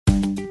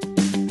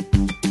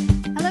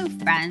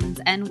friends,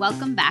 and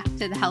welcome back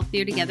to the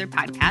Healthier Together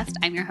podcast.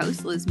 I'm your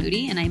host, Liz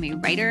Moody, and I'm a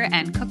writer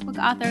and cookbook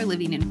author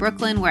living in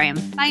Brooklyn, where I am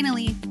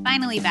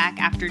finally back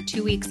after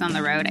 2 weeks on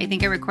the road. I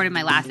think I recorded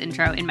my last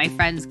intro in my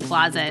friend's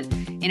closet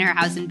in her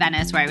house in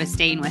Venice, where I was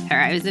staying with her.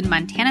 I was in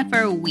Montana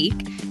for a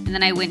week, and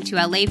then I went to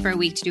LA for a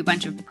week to do a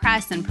bunch of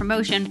press and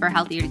promotion for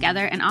Healthier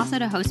Together, and also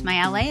to host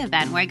my LA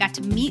event, where I got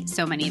to meet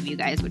so many of you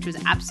guys, which was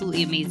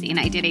absolutely amazing.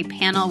 I did a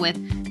panel with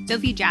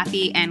Sophie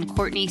Jaffe and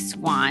Courtney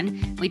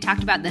Swan. We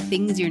talked about the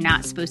things you're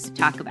not supposed to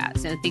talk about.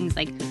 So things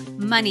like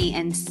money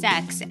and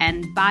sex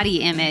and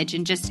body image,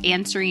 and just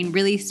answering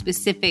really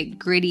specific,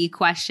 gritty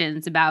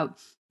questions about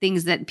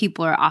things that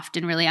people are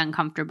often really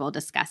uncomfortable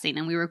discussing.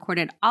 And we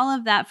recorded all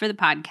of that for the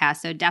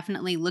podcast. So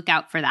definitely look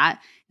out for that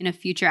in a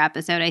future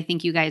episode. I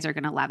think you guys are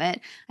going to love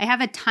it. I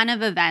have a ton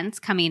of events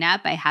coming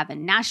up. I have a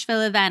Nashville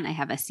event. I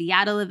have a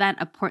Seattle event,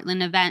 a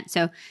Portland event.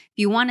 So if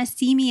you want to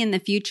see me in the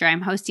future,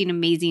 I'm hosting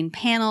amazing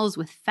panels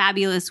with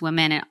fabulous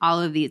women at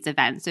all of these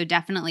events. So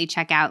definitely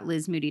check out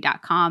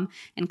lizmoody.com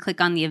and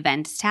click on the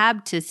events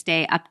tab to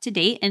stay up to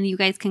date, and you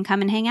guys can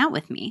come and hang out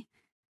with me.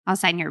 I'll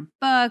sign your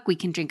book. We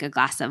can drink a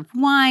glass of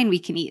wine. We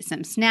can eat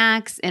some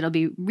snacks. It'll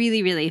be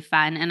really, really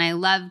fun. And I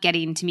love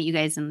getting to meet you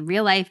guys in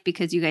real life,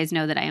 because you guys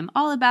know that I am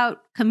all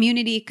about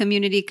community.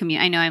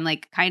 I know I'm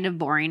like kind of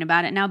boring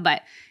about it now,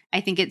 but I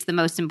think it's the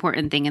most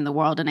important thing in the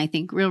world. And I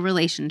think real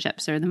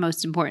relationships are the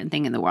most important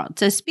thing in the world.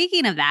 So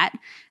speaking of that,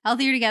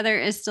 Healthier Together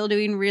is still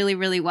doing really,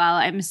 really well.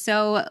 I'm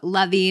so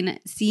loving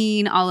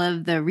seeing all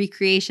of the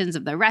recreations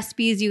of the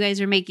recipes you guys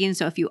are making.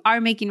 So if you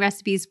are making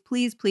recipes,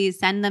 please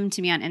send them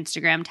to me on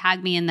Instagram,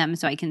 tag me in them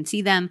so I can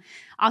see them.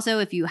 Also,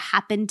 if you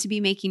happen to be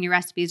making your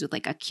recipes with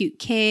like a cute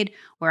kid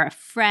or a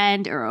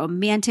friend or a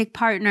romantic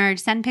partner,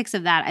 send pics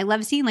of that. I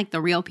love seeing like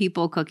the real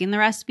people cooking the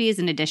recipes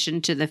in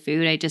addition to the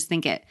food. I just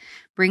think it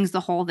brings the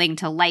whole thing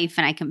to life,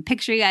 and I can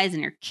picture you guys in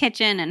your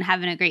kitchen and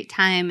having a great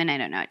time. And I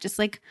don't know, it just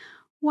like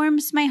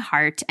warms my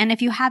heart. And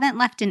if you haven't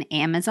left an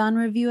Amazon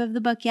review of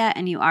the book yet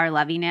and you are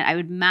loving it, I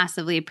would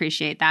massively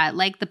appreciate that.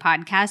 Like the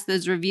podcast,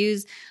 those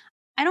reviews,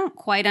 I don't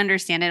quite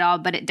understand it all,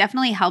 but it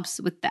definitely helps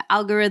with the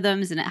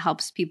algorithms and it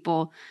helps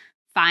people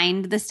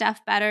find the stuff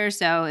better.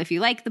 So if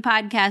you like the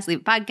podcast, leave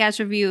a podcast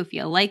review. If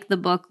you like the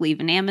book, leave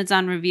an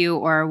Amazon review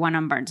or one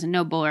on Barnes &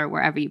 Noble or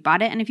wherever you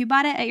bought it. And if you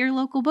bought it at your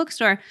local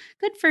bookstore,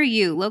 good for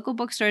you. Local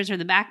bookstores are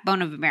the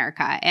backbone of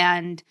America,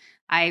 and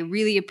I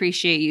really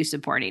appreciate you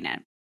supporting it.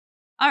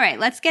 All right,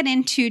 let's get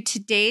into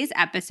today's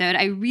episode.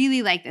 I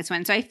really like this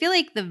one. So I feel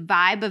like the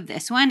vibe of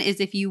this one is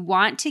if you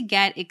want to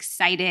get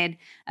excited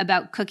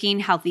about cooking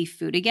healthy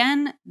food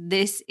again,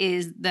 this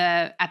is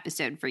the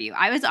episode for you.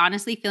 I was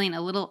honestly feeling a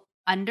little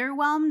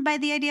underwhelmed by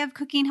the idea of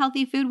cooking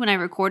healthy food when I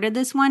recorded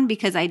this one,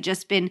 because I'd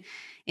just been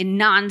in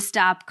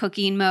nonstop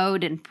cooking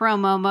mode and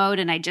promo mode,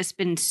 and I'd just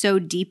been so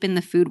deep in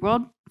the food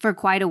world for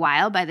quite a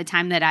while by the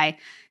time that I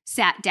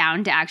sat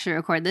down to actually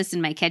record this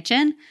in my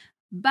kitchen.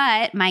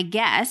 But my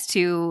guest,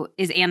 who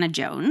is Anna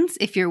Jones,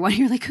 if you're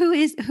wondering, like, who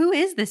is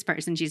this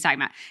person she's talking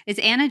about? It's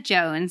Anna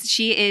Jones.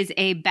 She is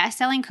a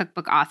best-selling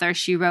cookbook author.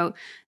 She wrote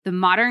The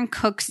Modern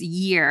Cook's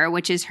Year,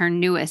 which is her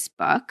newest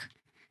book,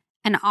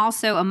 and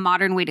also A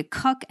Modern Way to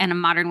Cook and A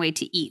Modern Way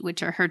to Eat,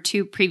 which are her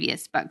two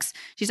previous books.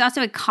 She's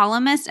also a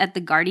columnist at The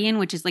Guardian,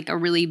 which is like a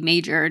really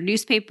major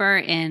newspaper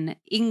in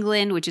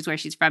England, which is where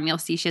she's from. You'll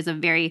see she has a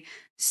very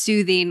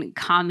soothing,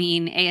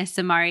 calming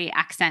ASMR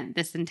accent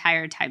this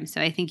entire time.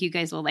 So I think you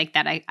guys will like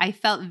that. I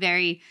felt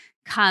very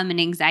calm and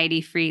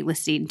anxiety-free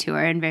listening to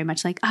her, and very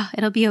much like, oh,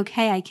 it'll be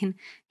okay. I can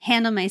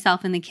handle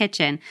myself in the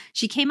kitchen.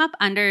 She came up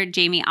under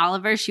Jamie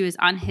Oliver. She was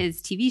on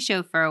his TV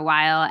show for a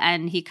while,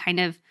 and he kind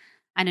of,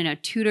 I don't know,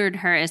 tutored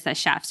her as a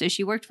chef. So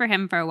she worked for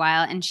him for a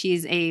while, and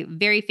she's a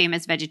very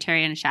famous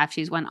vegetarian chef.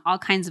 She's won all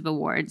kinds of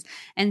awards.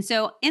 And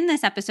so in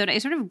this episode, I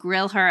sort of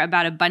grill her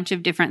about a bunch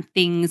of different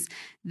things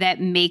that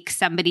make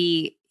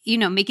somebody,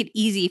 make it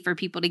easy for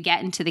people to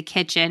get into the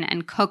kitchen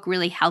and cook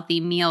really healthy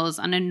meals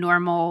on a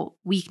normal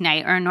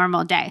weeknight or a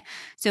normal day.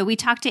 So we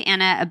talked to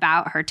Anna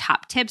about her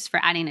top tips for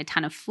adding a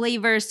ton of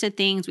flavors to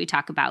things. We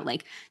talk about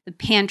like the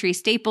pantry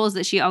staples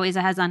that she always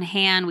has on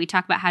hand. We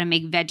talk about how to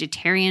make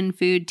vegetarian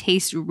food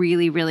taste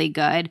really, really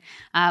good.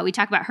 We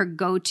talk about her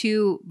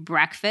go-to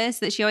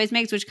breakfast that she always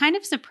makes, which kind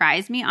of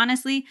surprised me,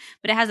 honestly,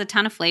 but it has a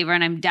ton of flavor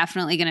and I'm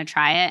definitely going to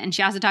try it. And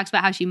she also talks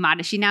about how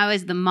she now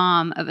is the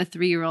mom of a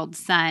 3-year-old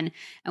son.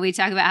 And we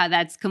talk about how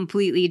that's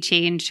completely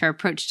changed her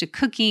approach to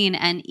cooking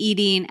and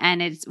eating,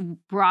 and it's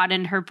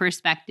broadened her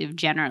perspective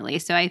generally.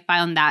 So I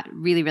found that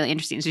really, really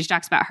interesting. So she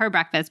talks about her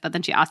breakfast, but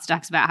then she also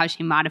talks about how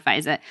she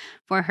modifies it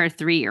for her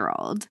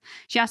 3-year-old.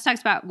 She also talks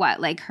about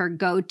her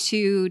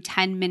go-to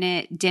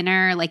 10-minute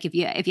dinner. Like if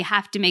you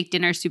have to make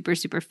dinner super,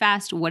 super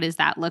fast, what does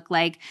that look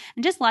like?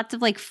 And just lots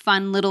of like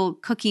fun little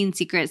cooking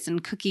secrets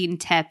and cooking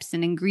tips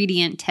and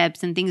ingredient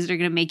tips and things that are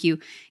going to make you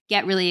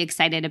get really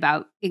excited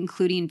about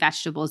including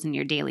vegetables in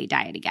your daily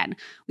diet again.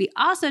 We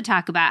also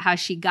talk about how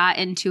she got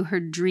into her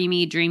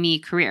dreamy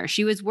career.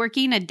 She was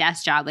working a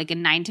desk job, like a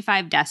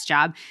 9-to-5 desk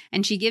job.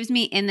 And she gives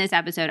me in this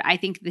episode, I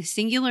think, the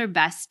singular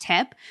best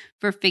tip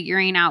for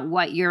figuring out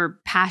what your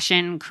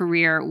passion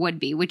career would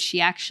be, which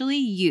she actually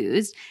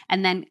used.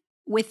 And then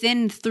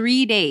within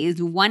 3 days,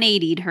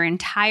 180'd her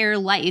entire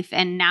life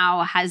and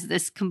now has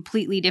this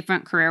completely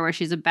different career where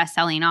she's a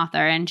best-selling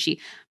author and she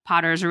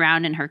potters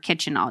around in her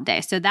kitchen all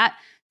day. So that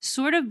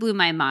sort of blew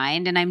my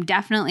mind, and I'm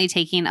definitely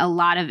taking a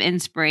lot of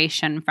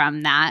inspiration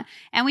from that.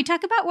 And we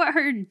talk about what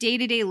her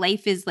day-to-day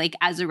life is like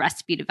as a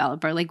recipe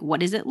developer. Like,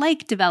 what is it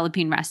like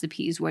developing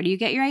recipes? Where do you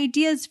get your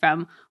ideas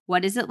from?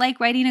 What is it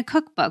like writing a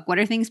cookbook? What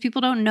are things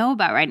people don't know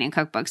about writing a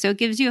cookbook? So it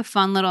gives you a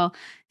fun little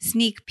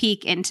sneak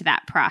peek into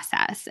that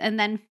process. And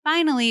then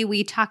finally,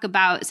 we talk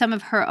about some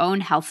of her own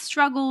health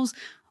struggles,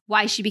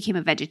 why she became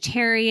a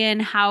vegetarian,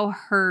 how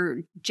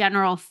her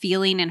general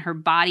feeling in her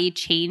body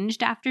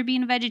changed after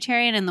being a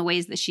vegetarian in the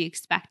ways that she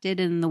expected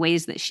and the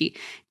ways that she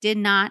did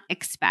not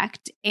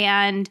expect,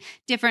 and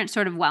different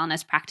sort of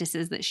wellness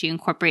practices that she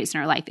incorporates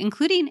in her life,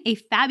 including a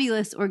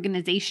fabulous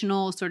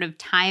organizational sort of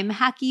time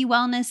hacky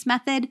wellness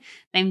method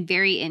that I'm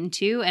very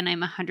into and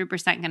I'm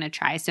 100% going to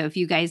try. So if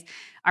you guys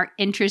are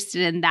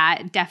interested in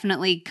that,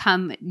 definitely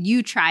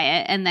you try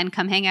it and then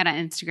come hang out on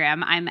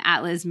Instagram. I'm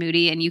at Liz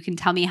Moody and you can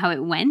tell me how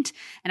it went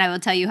and I will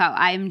tell you how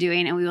I'm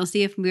doing and we will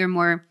see if we're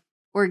more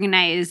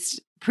organized,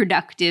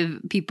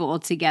 productive people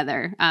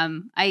together.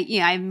 I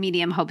have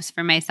medium hopes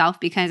for myself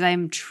because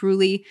I'm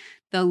truly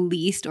the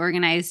least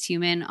organized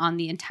human on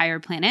the entire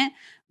planet,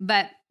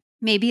 but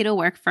maybe it'll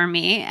work for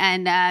me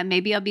and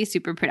maybe I'll be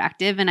super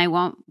productive and I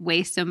won't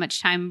waste so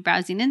much time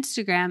browsing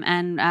Instagram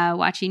and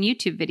watching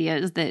YouTube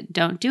videos that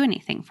don't do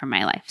anything for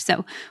my life.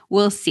 So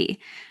we'll see.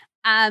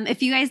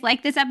 If you guys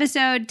like this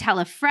episode, tell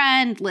a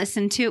friend,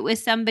 listen to it with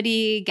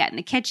somebody, get in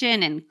the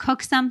kitchen and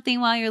cook something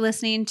while you're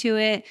listening to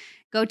it.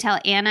 Go tell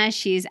Anna.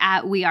 She's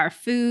at We Are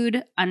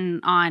Food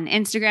on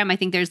Instagram. I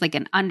think there's like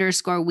an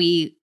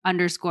 _we_are_food.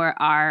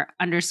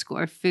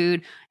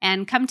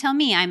 And come tell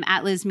me. I'm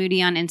at Liz Moody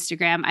on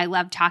Instagram. I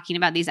love talking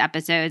about these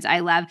episodes.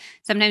 I love,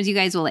 sometimes you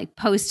guys will like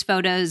post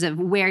photos of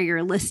where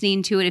you're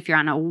listening to it, if you're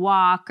on a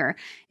walk or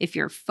if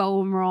you're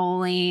foam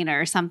rolling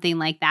or something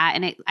like that.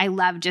 And I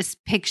love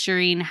just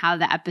picturing how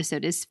the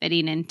episode is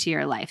fitting into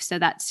your life. So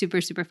that's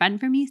super, super fun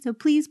for me. So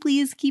please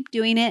keep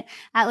doing it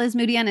at Liz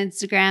Moody on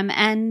Instagram.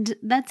 And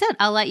that's it.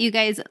 I'll let you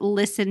guys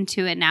listen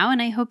to it now.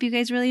 And I hope you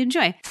guys really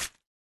enjoy.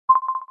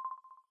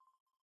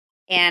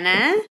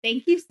 Anna,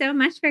 thank you so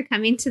much for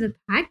coming to the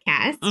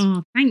podcast.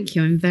 Oh, thank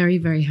you. I'm very,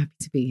 very happy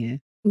to be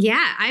here.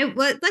 Yeah,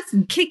 let's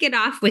kick it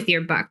off with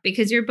your book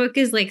because your book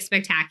is like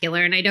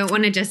spectacular. And I don't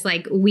want to just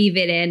like weave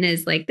it in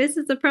as like, this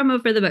is a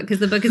promo for the book because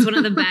the book is one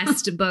of the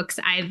best books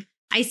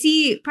I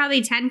see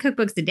probably 10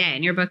 cookbooks a day.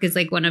 And your book is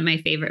like one of my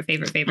favorite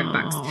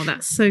books. Oh,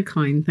 that's so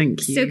kind.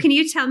 Thank you. So can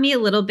you tell me a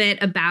little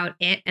bit about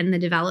it and the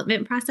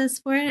development process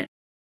for it?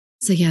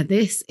 So yeah,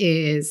 this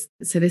is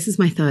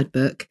my third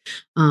book.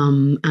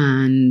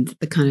 And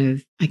the kind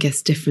of, I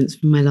guess, difference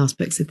from my last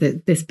book. So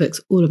this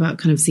book's all about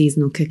kind of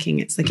seasonal cooking.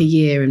 It's like a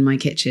year in my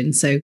kitchen.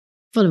 So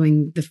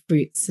following the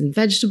fruits and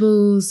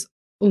vegetables,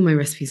 all my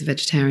recipes are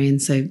vegetarian.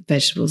 So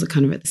vegetables are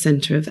kind of at the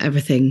center of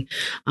everything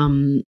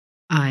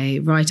I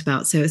write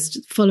about. So it's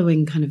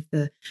following kind of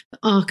the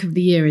arc of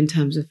the year in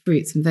terms of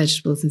fruits and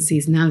vegetables and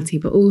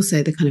seasonality, but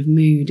also the kind of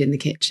mood in the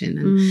kitchen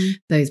and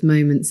those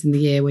moments in the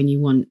year when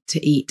you want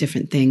to eat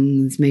different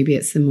things. Maybe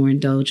it's the more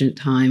indulgent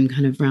time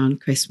kind of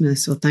around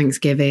Christmas or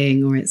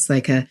Thanksgiving, or it's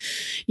like a,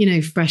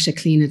 fresher,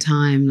 cleaner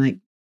time, like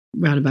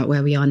round about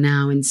where we are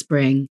now in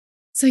spring.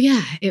 So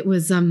yeah, it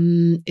was,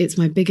 it's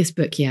my biggest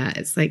book yet.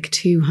 It's like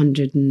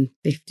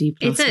 250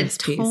 plus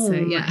recipes. Tome. So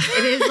yeah,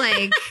 it is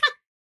like,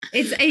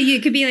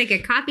 it could be like a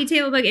coffee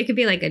table book. It could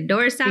be like a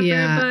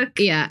doorstopper book.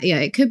 Yeah.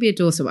 It could be a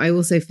doorstop. I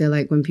also feel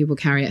like when people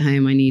carry it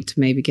home, I need to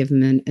maybe give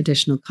them an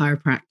additional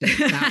chiropractic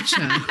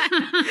voucher.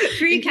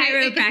 Free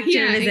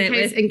chiropractor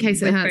visit in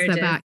case it hurts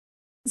their back.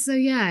 So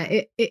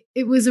yeah,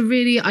 it was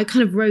I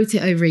kind of wrote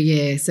it over a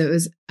year. So it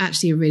was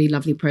actually a really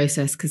lovely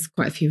process because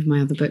quite a few of my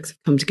other books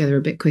have come together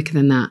a bit quicker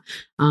than that.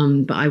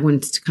 But I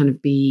wanted to kind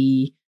of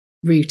be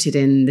rooted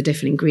in the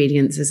different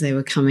ingredients as they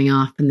were coming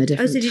up and the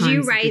different times. So did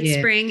you write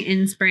spring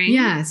in spring?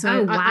 Yeah.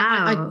 So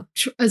I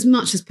as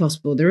much as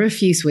possible. There were a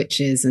few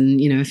switches and,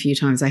 a few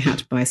times I had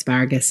to buy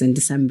asparagus in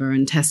December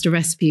and test a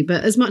recipe.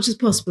 But as much as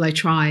possible, I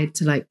tried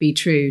to like be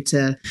true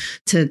to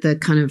the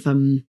kind of,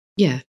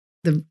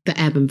 the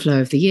ebb and flow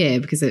of the year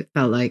because it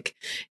felt like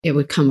it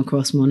would come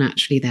across more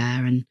naturally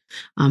there. And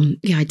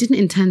I didn't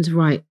intend to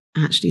write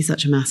actually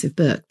such a massive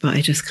book, but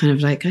I just kind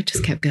of I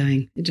just kept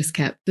going.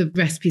 The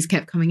recipes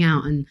kept coming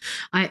out. And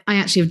I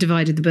actually have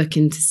divided the book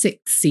into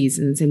 6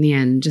 seasons in the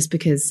end, just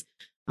because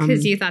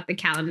you thought the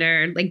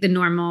calendar, like the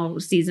normal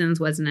seasons,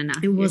 wasn't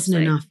enough. It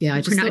wasn't enough. Yeah.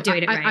 I just not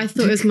doing it right. I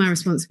thought it was my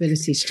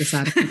responsibility to just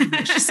add a couple of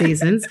extra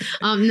seasons.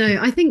 No,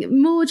 I think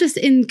more just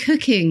in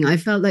cooking, I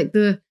felt like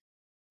the,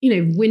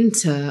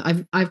 winter,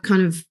 I've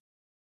kind of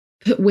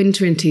put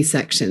winter in 2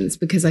 sections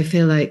because I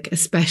feel like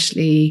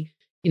especially,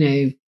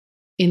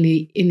 in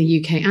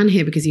the UK and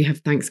here, because you have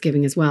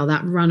Thanksgiving as well,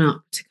 that run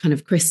up to kind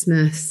of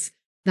Christmas,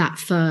 that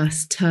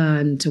first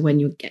turn to when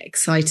you get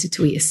excited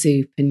to eat a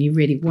soup and you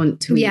really want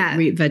to eat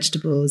root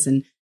vegetables,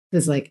 and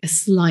there's like a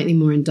slightly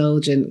more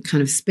indulgent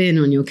kind of spin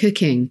on your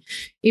cooking,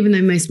 even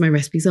though most of my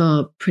recipes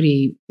are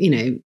pretty,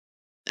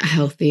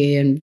 healthy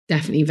and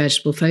definitely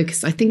vegetable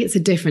focused. I think it's a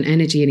different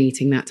energy in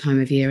eating that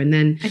time of year. And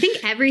then I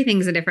think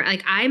everything's a different,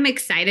 like I'm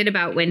excited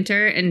about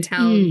winter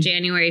until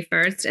January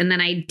 1st. And then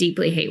I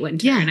deeply hate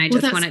winter and I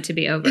just want it to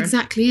be over.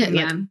 Exactly it.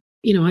 Like,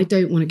 I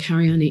don't want to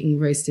carry on eating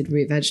roasted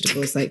root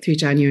vegetables like through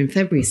January and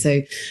February.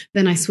 So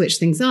then I switch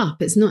things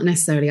up. It's not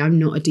necessarily, I'm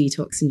not a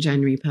detox in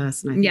January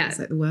person. I think it's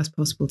like the worst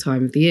possible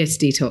time of the year to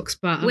detox.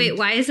 But wait,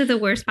 why is it the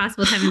worst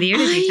possible time of the year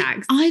to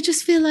detox? I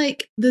just feel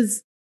like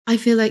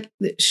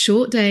the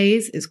short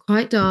days, it's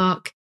quite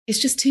dark. It's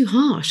just too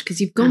harsh because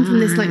you've gone from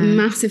this like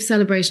massive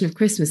celebration of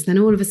Christmas. Then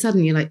all of a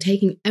sudden you're like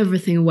taking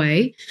everything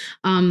away.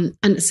 And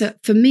so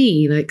for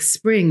me, like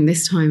spring,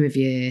 this time of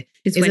year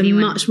is a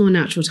much more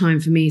natural time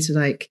for me to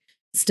like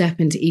step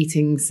into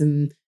eating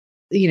some,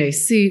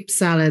 soup,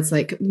 salads,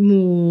 like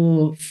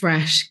more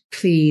fresh,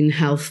 clean,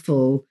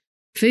 healthful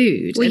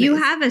food. Well, you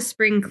have a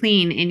spring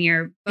clean in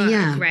your book,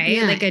 right?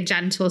 Yeah. Like a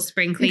gentle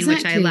spring clean,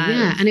 exactly, which I love.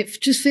 Yeah, and it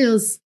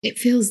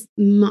feels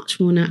much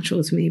more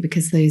natural to me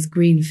because those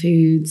green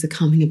foods are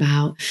coming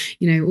about,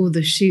 all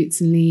the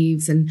shoots and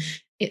leaves, and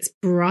it's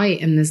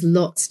bright and there's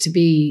lots to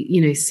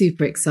be,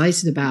 super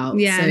excited about.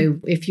 Yeah. So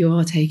if you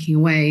are taking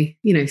away,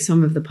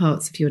 some of the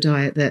parts of your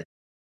diet that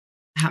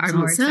perhaps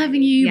aren't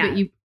serving you, but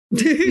you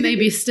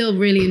maybe still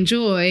really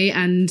enjoy,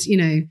 and,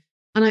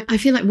 and I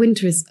feel like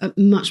winter is a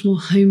much more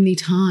homely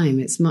time.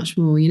 It's much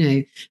more,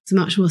 it's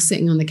much more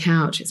sitting on the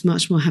couch. It's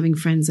much more having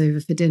friends over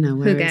for dinner.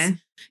 Whereas,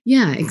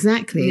 yeah,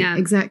 exactly. Yeah.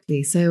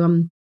 Exactly.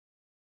 So,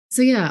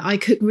 I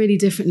cook really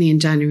differently in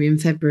January and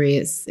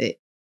February.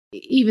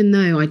 Even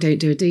though I don't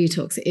do a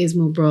detox, it is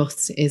more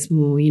broths. It is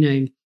more,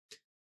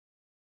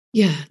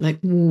 like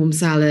warm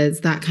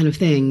salads, that kind of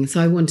thing.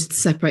 So I wanted to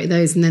separate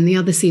those. And then the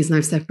other season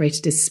I've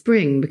separated is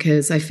spring,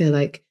 because I feel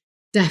like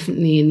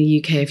definitely in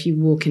the UK, if you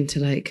walk into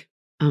like,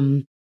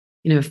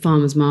 a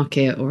farmer's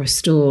market or a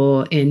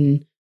store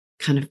in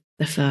kind of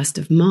the 1st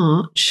of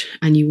March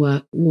and you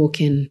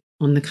walk in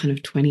on the kind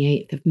of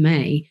 28th of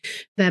May,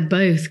 they're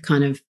both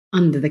kind of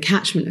under the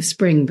catchment of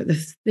spring, but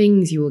the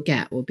things you will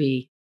get will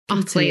be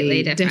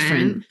completely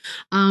different.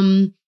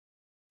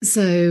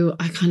 So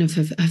I kind of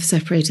have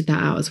separated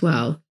that out as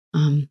well.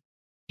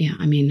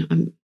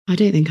 I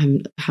don't think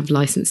I have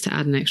license to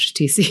add an extra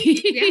 2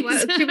 seasons. Yeah,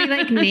 should we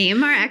like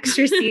name our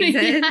extra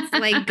seasons?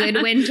 Like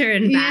good winter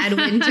and bad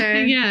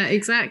winter. Yeah,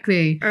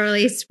 exactly.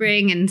 Early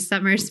spring and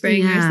summer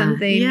spring or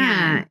something.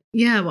 Yeah.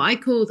 Well, I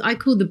called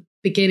the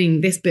beginning,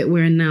 this bit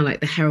we're in now,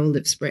 like the herald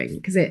of spring,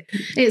 because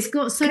it's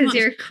got so much. Because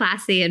you're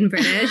classy and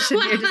British,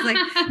 and you're just like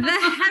the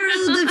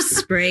herald of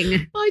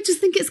spring. I just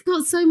think it's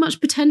got so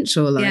much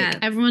potential. Like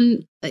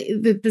everyone,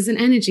 there's an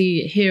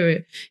energy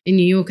here in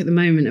New York at the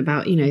moment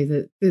about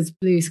that there's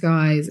blue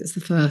skies. It's the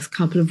first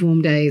couple of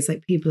warm days.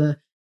 Like people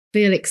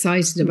feel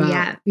excited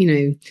about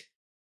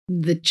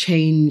the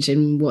change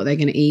in what they're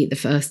going to eat, the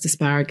first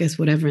asparagus,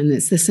 whatever. And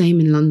it's the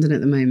same in London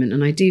at the moment.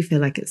 And I do feel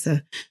like it's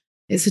a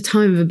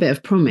time of a bit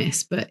of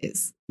promise, but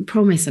it's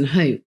promise and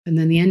hope. And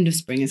then the end of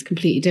spring is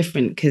completely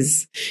different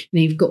because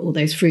you've got all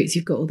those fruits,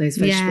 you've got all those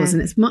vegetables,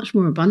 and it's much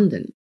more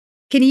abundant.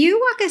 Can you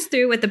walk us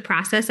through what the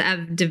process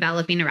of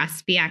developing a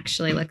recipe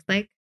actually looks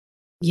like?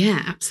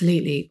 Yeah,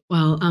 absolutely.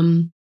 Well,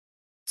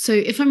 so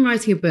if I'm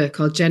writing a book,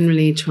 I'll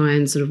generally try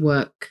and sort of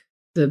work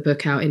the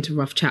book out into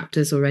rough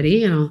chapters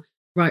already, and I'll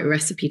write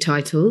recipe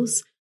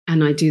titles.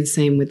 And I do the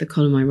same with the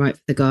column I write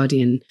for The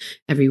Guardian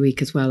every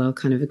week as well. I'll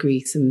kind of agree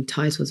some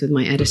titles with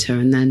my editor,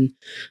 and then.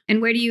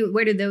 And where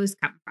do those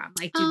come from?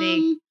 Like, do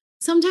they?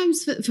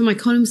 Sometimes for my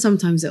column,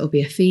 sometimes it'll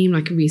be a theme.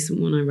 Like a recent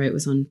one I wrote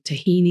was on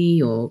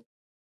tahini or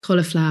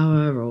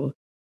cauliflower or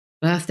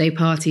birthday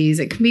parties.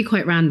 It can be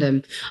quite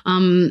random.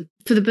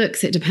 For the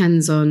books, it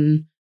depends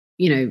on,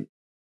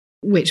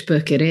 which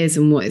book it is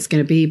and what it's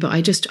going to be. But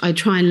I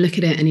try and look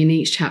at it, and in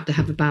each chapter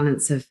have a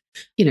balance of,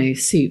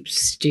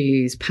 soups,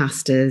 stews,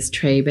 pastas,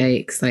 tray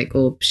bakes,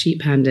 or sheet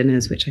pan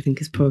dinners, which I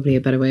think is probably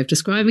a better way of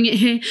describing it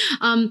here.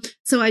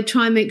 So I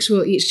try and make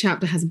sure each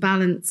chapter has a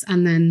balance.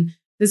 And then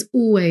there's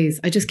always,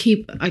 I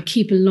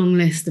keep a long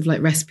list of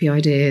like recipe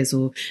ideas,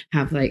 or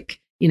have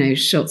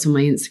shots on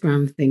my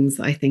Instagram of things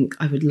that I think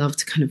I would love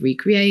to kind of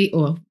recreate,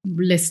 or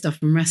list stuff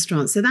from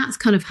restaurants. So that's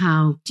kind of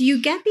how. Do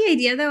you get the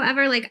idea though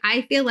ever? Like,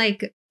 I feel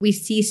like we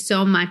see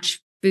so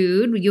much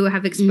food. You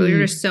have exposure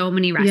to so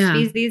many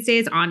recipes these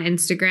days on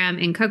Instagram,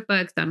 in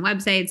cookbooks, on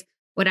websites,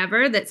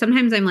 whatever, that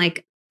sometimes I'm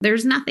like,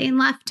 there's nothing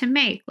left to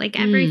make. Like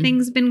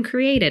everything's been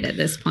created at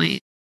this point.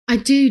 I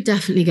do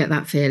definitely get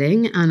that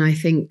feeling. And I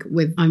think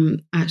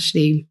I'm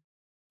actually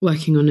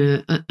working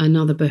on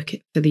another book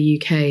for the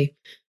UK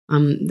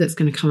that's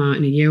going to come out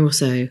in a year or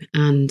so.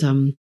 And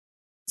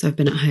so I've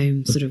been at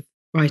home sort of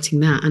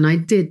writing that. And I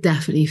did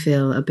definitely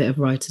feel a bit of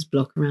writer's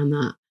block around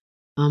that.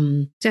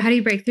 So how do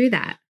you break through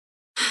that?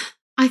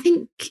 I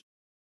think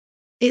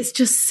it's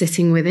just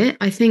sitting with it.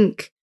 I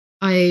think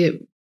I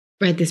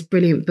read this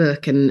brilliant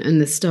book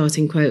and the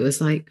starting quote was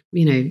like,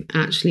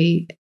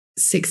 actually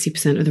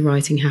 60% of the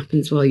writing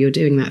happens while you're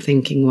doing that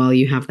thinking, while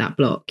you have that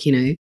block,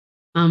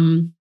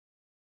 and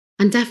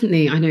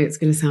definitely, I know it's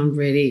going to sound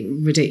really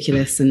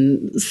ridiculous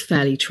and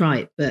fairly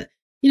trite, but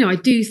I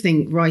do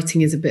think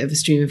writing is a bit of a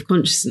stream of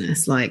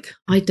consciousness. Like,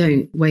 I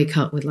don't wake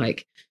up with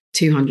like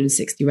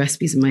 260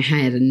 recipes in my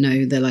head and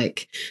know the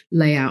like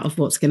layout of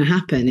what's going to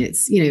happen.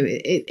 It's,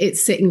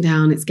 it's sitting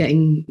down, it's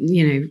getting,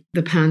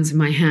 the pans in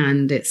my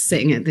hand, it's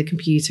sitting at the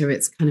computer,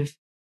 it's kind of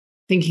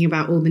thinking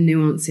about all the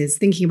nuances,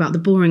 thinking about the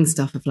boring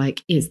stuff of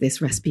like, is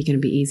this recipe going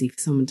to be easy for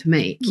someone to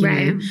make?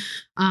 You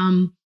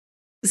know?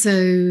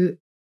 So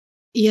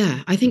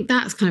yeah, I think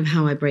that's kind of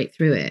how I break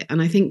through it.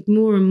 And I think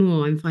more and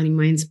more I'm finding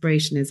my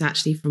inspiration is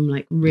actually from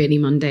like really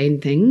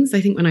mundane things. I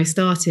think when I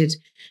started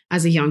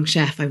as a young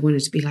chef, I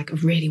wanted to be like a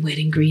really weird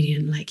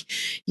ingredient, like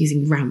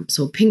using ramps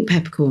or pink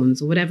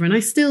peppercorns or whatever. And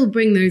I still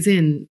bring those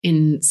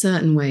in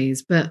certain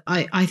ways. But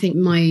I think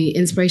my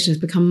inspiration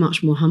has become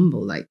much more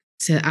humble, like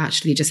to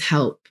actually just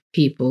help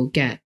people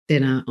get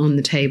dinner on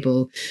the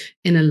table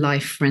in a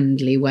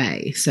life-friendly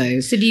way.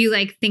 So do you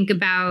like think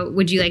about,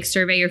 would you like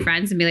survey your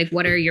friends and be like,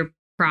 what are your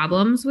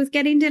problems with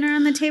getting dinner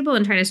on the table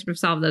and try to sort of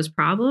solve those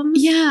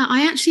problems? Yeah,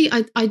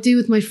 I do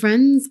with my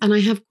friends, and I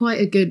have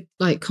quite a good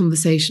like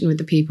conversation with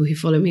the people who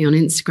follow me on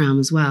Instagram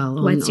as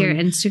well. What's your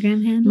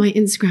Instagram handle? My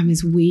Instagram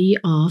is We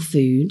Are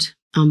Food.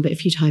 But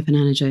if you type in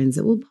Anna Jones,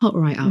 it will pop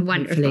right up.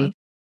 Wonderful. Hopefully.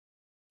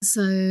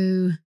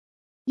 So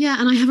yeah,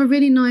 and I have a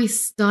really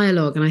nice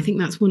dialogue, and I think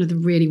that's one of the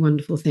really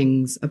wonderful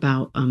things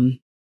about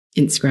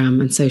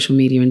Instagram and social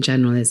media in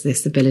general is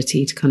this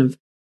ability to kind of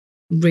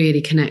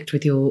really connect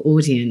with your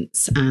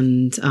audience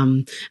and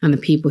the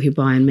people who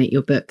buy and make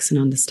your books and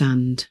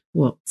understand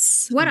what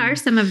are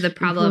some of the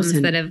problems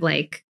important. that have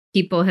like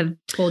people have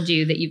told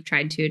you that you've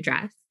tried to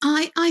address?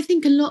 I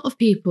think a lot of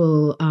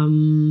people,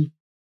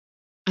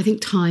 I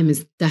think time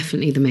is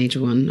definitely the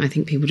major one. I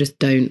think people just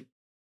don't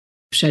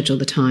schedule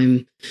the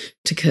time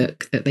to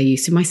cook that they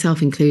used to,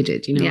 myself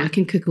included. I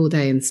can cook all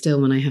day and still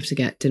when I have to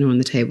get dinner on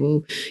the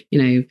table,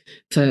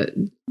 for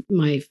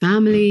my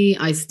family,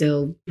 I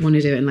still want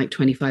to do it in like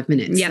 25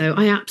 minutes. Yep. So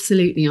I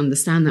absolutely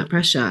understand that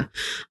pressure.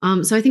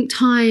 So I think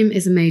time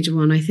is a major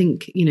one. I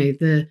think,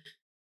 the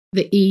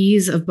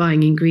ease of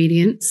buying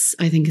ingredients,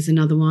 I think is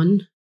another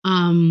one.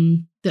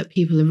 That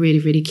people are really,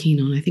 really keen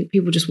on. I think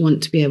people just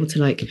want to be able to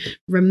like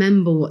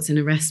remember what's in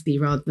a recipe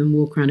rather than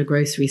walk around a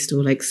grocery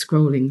store like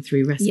scrolling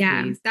through recipes.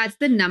 Yeah, that's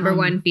the number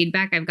one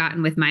feedback I've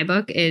gotten with my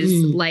book is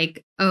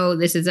like, oh,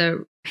 this is a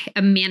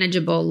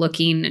manageable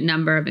looking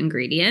number of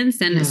ingredients.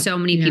 And so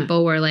many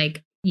people were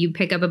like, you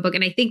pick up a book.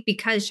 And I think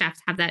because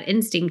chefs have that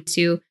instinct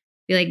to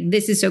be like,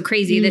 this is so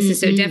crazy, this is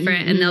so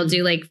different. And they'll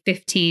do like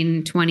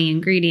 15, 20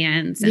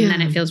 ingredients. And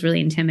then it feels really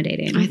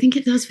intimidating. I think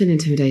it does feel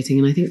intimidating.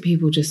 And I think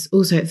people just,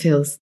 also it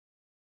feels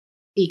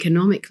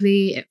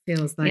economically, it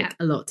feels like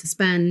a lot to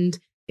spend.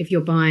 If you're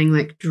buying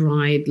like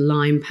dried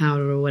lime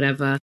powder or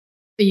whatever,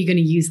 are you going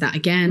to use that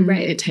again?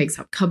 Right. It takes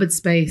up cupboard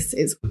space.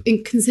 It's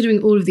in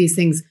considering all of these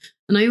things.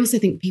 And I also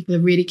think people are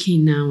really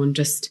keen now on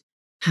just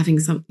having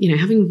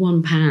having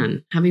one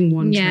pan, having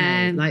one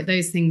tray, like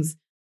those things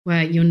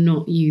where you're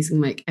not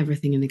using like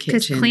everything in the kitchen.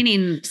 Because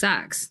cleaning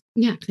sucks.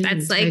 Yeah,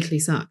 that's like totally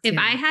sucks. If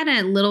I had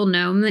a little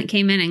gnome that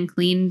came in and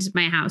cleaned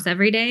my house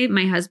every day,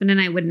 my husband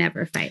and I would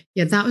never fight.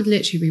 Yeah, that would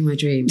literally be my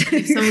dream.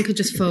 If someone could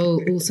just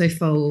fold all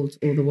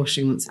the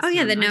washing once. Oh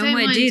yeah, the gnome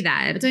would do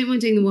that. I don't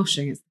mind doing the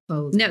washing. It's the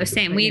fold. No,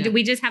 same.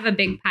 We just have a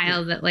big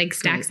pile that like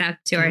stacks up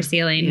to our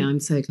ceiling. Yeah, I'm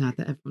so glad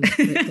that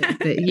everyone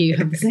that you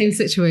have the same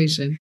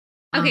situation.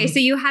 Okay, so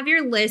you have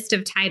your list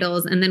of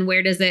titles, and then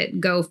where does it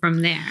go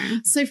from there?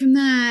 So from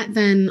there,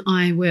 then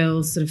I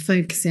will sort of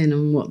focus in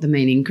on what the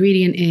main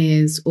ingredient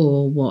is,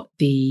 or what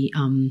the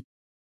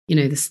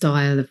the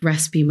style of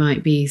recipe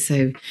might be.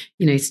 So,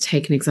 to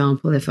take an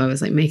example, if I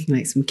was like making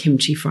like some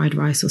kimchi fried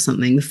rice or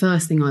something, the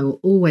first thing I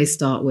will always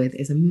start with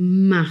is a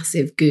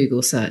massive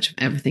Google search of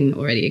everything that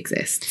already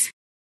exists.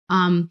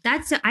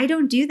 I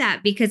don't do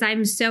that because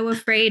I'm so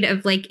afraid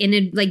of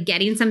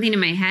getting something in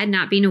my head,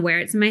 not being aware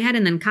it's in my head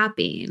and then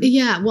copying.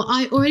 Yeah. Well,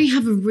 I already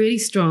have a really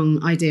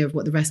strong idea of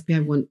what the recipe I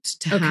want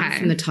to have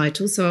from the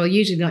title. So I'll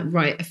usually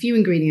write a few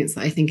ingredients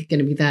that I think are going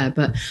to be there,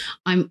 but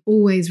I'm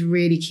always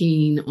really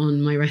keen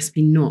on my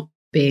recipe not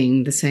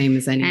being the same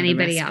as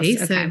anybody else.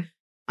 Okay. So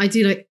I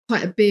do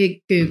quite a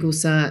big Google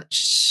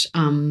search,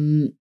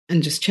 and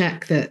just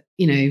check that,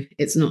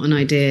 it's not an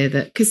idea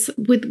that, because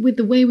with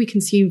the way we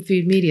consume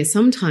food media,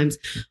 sometimes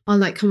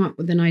I'll come up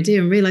with an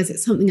idea and realize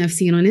it's something I've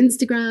seen on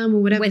Instagram or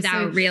whatever.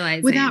 Without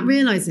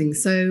realizing.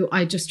 So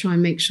I just try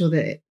and make sure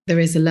that there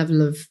is a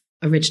level of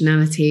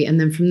originality. And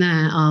then from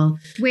there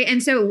Wait,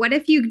 and so what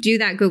if you do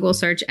that Google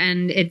search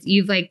and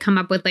you've come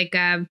up with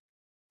a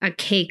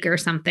cake or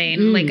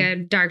something, like a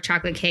dark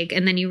chocolate cake,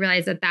 and then you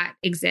realize that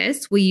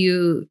exists, will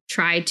you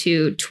try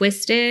to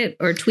twist it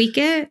or tweak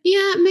it?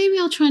 Yeah, maybe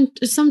I'll try and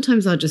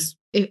sometimes I'll just,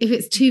 if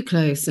it's too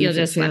close and I'll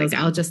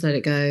just let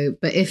it go.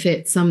 But if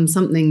it's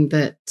something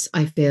that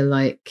I feel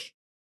like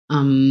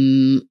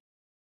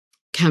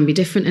can be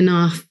different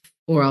enough,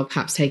 or I'll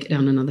perhaps take it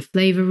down another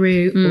flavor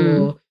route,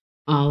 or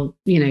I'll,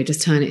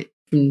 just turn it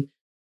from,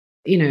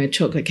 a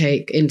chocolate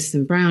cake into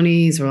some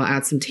brownies, or I'll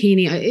add some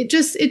teeny. It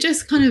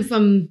just kind of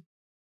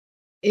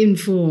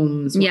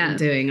informs what I'm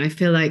doing. I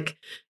feel like,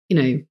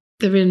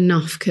 there are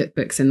enough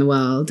cookbooks in the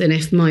world. And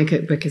if my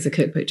cookbook is a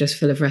cookbook just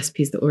full of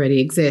recipes that already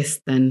exist,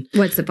 then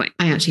what's the point?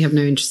 I actually have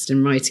no interest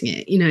in writing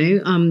it,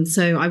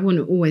 so I want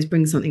to always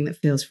bring something that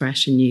feels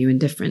fresh and new and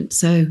different.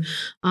 So,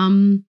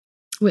 I'll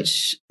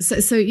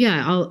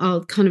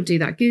kind of do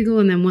that Google.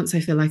 And then once I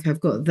feel like I've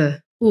got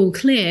the all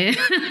clear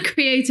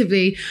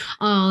creatively,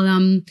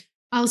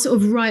 I'll sort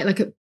of write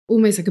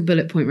almost like a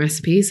bullet point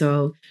recipe. So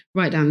I'll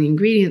write down the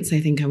ingredients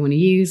I think I want to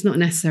use, not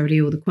necessarily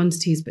all the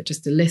quantities, but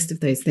just a list of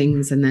those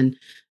things. And then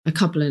a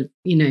couple of,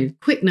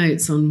 quick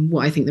notes on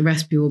what I think the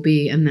recipe will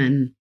be. And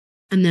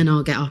then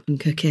I'll get up and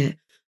cook it.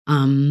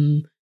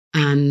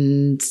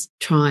 And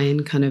try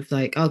and kind of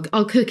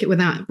I'll cook it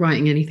without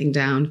writing anything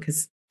down,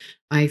 because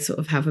I sort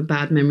of have a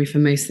bad memory for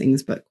most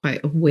things, but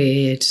quite a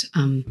weird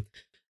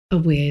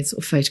sort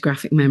of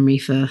photographic memory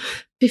for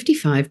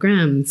 55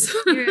 grams.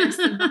 You're a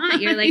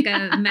savant. You're like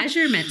a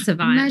measurement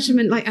savant. I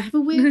have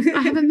a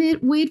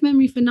weird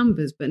memory for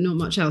numbers, but not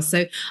much else.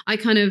 So I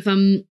kind of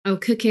I'll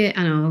cook it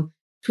and I'll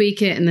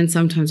tweak it, and then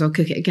sometimes I'll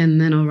cook it again,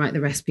 and then I'll write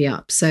the recipe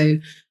up. So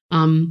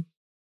and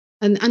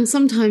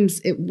sometimes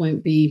it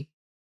won't be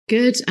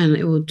good, and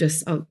it will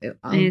just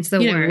it's the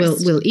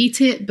worst. We'll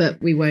eat it, but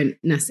it won't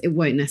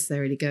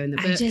necessarily go in the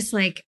book. I just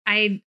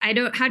I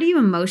don't, how do you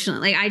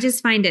emotionally, I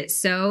just find it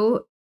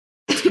so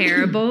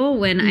terrible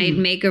when I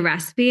make a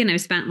recipe and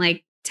I've spent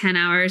 10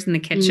 hours in the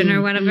kitchen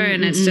or whatever,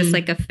 and it's just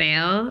a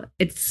fail.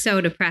 It's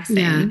so depressing.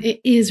 Yeah, it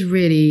is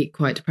really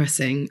quite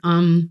depressing.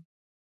 And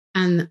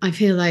I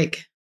feel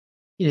like,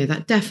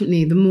 that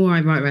definitely, the more I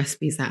write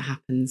recipes, that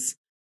happens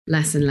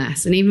less and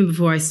less. And even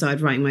before I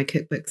started writing my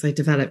cookbooks, I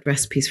developed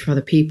recipes for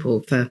other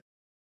people for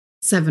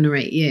 7 or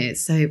 8 years.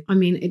 So, I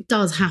mean, it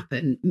does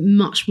happen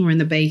much more in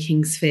the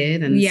baking sphere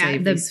than the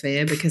savory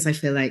sphere, because I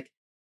feel like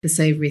the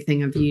savory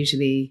thing I've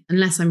usually,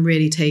 unless I'm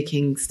really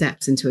taking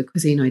steps into a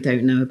cuisine I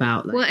don't know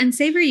about. Well, and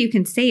savory, you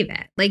can save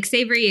it.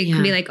 Savory, it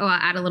can be I'll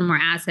add a little more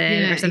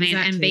acid or something.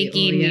 Exactly. And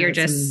baking, you're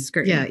just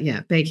screwed.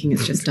 Yeah. Baking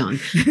is just done.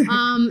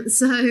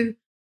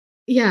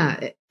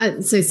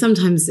 So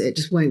sometimes it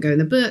just won't go in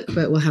the book,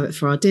 but we'll have it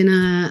for our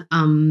dinner.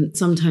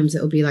 Sometimes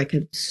it'll be a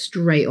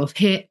straight off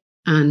hit,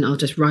 and I'll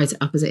just write it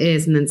up as it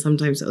is. And then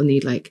sometimes it'll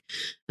need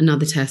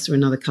another test or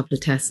another couple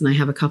of tests. And I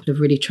have a couple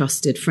of really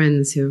trusted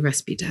friends who are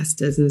recipe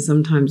testers. And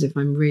sometimes if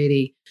I'm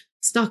really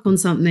stuck on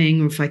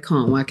something, or if I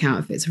can't work out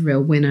if it's a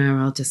real winner,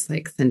 I'll just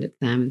send it to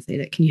them and say,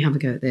 look, can you have a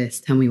go at this?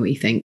 Tell me what you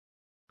think.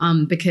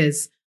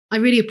 Because I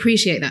really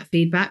appreciate that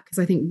feedback, because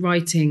I think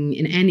writing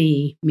in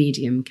any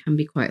medium can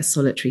be quite a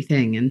solitary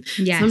thing. And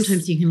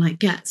sometimes you can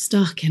get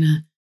stuck in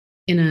a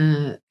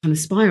kind of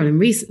spiral. And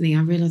recently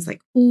I realized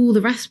all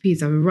the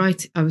recipes I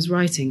was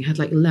writing had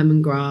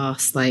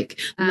lemongrass,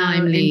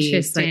 lime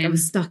leaves. I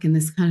was stuck in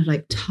this kind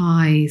of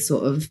Thai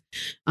sort of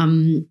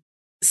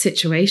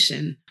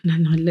situation. And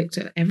then I looked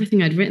at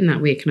everything I'd written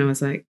that week and I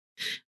was like,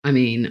 I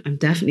mean, I'm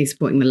definitely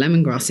supporting the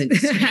lemongrass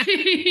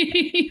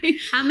industry.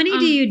 How many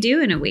do you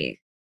do in a week?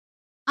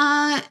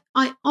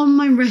 On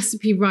my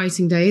recipe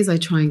writing days, I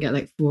try and get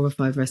 4 or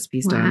 5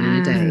 recipes done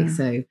in a day.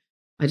 So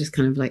I just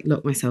kind of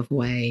lock myself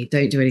away,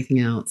 don't do anything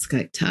else.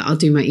 I'll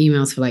do my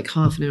emails for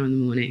half an hour in the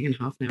morning and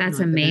half an hour. That's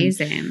at night.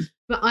 amazing.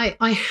 But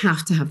I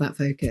have to have that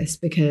focus,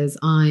 because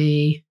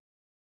I'm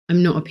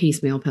not a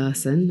piecemeal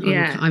person.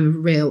 I'm a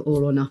real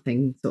all or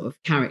nothing sort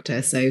of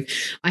character. So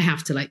I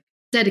have to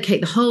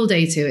dedicate the whole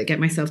day to it, get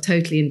myself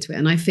totally into it.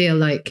 And I feel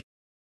like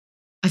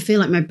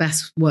my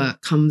best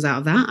work comes out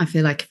of that. I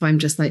feel like if I'm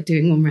just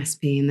doing one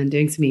recipe and then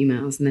doing some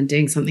emails and then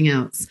doing something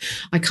else,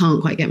 I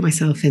can't quite get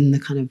myself in the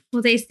kind of.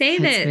 Well, they say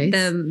that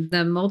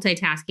the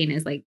multitasking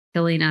is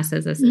killing us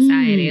as a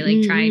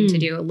society, trying to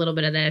do a little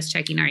bit of this,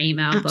 checking our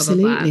email,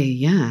 absolutely, blah, blah, blah.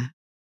 Yeah.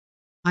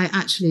 I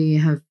actually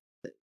have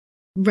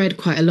read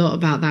quite a lot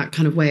about that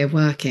kind of way of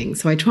working.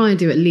 So I try and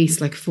do at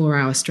least a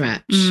 4-hour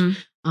stretch.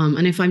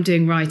 And if I'm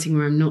doing writing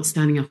where I'm not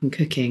standing up and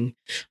cooking,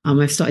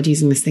 I've started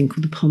using this thing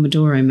called the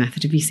Pomodoro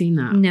method. Have you seen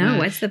that? No,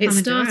 what's the Pomodoro method?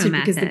 It started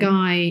because the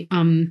guy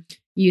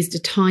used a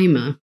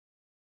timer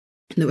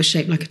that was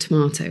shaped like a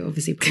tomato,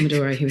 obviously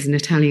Pomodoro, he was an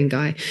Italian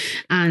guy.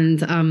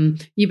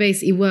 And you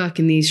basically work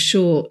in these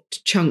short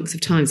chunks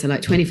of time, so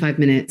 25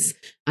 minutes,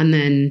 and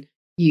then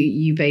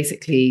you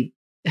basically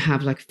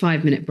have a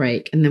 5-minute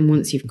break, and then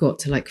once you've got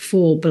to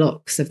 4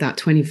 blocks of that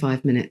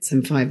 25 minutes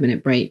and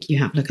 5-minute break, you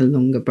have a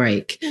longer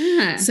break.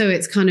 So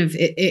it's kind of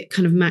it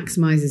kind of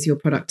maximizes your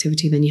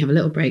productivity. Then you have a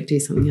little break, do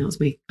something else,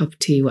 make a cup of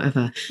tea,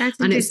 whatever. That's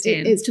and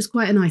interesting. It's just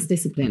quite a nice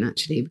discipline,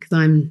 actually, because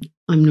I'm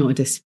not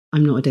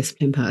a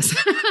disciplined person.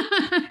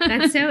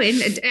 That's so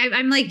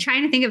I'm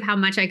trying to think of how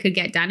much I could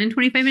get done in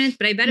 25 minutes,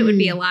 but I bet it would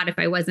be a lot if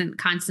I wasn't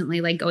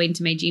constantly going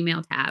to my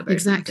Gmail tab or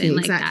something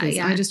that.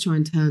 Yeah. So I just try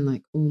and turn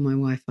all my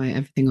Wi-Fi,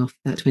 everything off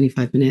that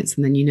 25 minutes,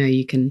 and then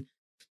you can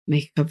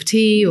make a cup of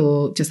tea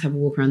or just have a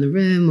walk around the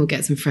room or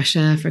get some fresh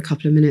air for a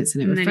couple of minutes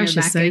and it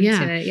refreshes. So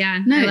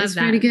yeah. No, I love it's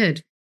really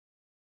good.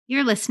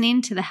 You're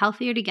listening to the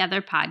Healthier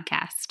Together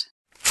podcast.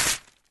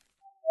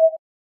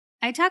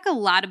 I talk a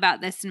lot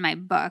about this in my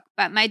book,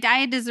 but my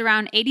diet is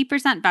around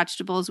 80%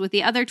 vegetables, with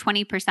the other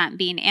 20%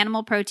 being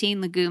animal protein,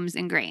 legumes,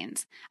 and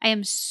grains. I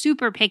am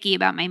super picky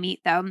about my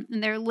meat, though,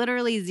 and there are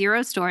literally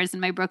 0 stores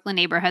in my Brooklyn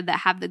neighborhood that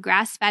have the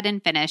grass-fed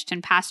and finished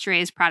and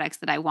pasture-raised products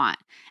that I want.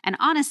 And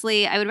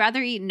honestly, I would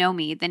rather eat no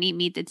meat than eat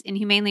meat that's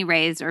inhumanely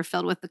raised or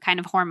filled with the kind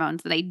of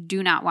hormones that I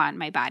do not want in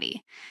my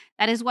body.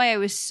 That is why I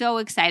was so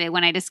excited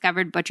when I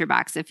discovered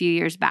ButcherBox a few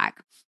years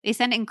back. They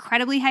send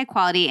incredibly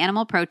high-quality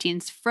animal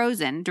proteins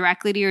frozen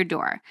directly to your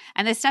door.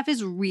 And this stuff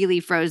is really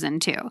frozen,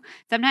 too.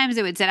 Sometimes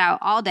it would sit out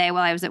all day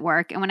while I was at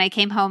work, and when I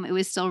came home, it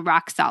was still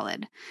rock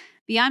solid.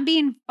 Beyond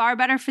being far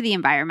better for the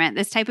environment,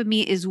 this type of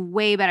meat is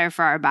way better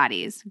for our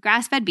bodies.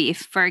 Grass-fed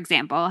beef, for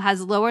example,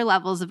 has lower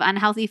levels of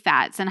unhealthy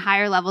fats and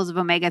higher levels of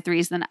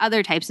omega-3s than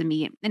other types of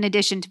meat, in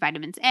addition to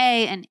vitamins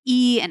A and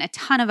E and a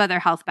ton of other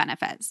health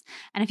benefits.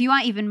 And if you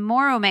want even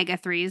more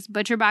omega-3s,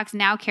 ButcherBox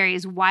now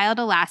carries wild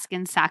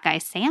Alaskan sockeye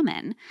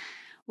salmon.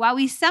 While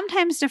we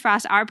sometimes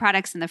defrost our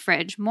products in the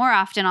fridge, more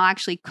often I'll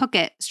actually cook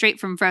it straight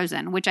from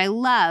frozen, which I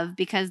love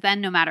because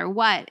then no matter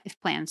what,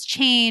 if plans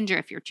change or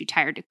if you're too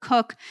tired to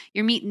cook,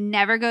 your meat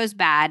never goes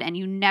bad and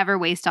you never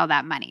waste all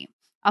that money.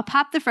 I'll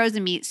pop the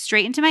frozen meat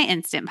straight into my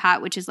Instant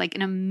Pot, which is like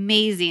an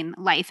amazing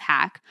life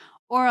hack,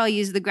 or I'll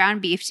use the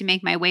ground beef to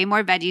make my Way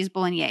More Veggies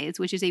bolognese,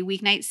 which is a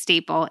weeknight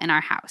staple in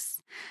our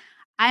house.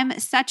 I'm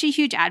such a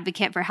huge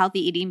advocate for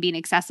healthy eating being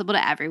accessible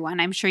to everyone.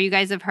 I'm sure you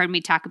guys have heard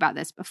me talk about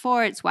this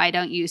before. It's why I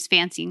don't use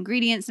fancy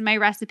ingredients in my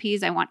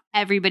recipes. I want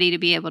everybody to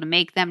be able to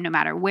make them no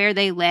matter where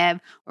they live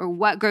or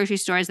what grocery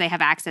stores they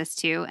have access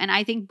to. And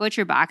I think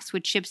ButcherBox,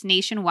 which ships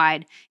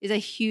nationwide, is a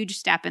huge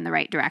step in the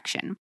right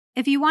direction.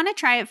 If you want to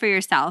try it for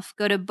yourself,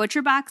 go to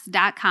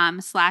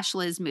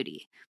butcherbox.com/Liz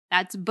Moody.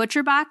 That's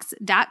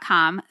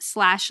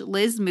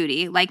butcherbox.com/Liz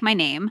Moody, like my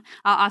name.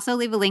 I'll also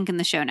leave a link in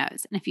the show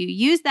notes. And if you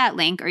use that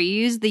link or you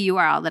use the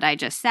URL that I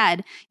just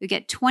said, you'll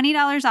get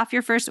 $20 off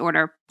your first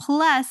order,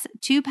 plus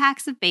 2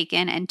 packs of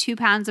bacon and 2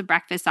 pounds of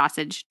breakfast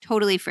sausage,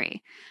 totally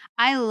free.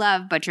 I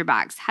love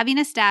ButcherBox. Having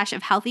a stash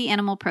of healthy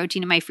animal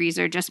protein in my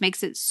freezer just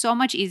makes it so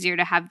much easier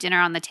to have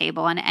dinner on the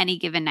table on any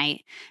given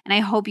night. And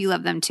I hope you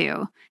love them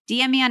too.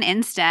 DM me on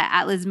Insta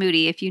at Liz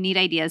Moody if you need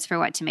ideas for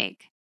what to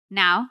make.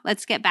 Now,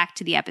 let's get back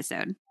to the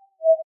episode.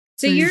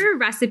 So your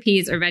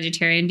recipes are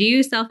vegetarian. Do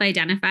you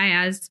self-identify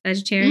as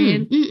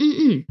vegetarian?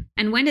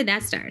 And when did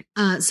that start?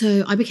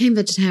 So I became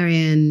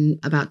vegetarian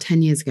about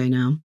 10 years ago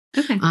now.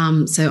 Okay.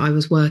 So I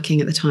was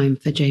working at the time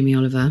for Jamie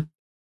Oliver.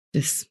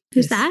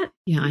 Who's that?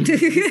 Yeah, I know.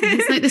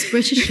 He's like this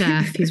British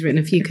chef. He's written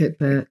a few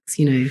cookbooks,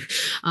 you know.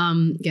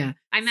 Yeah.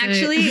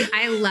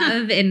 I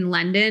love in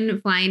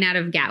London flying out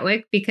of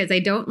Gatwick because I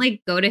don't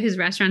like go to his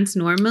restaurants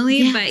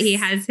normally, but he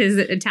has his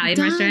Italian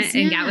restaurant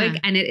in Gatwick,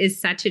 and it is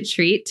such a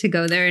treat to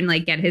go there and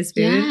like get his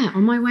food. Yeah.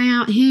 On my way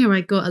out here,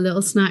 I got a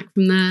little snack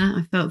from there.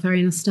 I felt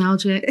very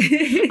nostalgic.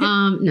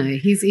 No,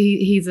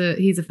 he's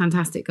a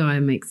fantastic guy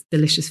and makes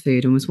delicious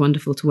food and was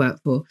wonderful to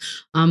work for.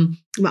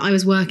 But I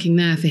was working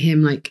there for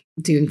him, like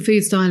doing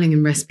food styling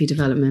and recipe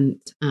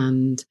development,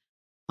 and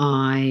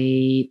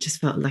I just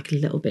felt like a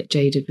little bit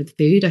jaded with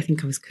food. I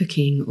think I was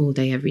cooking all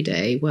day, every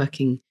day,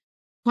 working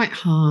quite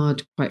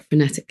hard, quite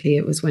frenetically.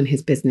 It was when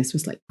his business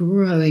was like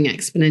growing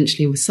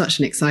exponentially and was such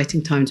an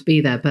exciting time to be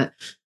there. But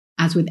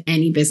as with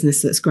any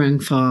business that's growing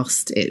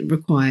fast, it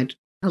required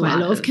quite a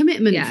lot of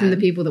commitment from the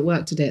people that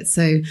worked at it.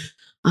 So,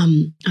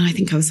 and I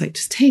think I was like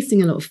just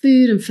tasting a lot of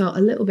food and felt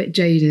a little bit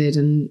jaded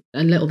and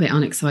a little bit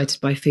unexcited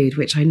by food,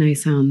 which I know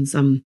sounds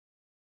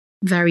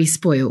very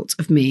spoilt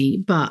of me,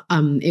 but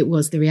it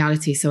was the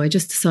reality. So I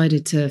just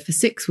decided to, for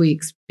 6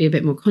 weeks, be a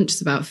bit more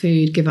conscious about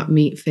food, give up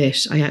meat,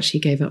 fish. I actually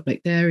gave up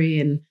like dairy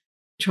and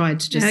tried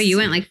to just... Oh, you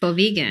went like full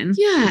vegan.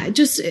 Yeah,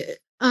 just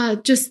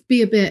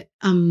be a bit...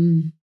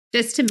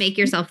 just to make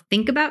yourself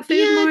think about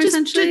food more,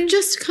 essentially?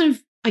 Just kind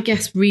of, I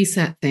guess,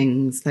 reset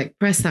things, like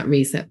press that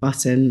reset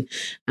button,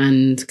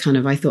 and kind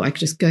of, I thought I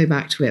could just go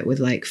back to it with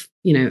like,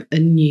 you know, a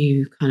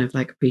new kind of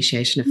like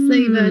appreciation of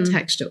flavor,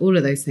 texture, all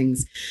of those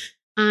things.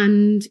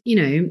 And, you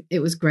know,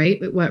 it was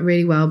great. It worked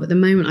really well. But the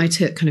moment I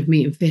took kind of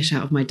meat and fish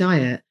out of my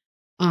diet,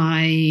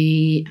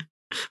 I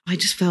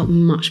just felt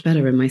much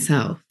better in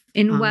myself.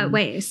 In what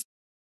ways?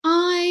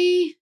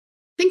 I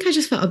think I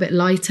just felt a bit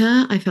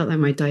lighter. I felt like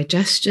my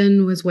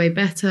digestion was way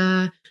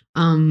better.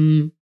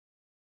 I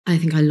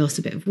think I lost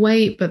a bit of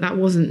weight, but that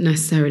wasn't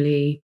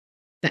necessarily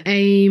the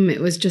aim.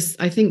 It was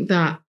just, I think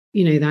that,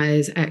 you know, that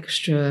is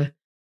extra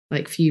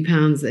like few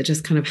pounds that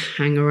just kind of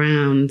hang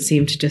around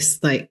seem to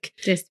just like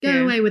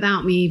go away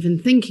without me even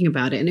thinking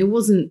about it. And it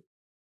wasn't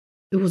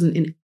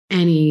in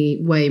any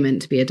way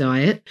meant to be a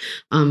diet,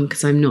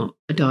 because I'm not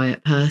a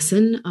diet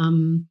person.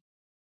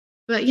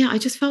 But yeah, I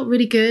just felt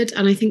really good.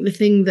 And I think the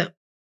thing that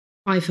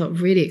I felt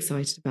really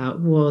excited about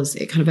was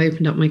it kind of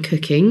opened up my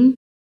cooking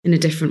in a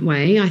different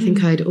way. I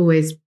think I'd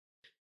always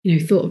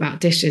thought about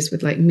dishes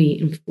with like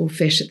meat or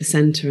fish at the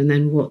center, and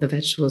then what the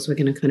vegetables were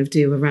going to kind of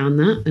do around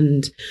that.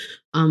 And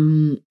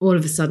all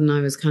of a sudden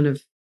I was kind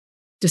of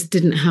just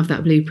didn't have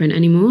that blueprint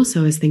anymore.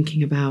 So I was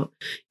thinking about,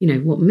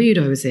 what mood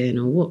I was in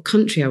or what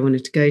country I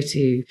wanted to go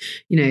to,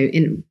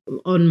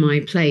 on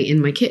my plate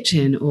in my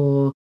kitchen,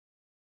 or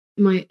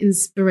my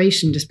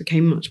inspiration just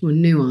became much more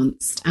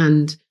nuanced.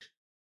 And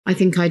I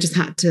think I just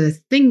had to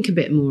think a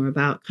bit more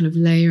about kind of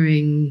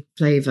layering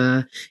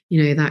flavor,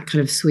 that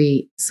kind of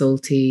sweet,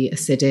 salty,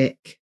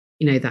 acidic,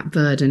 that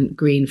verdant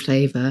green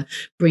flavor,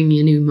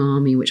 bringing in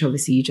umami, which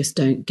obviously you just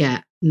don't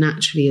get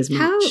naturally as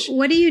much.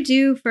 What do you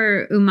do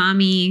for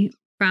umami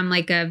from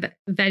like a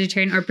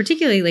vegetarian or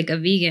particularly like a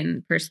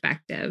vegan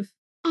perspective?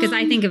 Because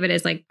I think of it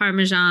as like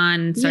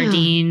Parmesan,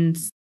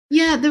 sardines.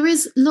 Yeah, there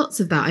is lots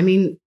of that. I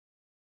mean,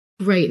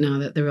 great now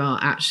that there are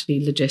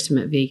actually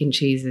legitimate vegan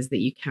cheeses that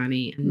you can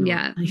eat and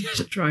not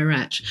dry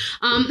wretch.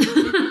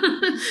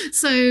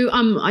 So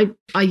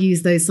I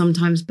use those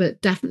sometimes,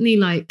 but definitely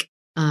like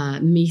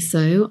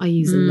miso I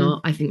use a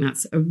lot. I think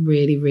that's a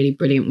really, really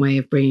brilliant way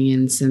of bringing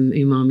in some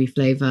umami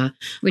flavor.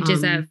 Which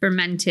is a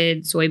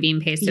fermented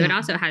soybean paste. So it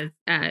also has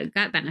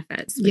gut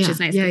benefits, which is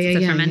nice because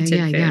it's a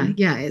fermented food.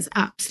 Yeah, it's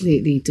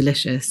absolutely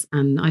delicious.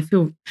 And I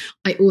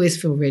always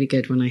feel really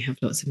good when I have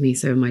lots of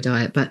miso in my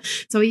diet. But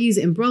so I use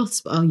it in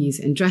broths, but I'll use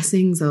it in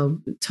dressings.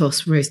 I'll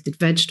toss roasted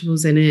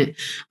vegetables in it.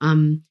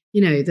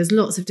 There's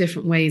lots of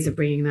different ways of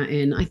bringing that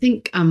in. I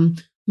think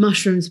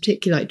mushrooms,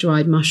 particularly like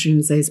dried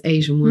mushrooms, those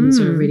Asian ones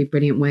are a really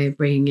brilliant way of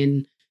bringing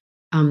in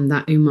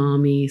that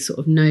umami sort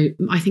of note.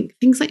 I think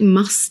things like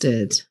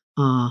mustard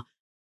are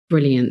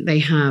brilliant. They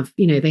have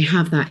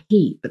that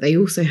heat, but they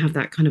also have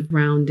that kind of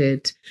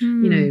rounded,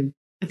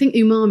 I think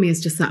umami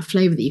is just that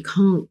flavor that you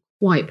can't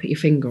quite put your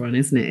finger on,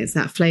 isn't it? It's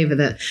that flavor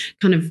that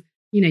kind of,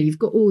 you've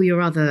got all your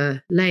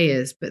other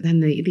layers, but then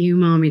the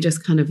umami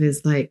just kind of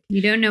is like...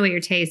 You don't know what you're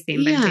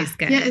tasting, but it tastes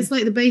good. Yeah, it's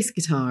like the bass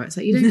guitar. It's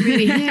like you don't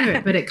really hear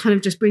it, but it kind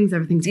of just brings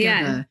everything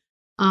together.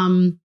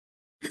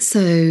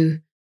 So,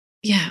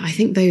 yeah, I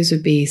think those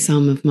would be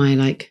some of my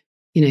like,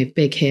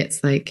 big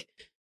hits. Like,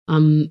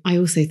 I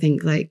also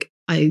think like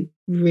I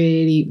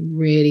really,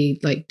 really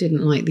like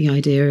didn't like the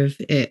idea of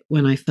it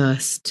when I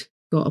first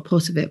got a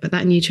pot of it, but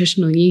that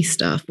nutritional yeast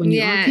stuff, when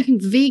you are cooking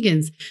for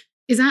vegans...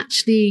 is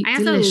actually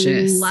delicious.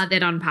 I also love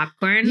it on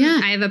popcorn. Yeah.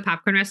 I have a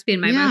popcorn recipe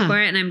in my book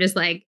for it, and I'm just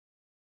like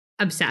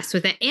obsessed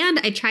with it. And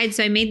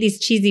I made these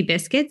cheesy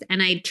biscuits,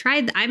 and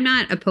I'm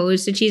not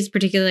opposed to cheese,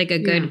 particularly like a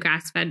good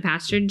grass-fed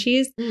pastured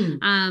cheese,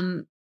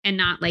 and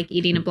not like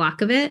eating a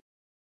block of it.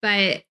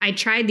 But I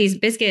tried these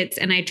biscuits,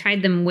 and I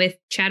tried them with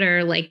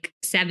cheddar like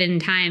 7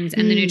 times,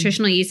 and the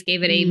nutritional yeast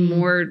gave it a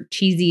more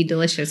cheesy,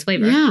 delicious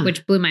flavor,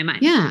 which blew my mind.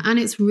 Yeah, and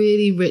it's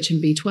really rich in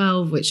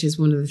B12, which is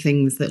one of the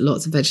things that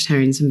lots of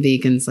vegetarians and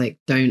vegans like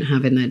don't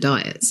have in their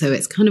diet. So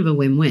it's kind of a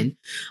win-win.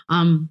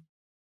 And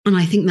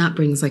I think that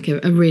brings like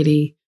a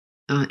really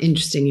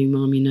interesting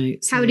umami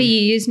note. So. How do you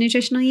use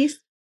nutritional yeast?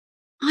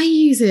 I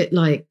use it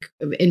like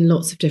in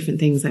lots of different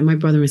things. Like my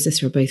brother and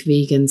sister are both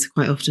vegans.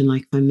 Quite often,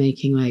 like if I'm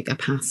making like a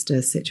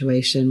pasta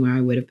situation where I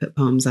would have put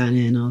parmesan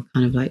in, I'll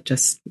kind of like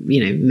just,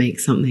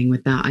 make something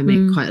with that. I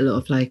make quite a lot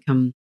of like,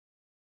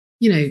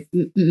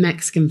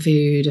 Mexican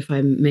food. If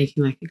I'm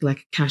making like a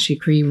cashew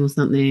cream or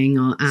something,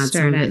 I'll add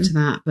some of it to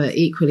that. But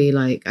equally,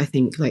 like I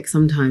think like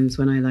sometimes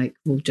when I like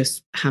will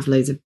just have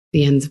loads of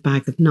the ends of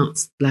bags of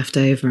nuts left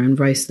over and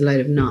roast a load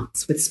of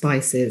nuts with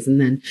spices and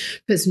then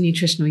put some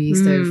nutritional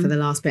yeast over for the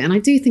last bit. And I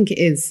do think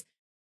it's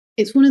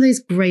one of those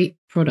great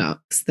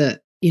products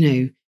that,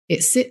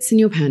 it sits in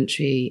your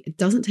pantry. It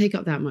doesn't take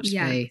up that much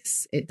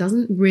space. It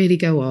doesn't really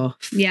go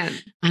off. Yeah.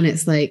 And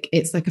it's like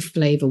a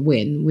flavor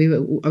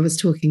win. I was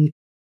talking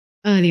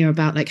earlier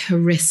about like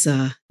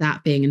harissa,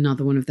 that being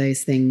another one of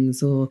those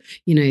things, or,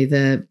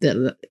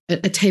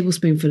 a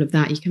tablespoonful of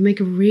that. You can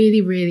make a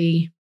really,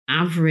 really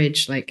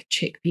average like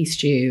chickpea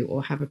stew,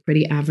 or have a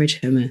pretty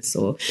average hummus,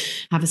 or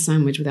have a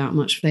sandwich without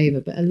much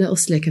flavor, but a little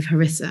slick of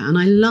harissa. And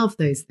I love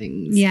those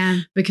things,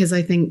 because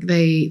I think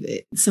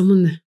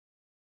someone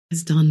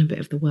has done a bit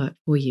of the work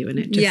for you, and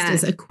it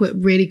just is a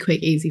really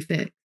quick, easy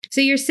fix.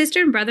 So your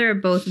sister and brother are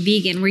both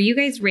vegan. Were you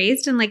guys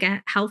raised in like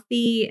a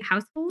healthy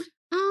household?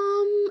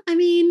 I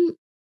mean,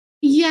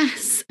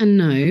 yes and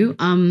no.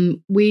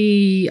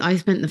 I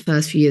spent the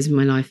first few years of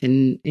my life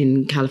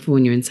in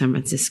California, in San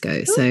Francisco.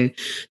 Ooh. So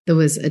there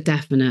was a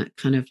definite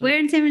kind of... Where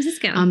in San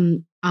Francisco?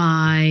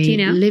 I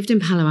lived in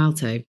Palo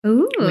Alto,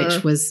 Ooh.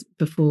 Which was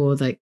before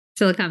like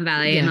Silicon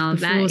Valley and all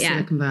of that. Before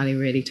Silicon Valley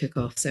really took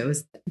off. So it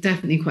was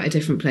definitely quite a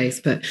different place.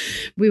 But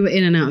we were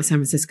in and out of San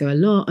Francisco a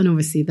lot. And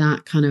obviously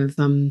that kind of,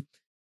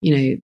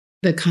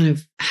 the kind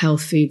of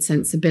health food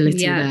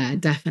sensibility there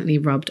definitely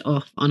rubbed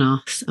off on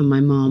us and my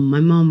mom. My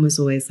mom was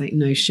always like,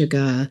 no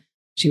sugar.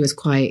 She was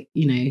quite,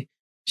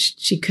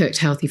 she cooked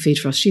healthy food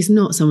for us. She's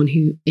not someone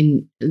who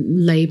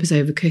labors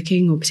over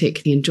cooking or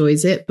particularly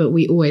enjoys it, but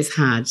we always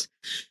had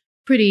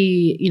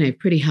pretty,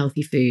 pretty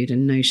healthy food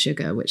and no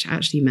sugar, which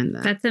actually meant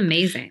that that's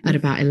amazing. At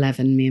about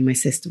 11, me and my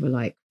sister were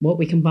like, "What?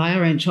 We can buy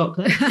our own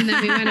chocolate," and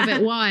then we went a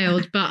bit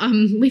wild. But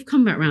we've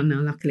come back around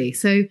now, luckily.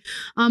 So,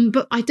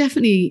 but I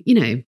definitely,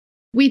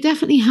 we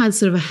definitely had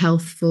sort of a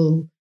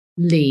healthful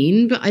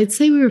lean, but I'd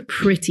say we were a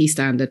pretty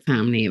standard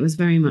family. It was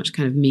very much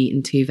kind of meat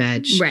and 2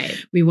 veg.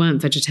 Right. We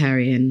weren't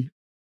vegetarian.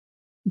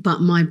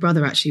 But my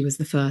brother actually was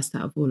the first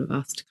out of all of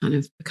us to kind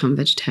of become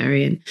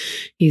vegetarian.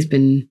 He's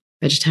been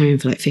vegetarian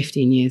for like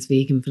 15 years,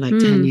 vegan for like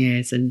 10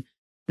 years. And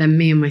then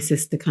me and my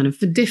sister kind of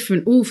for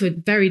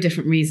very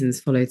different reasons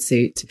followed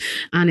suit.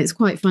 And it's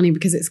quite funny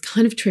because it's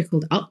kind of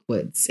trickled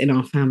upwards in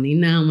our family.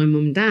 Now my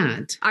mum and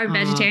dad are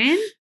vegetarian?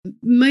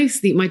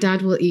 Mostly, my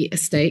dad will eat a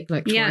steak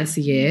like twice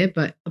a year,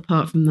 but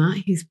apart from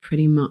that, he's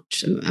pretty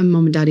much, and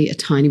mum and dad eat a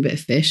tiny bit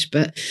of fish,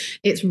 but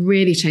it's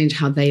really changed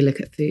how they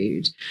look at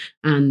food.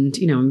 And,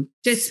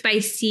 just by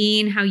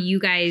seeing how you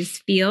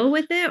guys feel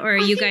with it, or are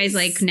you guys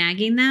like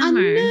nagging them? No,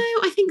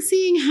 I think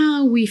seeing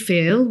how we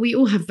feel, we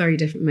all have very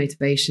different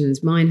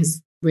motivations. Mine has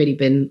really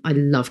been, I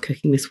love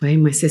cooking this way.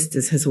 My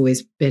sister's has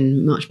always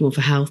been much more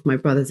for health. My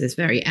brother's is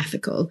very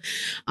ethical.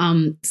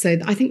 So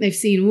I think they've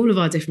seen all of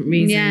our different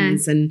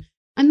reasons and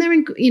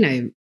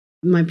they're,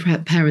 my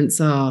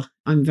parents are,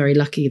 I'm very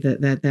lucky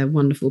that they're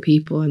wonderful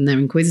people and they're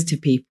inquisitive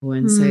people.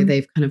 And so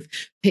they've kind of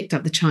picked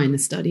up the China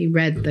study,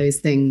 read those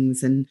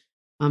things. And,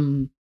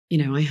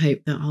 I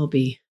hope that I'll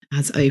be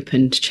as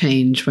open to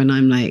change when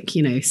I'm like,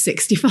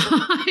 65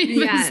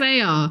 as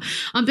they are.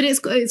 But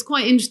it's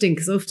quite interesting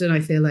because often I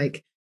feel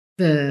like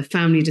the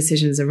family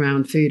decisions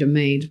around food are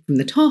made from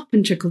the top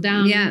and trickle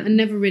down and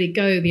never really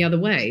go the other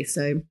way.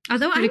 So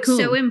although I'm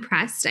so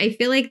impressed, I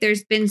feel like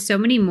there's been so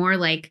many more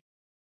like,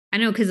 I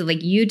don't know, because of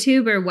like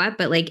YouTube or what,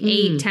 but like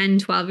 8, 10,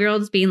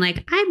 12-year-olds being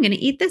like, I'm going to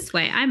eat this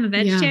way. I'm a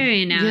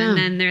vegetarian now. And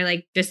then they're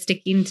like just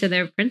sticking to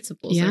their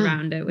principles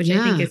around it, which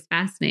I think is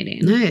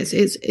fascinating. No,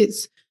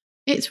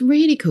 it's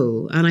really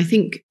cool. And I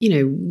think,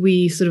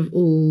 we sort of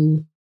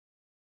all,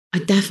 I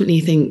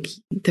definitely think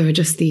there are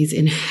just these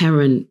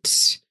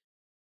inherent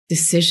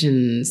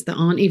decisions that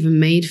aren't even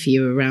made for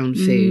you around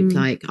food.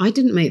 Like I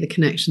didn't make the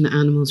connection that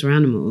animals are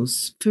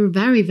animals for a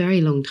very, very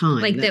long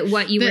time. Like that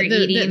what you were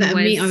eating that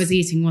was... meat I was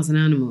eating was an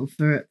animal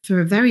for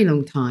a very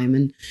long time.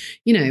 And,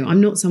 I'm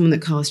not someone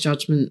that casts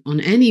judgment on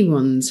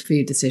anyone's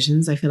food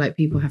decisions. I feel like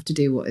people have to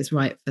do what is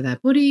right for their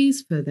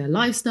bodies, for their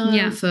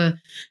lifestyle,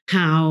 for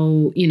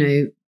how,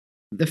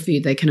 the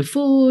food they can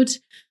afford.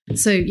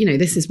 So,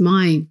 this is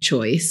my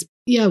choice.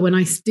 Yeah, when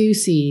I do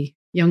see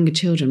younger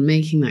children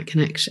making that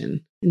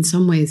connection, in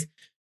some ways,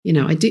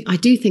 I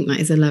do think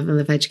that is a level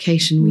of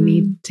education we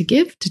need to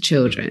give to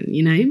children,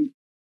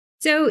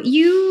 So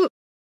you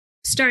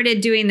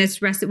started doing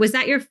this recipe. Was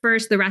that your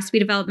first, the recipe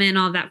development and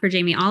all of that for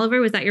Jamie Oliver?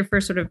 Was that your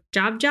first sort of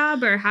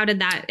job, or how did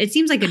that, it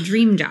seems like a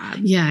dream job.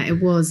 Yeah,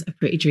 it was a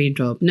pretty dream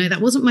job. No, that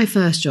wasn't my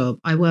first job.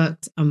 I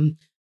worked in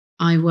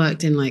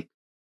like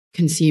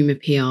consumer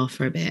PR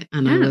for a bit,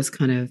 and I was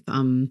kind of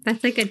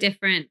that's like a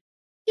different.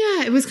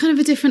 Yeah, it was kind of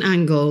a different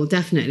angle,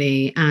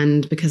 definitely.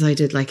 And because I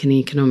did like an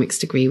economics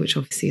degree, which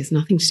obviously has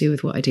nothing to do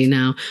with what I do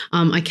now,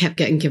 I kept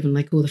getting given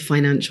like all the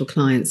financial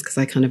clients because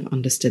I kind of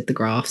understood the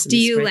graphs and do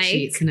the you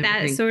spreadsheets like and that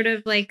everything. sort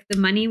of like the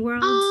money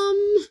world?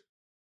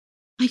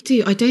 I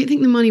do. I don't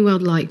think the money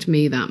world liked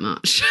me that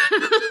much.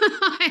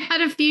 I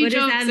had a few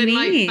jobs in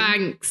like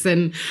banks,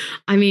 and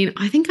I mean,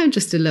 I think I'm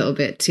just a little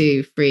bit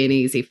too free and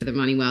easy for the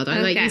money world.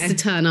 I used to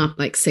turn up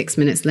like 6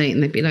 minutes late,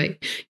 and they'd be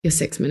like, "You're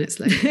 6 minutes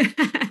late,"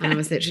 and I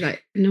was literally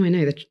like, "No, I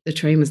know the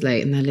train was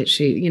late," and they're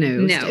literally,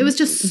 it was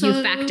just so,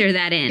 you factor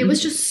that in. It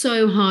was just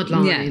so hard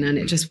line, and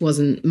it just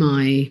wasn't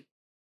my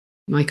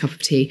cup of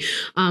tea.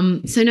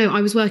 So no,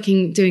 I was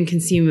doing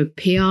consumer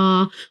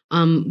PR,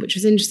 which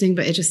was interesting,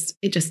 but it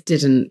just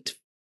didn't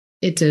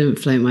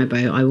float my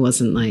boat. I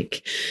wasn't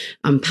like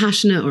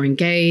passionate or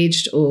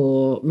engaged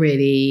or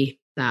really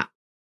that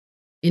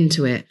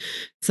into it.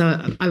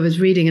 So I was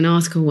reading an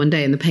article one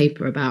day in the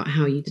paper about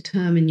how you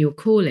determine your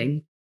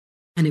calling.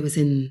 And it was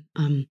in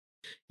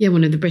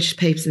one of the British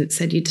papers, and it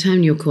said you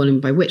determine your calling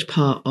by which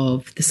part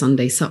of the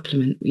Sunday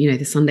supplement,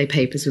 the Sunday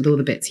papers with all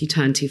the bits you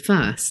turn to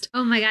first.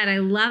 Oh my God, I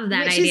love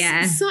that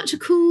idea. Is such a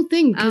cool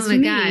thing. Because for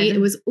me, it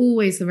was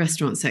always the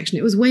restaurant section.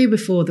 It was way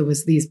before there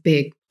was these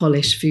big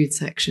polished food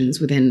sections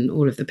within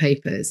all of the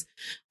papers.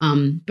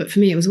 But for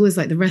me, it was always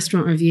like the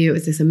restaurant review. It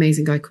was this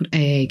amazing guy called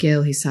A.A.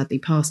 Gill, who sadly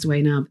passed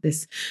away now, but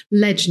this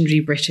legendary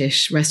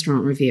British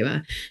restaurant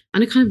reviewer.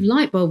 And a kind of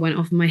light bulb went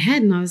off in my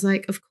head. And I was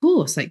like, of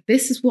course, like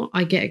this is what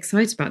I get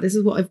excited about. This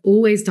is what I've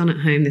always done at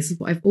home. This is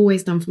what I've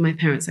always done for my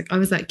parents. Like I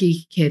was that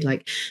geeky kid,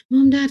 like,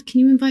 Mom, Dad, can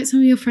you invite some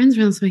of your friends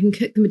around so I can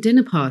cook them a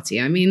dinner party?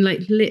 I mean,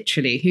 like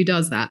literally, who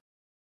does that?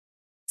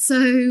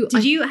 So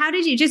how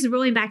did you, just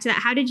rolling back to that,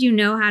 how did you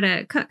know how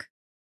to cook?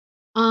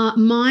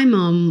 My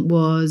mum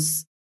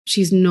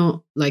she's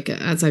not like,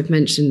 as I've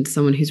mentioned,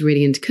 someone who's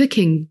really into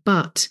cooking,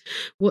 but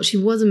what she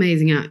was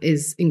amazing at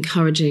is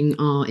encouraging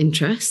our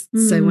interests.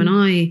 So when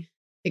I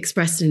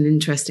expressed an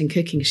interest in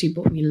cooking, she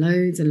bought me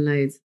loads and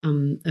loads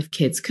of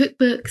kids'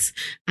 cookbooks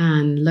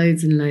and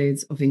loads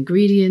of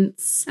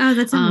ingredients. Oh,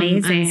 that's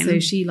amazing. And so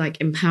she like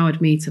empowered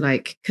me to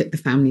like cook the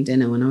family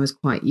dinner when I was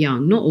quite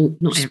young.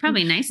 Not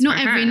probably nice. Not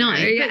every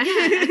night. Yeah. But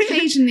yeah,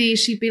 occasionally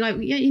she'd be like,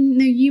 yeah,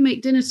 you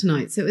make dinner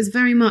tonight. So it was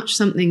very much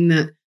something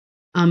that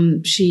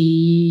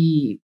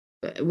she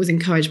was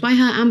encouraged by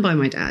her and by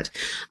my dad.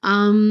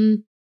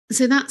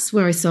 So that's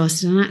where I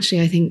started. And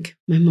actually, I think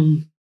my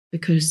mum,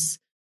 because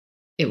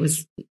it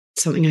was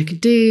something I could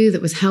do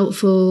that was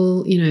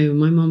helpful.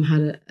 My mom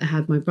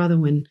had my brother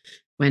when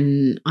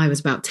I was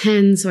about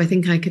 10. So I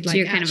think I could like, so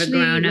you're kind of a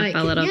grown up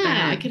a little bit.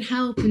 Yeah, I could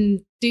help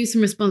and do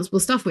some responsible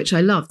stuff, which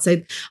I loved.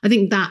 So I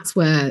think that's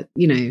where,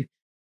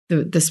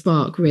 the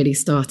spark really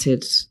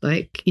started,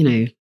 like,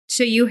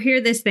 So you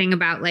hear this thing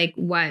about like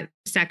what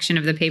section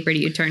of the paper do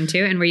you turn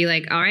to? And were you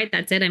like, all right,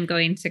 that's it, I'm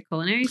going to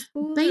culinary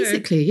school?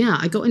 Basically, yeah.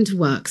 I got into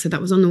work. So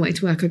that was on the way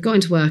to work. I got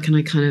into work and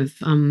I kind of,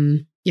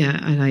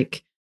 I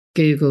like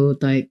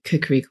Googled like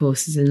cookery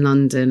courses in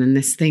London, and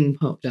this thing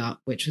popped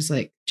up, which was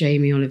like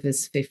Jamie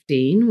Oliver's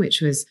 15, which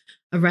was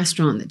a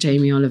restaurant that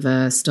Jamie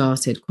Oliver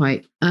started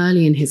quite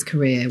early in his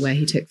career, where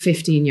he took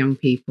 15 young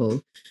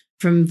people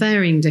from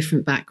varying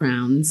different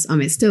backgrounds.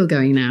 It's still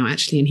going now,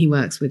 actually, and he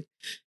works with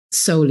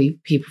solely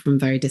people from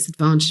very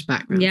disadvantaged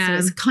backgrounds. Yeah. So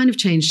it's kind of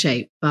changed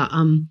shape. But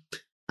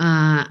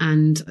I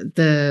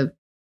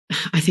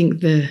think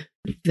the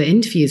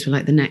interviews were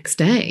like the next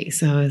day.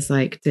 So I was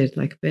like, did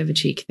like a bit of a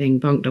cheeky thing,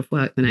 bunked off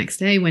work the next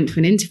day, went to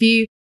an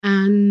interview,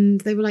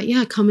 and they were like,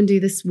 yeah, come and do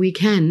this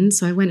weekend.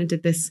 So I went and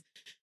did this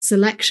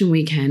selection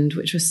weekend,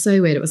 which was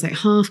so weird. It was like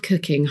half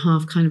cooking,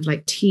 half kind of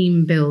like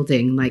team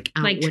building, like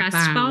trust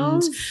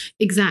bound. falls.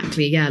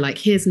 Exactly. Yeah. Like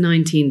here's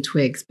 19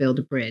 twigs, build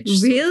a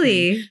bridge.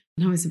 Really?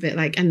 And I was a bit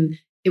like, and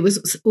it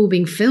was all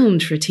being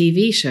filmed for a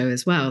TV show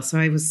as well. So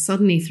I was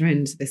suddenly thrown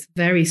into this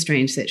very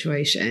strange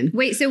situation.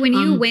 Wait, so when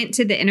you went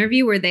to the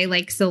interview, were they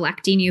like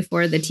selecting you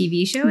for the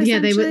TV show? Yeah,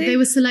 they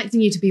were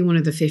selecting you to be one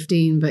of the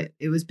 15, but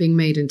it was being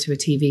made into a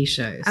TV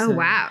show. So. Oh,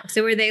 wow.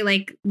 So were they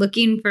like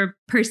looking for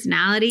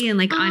personality and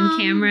like on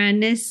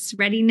camera-ness,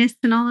 readiness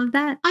and all of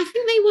that? I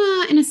think they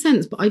were in a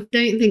sense, but I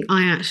don't think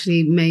I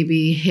actually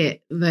maybe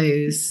hit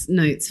those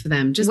notes for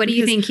them. What do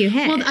you think you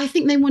hit? Well, I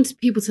think they wanted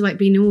people to like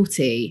be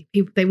naughty.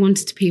 They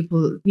wanted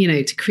people,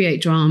 to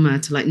create drama,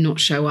 to like not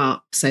show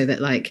up so that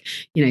like,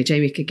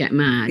 Jamie could get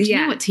mad. Yeah.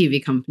 You know what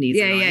TV companies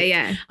are like.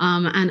 Yeah.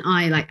 And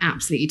I like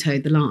absolutely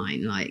towed the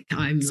line.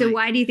 So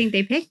why do you think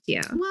they picked you?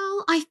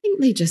 Well, I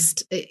think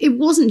it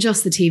wasn't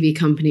just the TV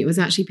company. It was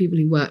actually people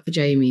who worked for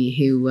Jamie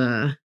who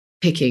were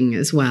picking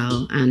as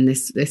well. And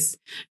this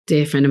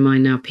dear friend of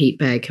mine now, Pete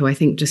Begg, who I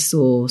think just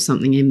saw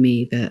something in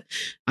me that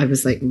I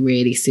was like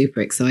really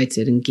super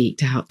excited and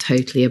geeked out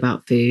totally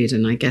about food.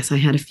 And I guess I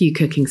had a few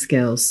cooking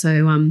skills.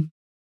 So,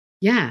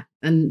 yeah.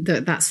 And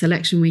that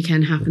selection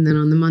weekend happened. Then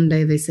on the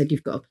Monday, they said,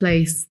 you've got a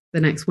place the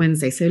next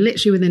Wednesday. So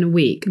literally within a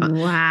week,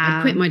 wow.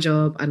 I quit my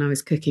job and I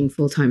was cooking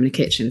full time in a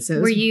kitchen.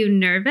 So were you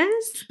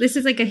nervous? This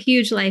is like a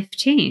huge life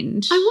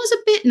change. I was a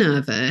bit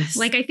nervous.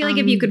 Like, I feel like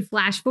if you could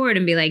flash forward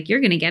and be like,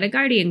 you're going to get a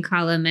Guardian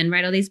column and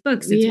write all these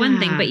books, it's one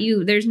thing, but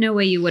there's no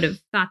way you would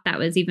have thought that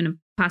was even a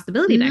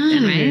possibility back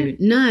then, right?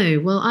 No.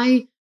 Well,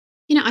 I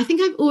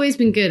think I've always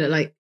been good at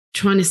like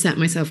trying to set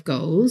myself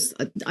goals.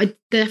 I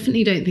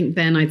definitely don't think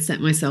then I'd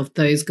set myself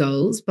those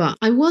goals, but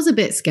I was a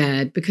bit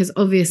scared because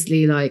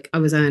obviously like I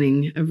was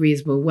earning a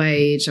reasonable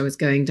wage. I was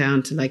going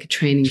down to like a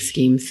training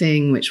scheme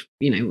thing, which,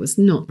 was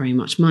not very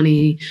much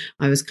money.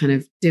 I was kind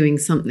of doing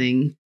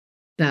something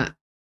that,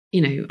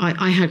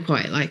 I had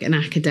quite like an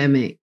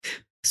academic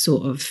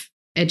sort of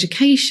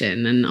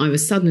education, and I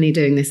was suddenly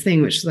doing this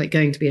thing which was like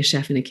going to be a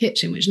chef in a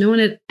kitchen, which no one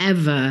had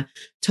ever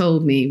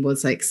told me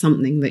was like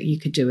something that you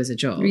could do as a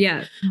job.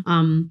 Yeah.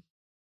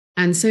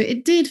 And so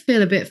it did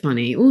feel a bit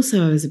funny.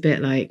 Also, I was a bit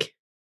like,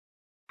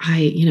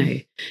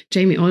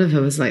 Jamie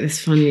Oliver was like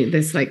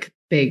this like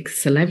big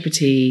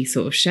celebrity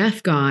sort of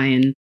chef guy,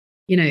 and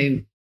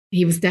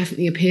he was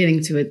definitely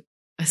appealing to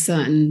a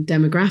certain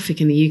demographic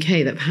in the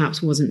UK that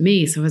perhaps wasn't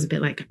me. So I was a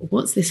bit like,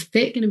 what's this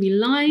fit going to be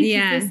like?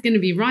 Yeah. Is this going to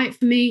be right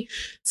for me?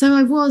 So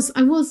I was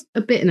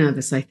a bit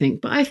nervous, I think.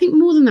 But I think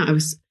more than that,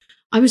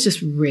 I was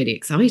just really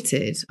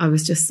excited. I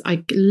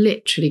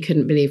literally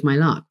couldn't believe my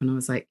luck when I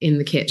was like in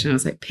the kitchen. I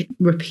was like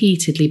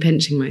repeatedly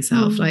pinching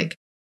myself. Like,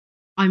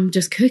 I'm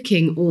just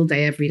cooking all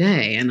day, every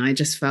day. And I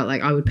just felt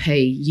like I would pay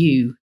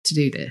you to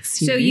do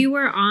this. You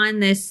were on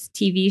this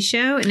TV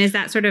show, and is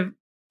that sort of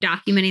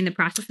documenting the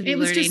process of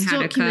learning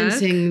how to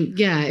cook?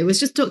 Yeah, it was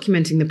just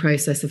documenting the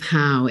process of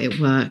how it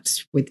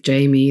worked with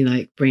Jamie,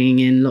 like bringing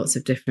in lots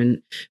of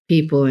different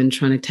people and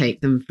trying to take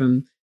them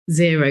from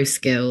zero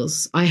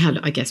skills. I had,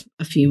 I guess,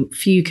 a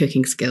few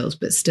cooking skills,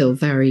 but still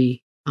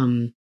very,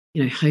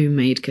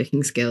 homemade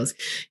cooking skills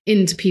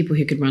into people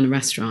who could run a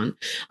restaurant.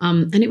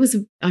 And it was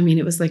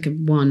like a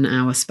 1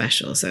 hour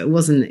special. So it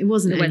wasn't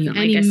any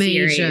like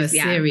major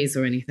series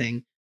or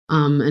anything.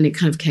 And it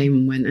kind of came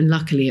and went. And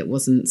luckily it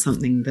wasn't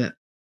something that,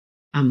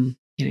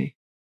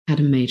 had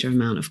a major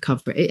amount of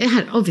coverage. It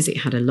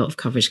had a lot of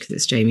coverage because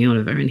it's Jamie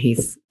Oliver and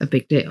he's a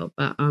big deal.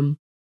 But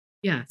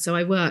yeah, so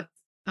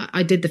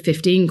I did the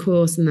 15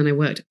 course, and then I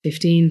worked at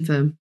 15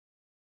 for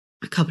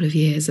a couple of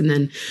years, and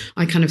then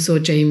I kind of saw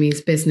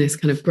Jamie's business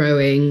kind of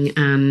growing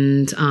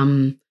and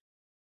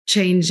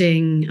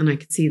changing, and I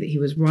could see that he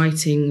was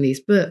writing these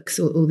books.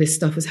 All this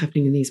stuff was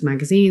happening in these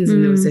magazines,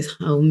 and there was this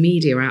whole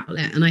media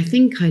outlet. And I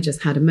think I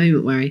just had a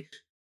moment where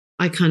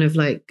I kind of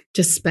like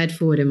just sped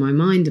forward in my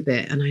mind a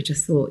bit, and I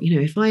just thought, you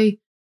know,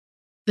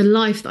 the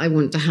life that I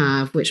want to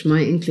have, which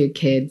might include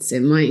kids,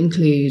 it might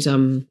include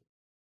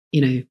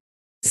you know,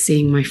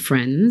 seeing my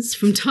friends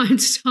from time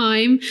to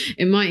time,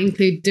 it might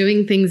include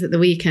doing things at the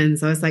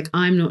weekends. I was like,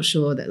 I'm not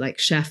sure that like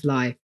chef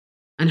life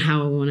and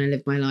how I want to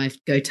live my life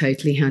go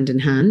totally hand in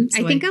hand.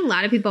 So I think a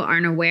lot of people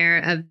aren't aware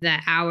of the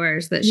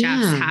hours that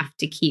chefs have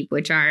to keep,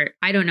 which are,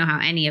 I don't know how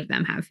any of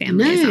them have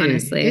families,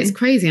 honestly. It's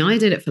crazy. I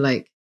did it for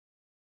like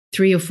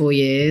 3 or 4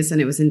 years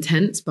and it was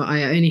intense, but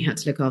I only had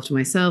to look after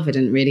myself. I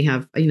didn't really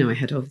have, you know, I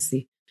had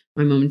obviously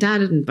my mom and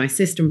dad and my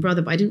sister and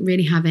brother, but I didn't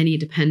really have any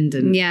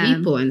dependent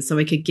people. And so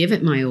I could give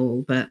it my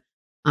all. But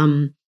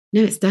no,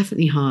 it's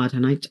definitely hard.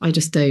 And I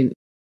just don't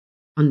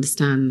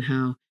understand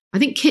how. I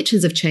think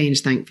kitchens have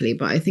changed, thankfully,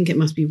 but I think it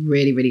must be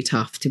really, really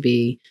tough to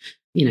be,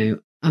 you know,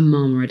 a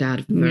mom or a dad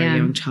of a very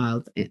young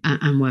child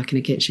and work in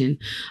a kitchen.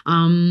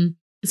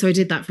 So I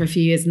did that for a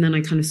few years, and then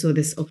I kind of saw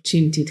this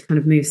opportunity to kind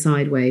of move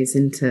sideways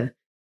into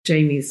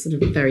Jamie's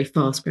sort of very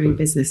fast growing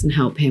business and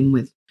help him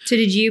with. So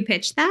did you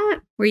pitch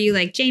that? Were you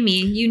like,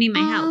 Jamie, you need my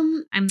help.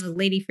 I'm the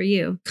lady for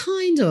you.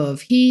 Kind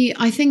of.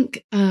 I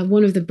think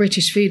one of the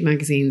British food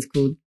magazines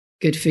called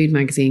Good Food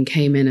Magazine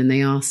came in and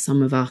they asked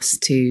some of us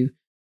to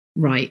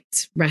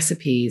write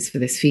recipes for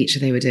this feature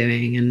they were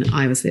doing. And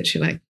I was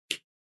literally like,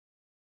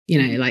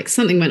 you know, like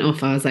something went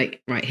off. I was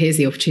like, right, here's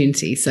the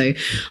opportunity. So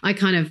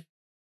I've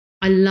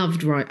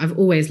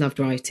always loved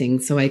writing.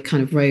 So I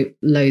kind of wrote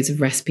loads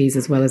of recipes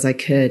as well as I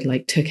could,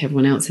 like took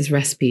everyone else's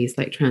recipes,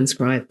 like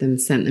transcribed them,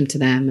 sent them to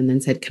them, and then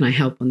said, can I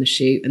help on the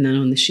shoot? And then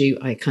on the shoot,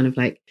 I kind of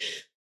like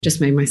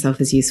just made myself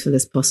as useful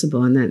as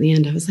possible. And then at the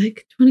end, I was like,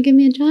 do you want to give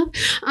me a job?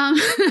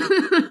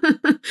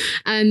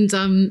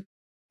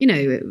 You know,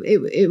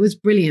 it was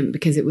brilliant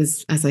because it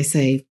was, as I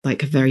say,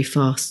 like a very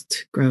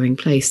fast growing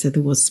place. So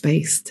there was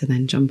space to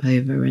then jump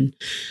over and,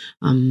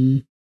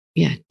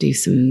 do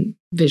some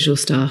visual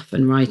stuff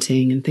and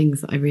writing and things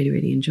that I really,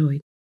 really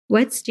enjoyed.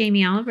 What's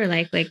Jamie Oliver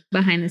like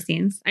behind the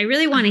scenes? I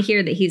really want to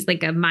hear that he's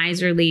like a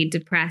miserly,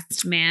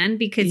 depressed man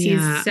because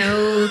he's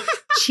so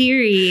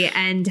cheery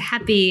and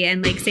happy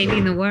and like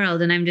saving the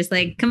world. And I'm just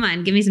like, come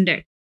on, give me some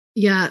dirt.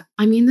 Yeah,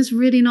 I mean, there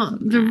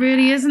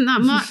really isn't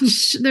that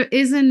much. There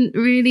isn't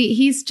really.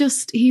 He's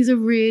a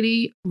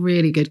really,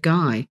 really good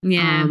guy.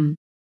 Yeah.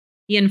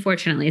 He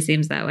unfortunately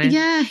seems that way.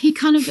 Yeah, he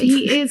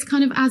is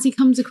kind of as he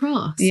comes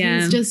across.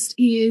 Yeah.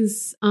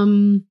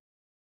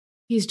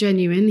 He's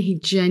genuine. He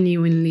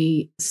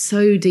genuinely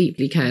so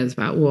deeply cares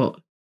about what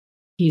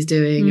he's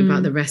doing,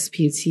 about the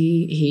recipes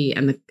he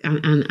and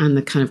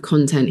the kind of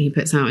content he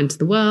puts out into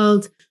the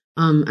world,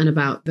 and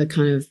about the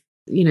kind of,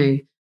 you know,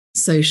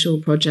 social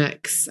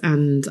projects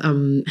and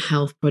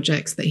health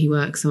projects that he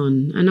works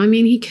on. And I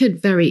mean, he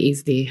could very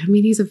easily, I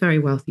mean, he's a very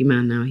wealthy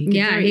man now. He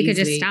could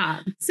just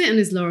stop, sit on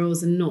his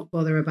laurels and not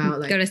bother about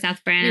like, go to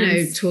South France,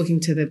 you know, talking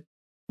to the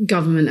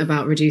government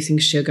about reducing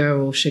sugar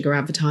or sugar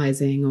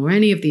advertising or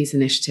any of these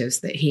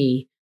initiatives that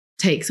he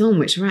takes on,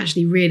 which are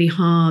actually really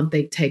hard.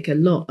 They take a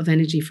lot of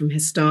energy from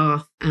his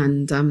staff.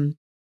 And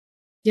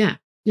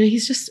you know,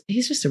 he's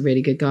just a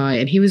really good guy,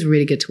 and he was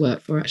really good to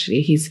work for. Actually,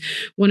 he's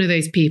one of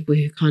those people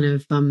who kind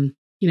of,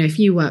 you know, if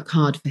you work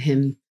hard for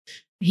him,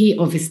 he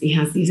obviously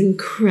has these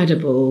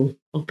incredible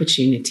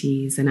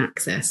opportunities and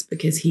access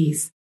because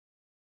he's,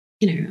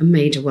 you know, a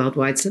major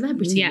worldwide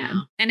celebrity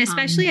now. And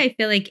especially I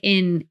feel like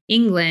in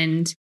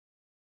England,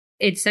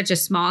 it's such a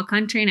small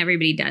country and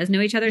everybody does know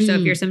each other. So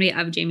if you're somebody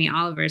of Jamie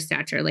Oliver's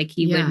stature, like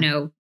he would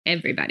know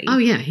everybody. Oh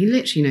yeah, he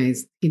literally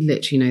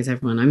knows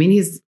everyone. I mean,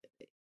 he's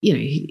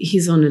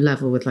on a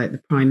level with like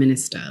the Prime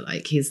Minister.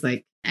 Like he's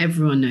like,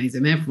 everyone knows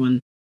him.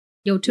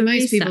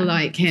 Most people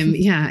like him.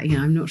 Yeah.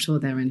 I'm not sure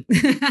they're in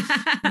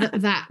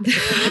that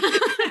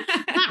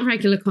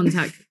regular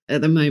contact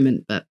at the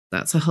moment, but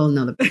that's a whole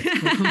nother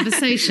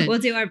conversation. We'll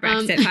do our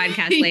Brexit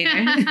podcast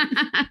later.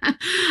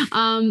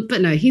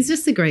 But no, he's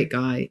just a great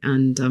guy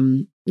and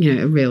you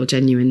know, a real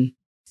genuine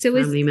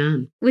family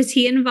man. Was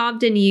he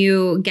involved in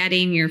you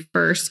getting your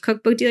first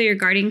cookbook deal, your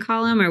gardening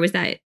column, or was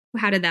that?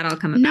 How did that all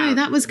come about? No,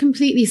 that was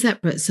completely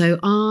separate. So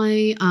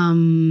I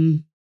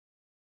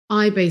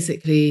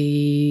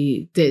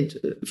basically did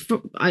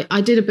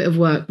a bit of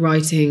work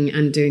writing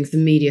and doing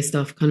some media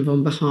stuff kind of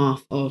on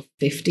behalf of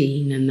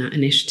 15 and that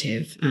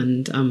initiative,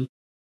 and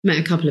met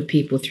a couple of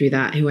people through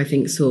that who I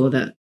think saw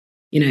that,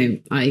 you know,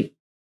 I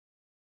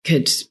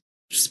could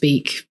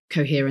speak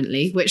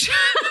coherently, which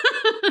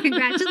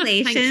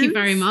congratulations. Thank you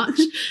very much.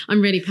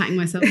 I'm really patting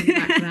myself on the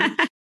back for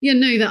that. Yeah,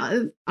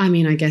 no,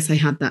 I guess I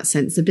had that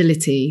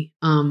sensibility.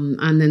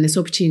 And then this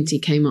opportunity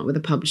came up with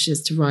the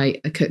publishers to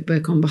write a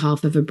cookbook on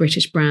behalf of a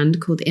British brand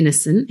called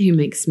Innocent, who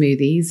makes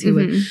smoothies, who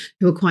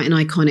were quite an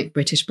iconic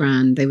British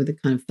brand. They were the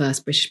kind of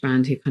first British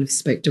brand who kind of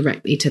spoke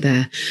directly to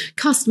their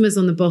customers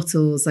on the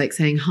bottles, like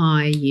saying,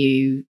 "Hi,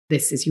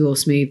 this is your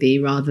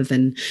smoothie," rather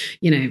than,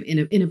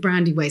 in a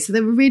brandy way. So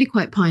they were really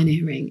quite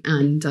pioneering,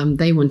 and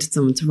they wanted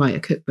someone to write a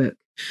cookbook,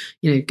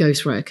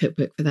 ghostwrite a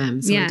cookbook for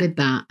them. So I did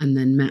that, and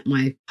then met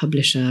my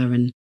publisher,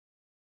 and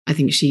I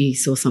think she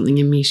saw something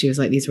in me. She was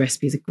like, "These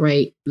recipes are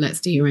great.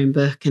 Let's do your own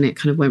book." And it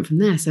kind of went from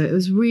there. So it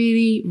was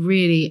really,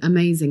 really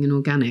amazing and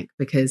organic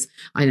because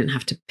I didn't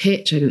have to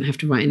pitch. I didn't have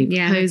to write any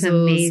proposals. That's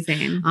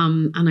amazing.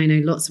 And I know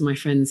lots of my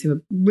friends who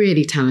are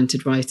really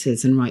talented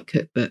writers and write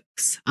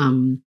cookbooks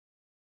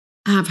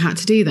have had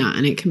to do that.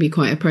 And it can be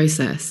quite a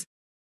process.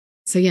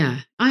 So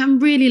yeah, I am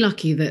really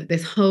lucky that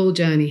this whole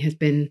journey has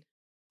been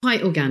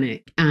quite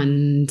organic,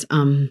 and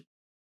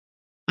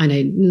I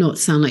know not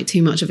sound like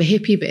too much of a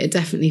hippie, but it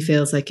definitely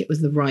feels like it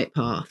was the right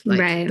path.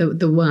 Like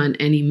there weren't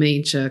any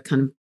major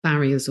kind of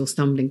barriers or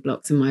stumbling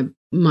blocks in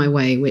my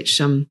way, which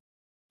I'm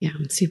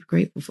super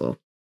grateful for.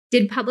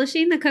 Did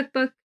publishing the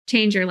cookbook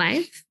change your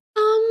life?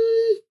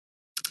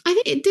 I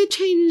think it did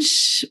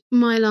change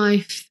my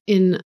life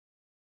in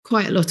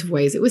quite a lot of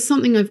ways. It was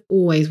something I've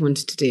always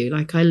wanted to do.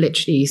 Like I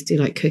literally used to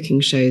do like cooking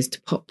shows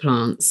to pot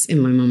plants in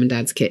my mum and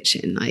dad's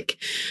kitchen. Like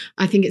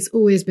I think it's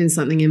always been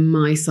something in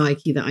my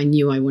psyche that I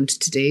knew I wanted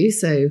to do.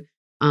 So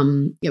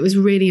it was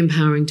really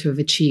empowering to have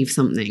achieved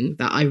something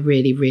that I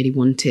really, really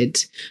wanted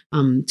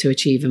to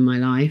achieve in my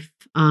life.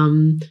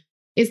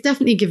 It's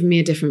definitely given me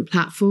a different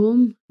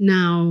platform.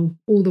 Now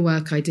all the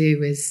work I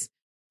do is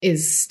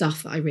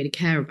stuff that I really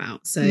care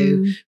about.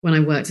 So when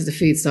I worked as a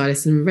food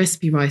stylist and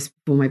recipe writer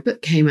before my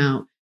book came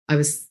out, I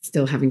was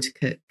still having to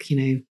cook,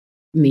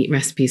 meat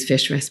recipes,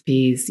 fish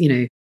recipes,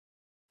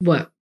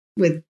 work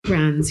with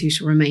brands who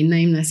shall remain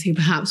nameless, who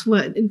perhaps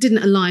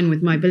didn't align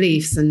with my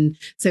beliefs. And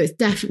so it's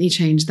definitely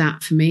changed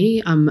that for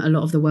me. A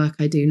lot of the work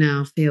I do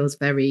now feels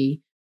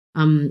very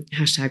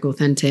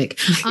 #authentic.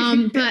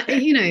 But,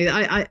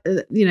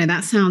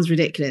 that sounds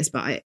ridiculous,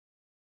 but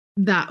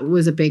that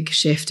was a big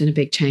shift and a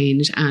big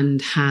change,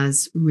 and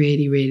has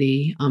really,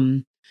 really,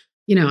 I'm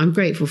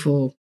grateful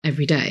for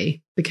every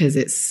day, because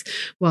it's,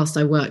 whilst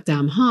I work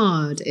damn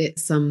hard,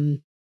 it's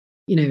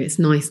it's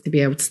nice to be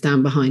able to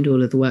stand behind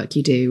all of the work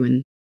you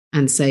do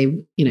and say,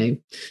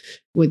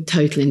 with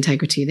total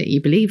integrity that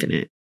you believe in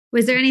it.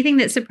 Was there anything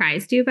that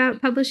surprised you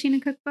about publishing a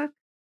cookbook?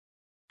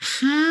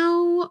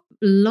 How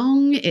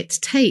long it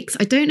takes.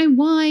 I don't know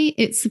why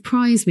it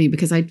surprised me,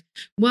 because I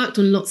worked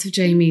on lots of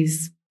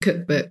Jamie's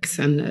cookbooks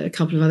and a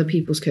couple of other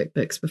people's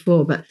cookbooks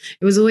before, but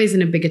it was always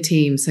in a bigger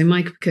team. So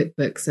my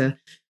cookbooks are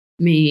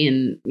me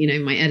and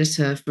my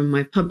editor from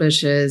my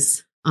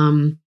publishers,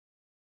 and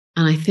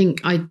I think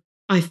I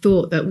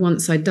thought that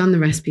once I'd done the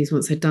recipes,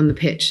 once I'd done the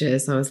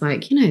pictures, I was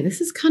like,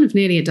 this is kind of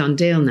nearly a done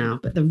deal now.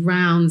 But the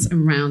rounds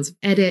and rounds of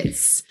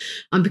edits,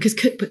 because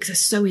cookbooks are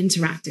so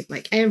interactive,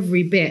 like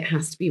every bit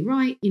has to be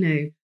right,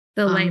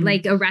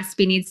 like a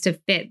recipe needs to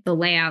fit the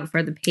layout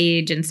for the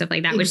page and stuff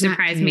like that, which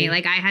surprised me.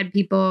 Like I had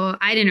people,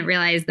 I didn't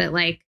realize that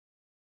like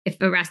if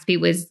a recipe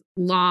was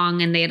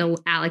long and they had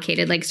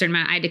allocated like a certain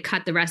amount, I had to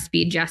cut the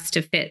recipe just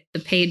to fit the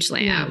page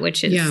layout,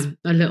 which is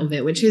a little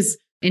bit, which is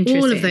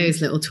all of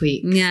those little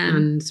tweaks. Yeah.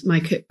 And my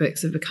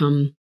cookbooks have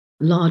become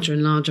larger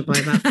and larger by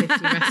about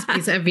 50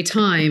 recipes every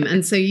time.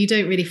 And so you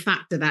don't really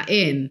factor that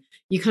in.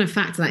 You kind of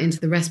factor that into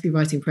the recipe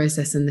writing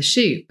process and the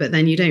shoot, but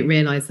then you don't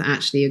realize that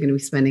actually you're going to be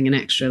spending an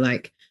extra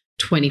like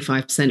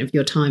 25% of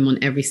your time on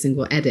every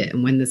single edit.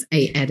 And when there's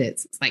 8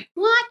 edits, it's like,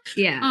 what?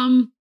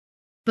 Yeah.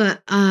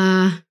 But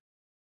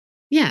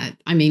yeah,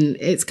 I mean,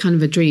 it's kind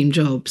of a dream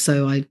job.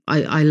 So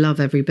I love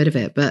every bit of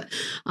it. But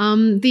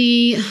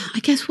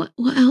I guess what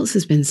else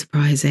has been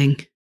surprising?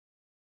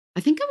 I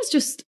think I was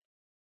just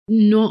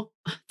not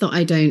that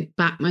I don't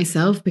back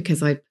myself,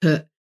 because I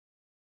put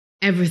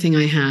everything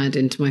I had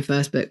into my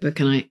first cookbook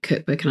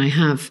and I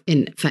have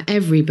in for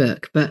every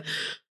book. But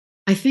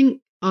I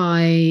think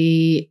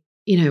I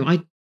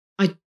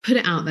put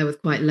it out there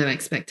with quite low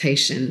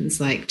expectations,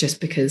 like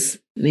just because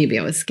maybe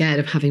I was scared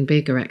of having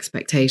bigger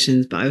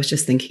expectations. But I was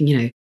just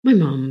thinking, my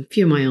mum, a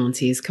few of my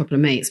aunties, a couple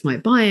of mates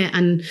might buy it.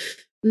 And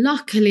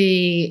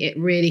luckily it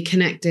really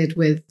connected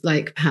with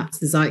like perhaps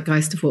the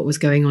zeitgeist of what was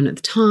going on at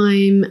the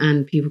time,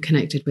 and people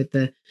connected with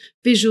the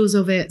visuals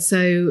of it.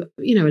 So,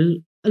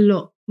 a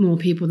lot more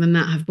people than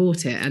that have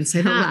bought it. And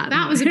so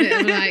that was a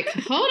bit of like,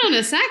 hold on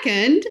a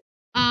second.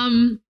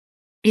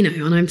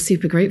 And I'm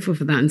super grateful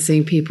for that, and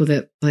seeing people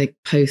that like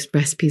post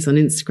recipes on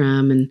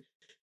Instagram and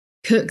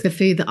cook the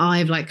food that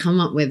I've like come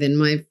up with in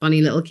my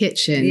funny little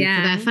kitchen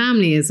for their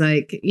family is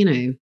like,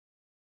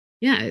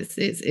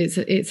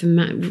 it's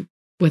a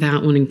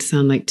without wanting to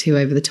sound like too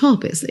over the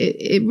top.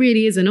 It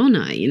really is an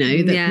honor,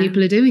 that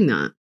people are doing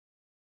that.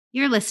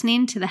 You're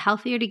listening to the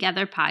Healthier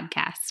Together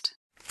podcast.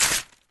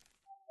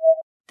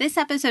 This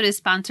episode is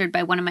sponsored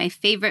by one of my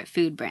favorite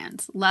food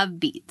brands, Love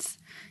Beets.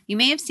 You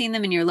may have seen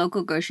them in your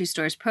local grocery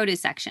store's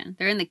produce section.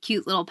 They're in the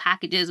cute little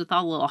packages with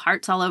all the little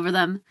hearts all over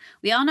them.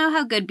 We all know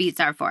how good beets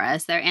are for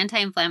us. Their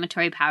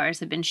anti-inflammatory powers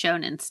have been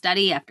shown in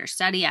study after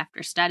study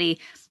after study,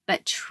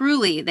 but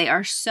truly, they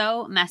are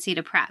so messy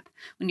to prep.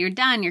 When you're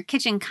done, your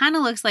kitchen kind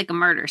of looks like a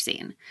murder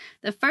scene.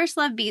 The first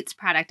Love Beets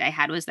product I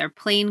had was their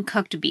plain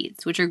cooked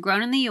beets, which are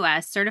grown in the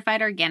US,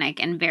 certified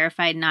organic, and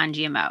verified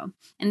non-GMO.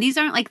 And these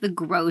aren't like the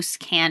gross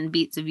canned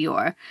beets of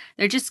yore.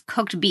 They're just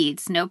cooked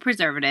beets, no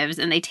preservatives,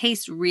 and they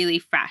taste really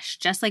fresh,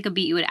 just like a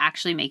beet you would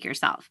actually make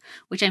yourself,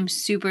 which I'm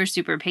super,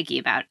 super picky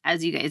about,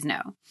 as you guys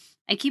know.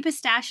 I keep a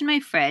stash in my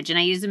fridge and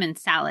I use them in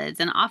salads,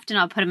 and often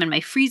I'll put them in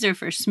my freezer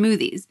for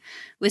smoothies.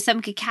 With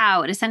some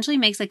cacao, it essentially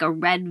makes like a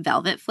red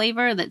velvet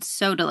flavor that's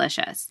so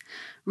delicious.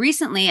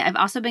 Recently, I've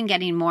also been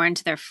getting more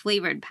into their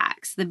flavored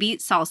packs. The beet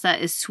salsa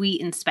is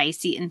sweet and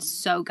spicy and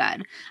so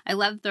good. I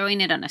love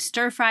throwing it on a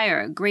stir fry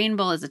or a grain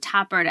bowl as a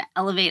topper to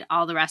elevate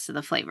all the rest of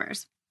the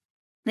flavors.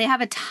 They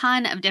have a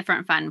ton of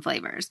different fun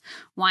flavors.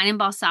 Wine and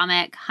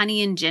balsamic,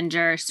 honey and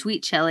ginger,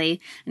 sweet chili,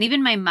 and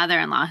even my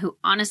mother-in-law, who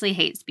honestly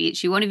hates beet,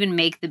 she won't even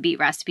make the beet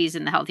recipes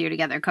in the Healthier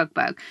Together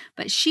cookbook,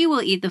 but she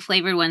will eat the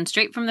flavored one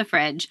straight from the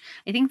fridge.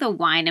 I think the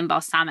wine and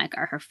balsamic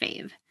are her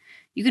fave.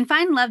 You can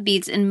find Love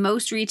Beets in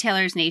most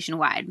retailers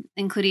nationwide,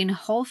 including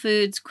Whole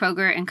Foods,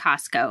 Kroger, and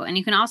Costco, and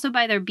you can also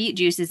buy their beet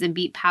juices and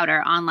beet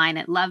powder online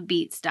at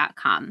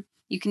lovebeets.com.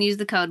 You can use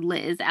the code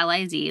Liz,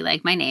 L-I-Z,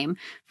 like my name,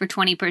 for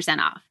 20%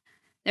 off.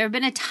 There have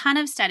been a ton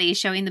of studies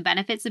showing the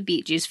benefits of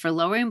beet juice for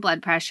lowering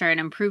blood pressure and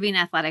improving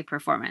athletic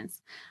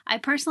performance. I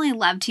personally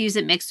love to use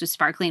it mixed with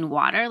sparkling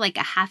water, like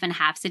a half and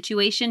half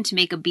situation, to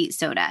make a beet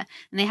soda,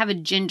 and they have a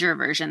ginger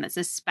version that's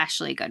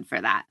especially good for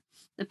that.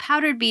 The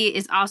powdered beet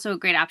is also a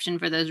great option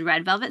for those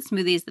red velvet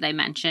smoothies that I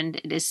mentioned.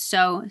 It is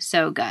so,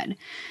 so good.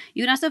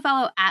 You can also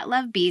follow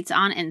 @LoveBeets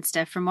on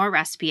Insta for more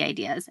recipe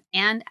ideas.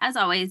 And as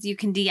always, you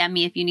can DM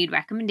me if you need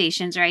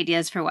recommendations or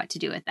ideas for what to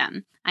do with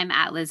them. I'm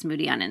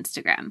 @LizMoody on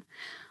Instagram.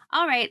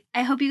 All right,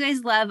 I hope you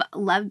guys love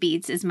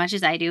beets as much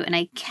as I do, and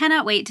I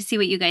cannot wait to see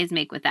what you guys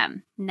make with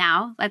them.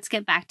 Now, let's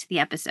get back to the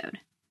episode.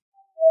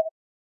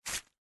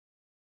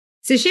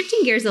 So shifting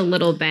gears a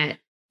little bit,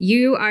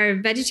 you are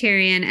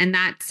vegetarian, and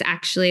that's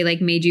actually like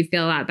made you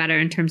feel a lot better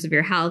in terms of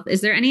your health. Is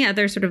there any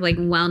other sort of like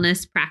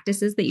wellness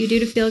practices that you do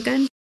to feel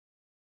good?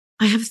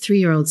 I have a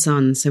 3-year-old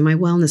son, so my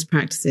wellness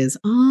practices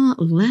are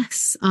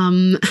less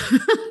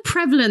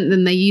prevalent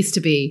than they used to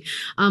be.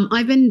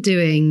 I've been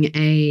doing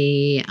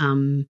a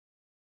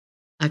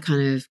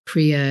kind of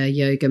Kriya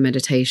yoga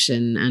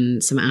meditation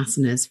and some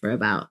asanas for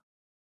about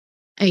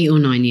 8 or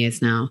 9 years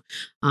now.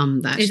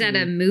 Is that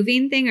a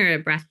moving thing or a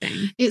breath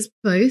thing? It's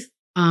both.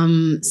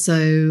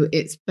 So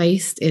it's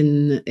based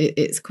in,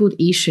 it's called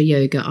Isha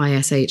Yoga,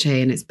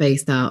 ISHA, and it's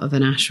based out of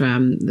an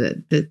ashram.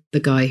 The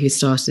guy who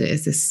started it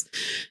is this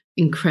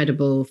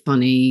incredible,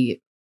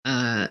 funny,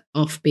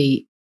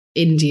 offbeat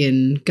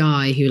Indian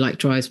guy who like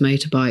drives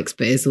motorbikes,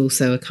 but is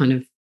also a kind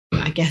of,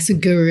 I guess, a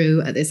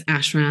guru at this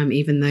ashram,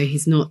 even though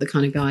he's not the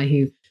kind of guy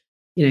who,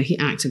 you know, he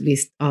actively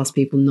asks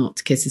people not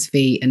to kiss his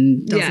feet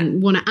and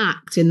doesn't want to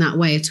act in that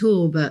way at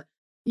all. But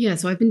yeah,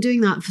 so I've been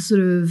doing that for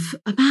sort of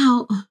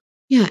about,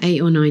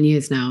 8 or 9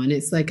 years now. And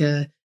it's like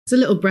it's a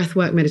little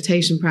breathwork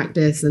meditation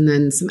practice and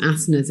then some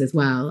asanas as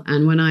well.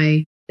 And when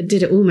I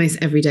did it almost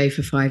every day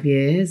for 5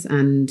 years,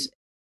 and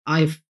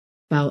I've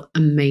felt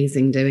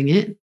amazing doing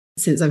it.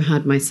 Since I've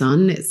had my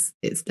son,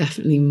 it's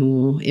definitely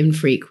more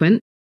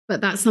infrequent.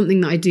 But that's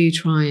something that I do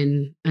try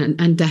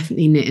and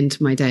definitely knit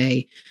into my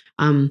day.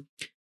 I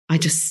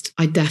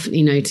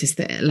definitely notice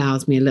that it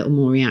allows me a little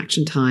more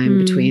reaction time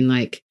between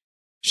like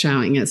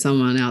shouting at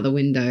someone out the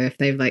window if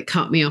they've like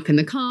cut me up in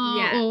the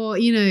car or,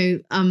 you know,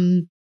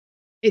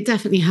 it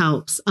definitely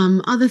helps.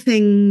 Other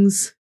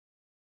things,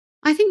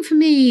 I think for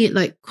me,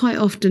 like quite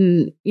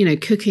often, you know,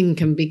 cooking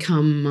can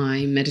become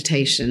my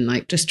meditation,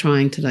 like just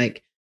trying to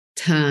like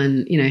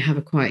turn, you know, have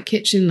a quiet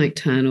kitchen, like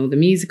turn all the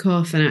music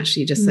off and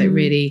actually just like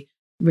really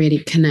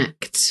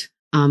connect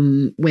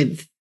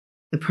with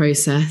the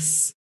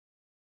process.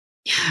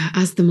 Yeah,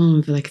 as the mom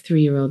of like a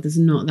 3-year-old, there's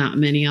not that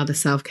many other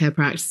self-care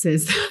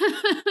practices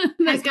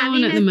that go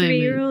on at the moment. Has having a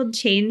 3-year-old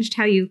changed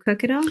how you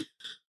cook at all?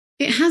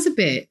 It has a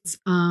bit.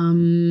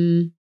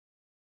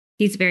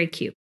 He's very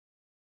cute.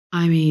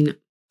 I mean,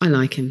 I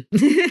like him.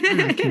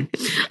 Thank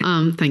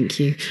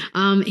you.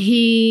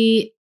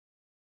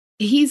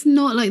 He's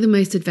not like the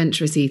most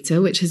adventurous eater,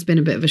 which has been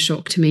a bit of a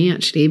shock to me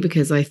actually,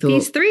 because I thought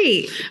he's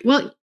 3.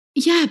 Well,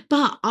 yeah,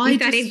 but I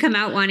thought he'd come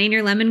out wanting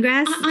your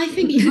lemongrass. I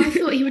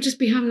thought he would just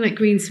be having like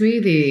green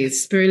smoothies,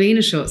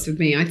 spirulina shots with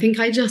me. I think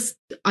I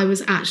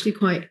was actually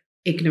quite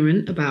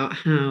ignorant about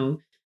how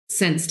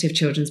sensitive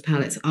children's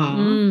palates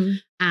are,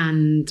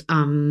 and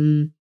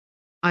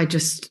I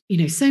just, you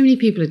know, so many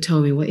people had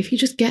told me, well, if you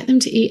just get them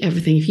to eat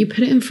everything, if you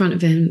put it in front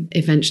of them,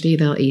 eventually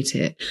they'll eat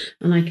it.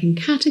 And I can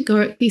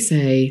categorically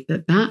say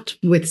that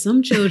with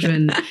some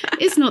children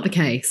is not the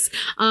case.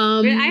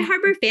 I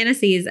harbor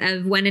fantasies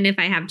of when and if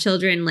I have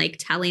children, like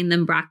telling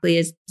them broccoli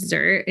is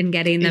dessert and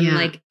getting them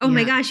like, oh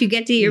my gosh, you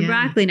get to eat your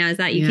broccoli now. Is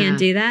that you can't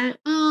do that?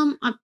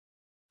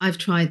 I've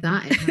tried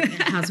that.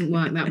 It hasn't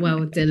worked that well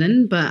with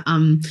Dylan, but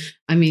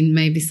I mean,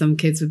 maybe some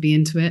kids would be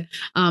into it.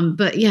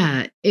 But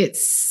yeah,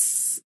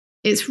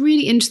 it's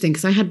really interesting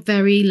because I had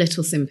very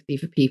little sympathy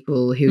for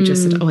people who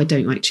just said, oh, I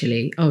don't like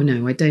chili. Oh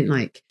no, I don't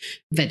like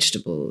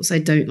vegetables. I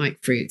don't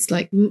like fruits.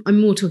 Like I'm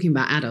more talking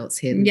about adults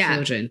here than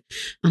children.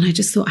 And I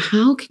just thought,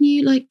 how can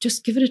you like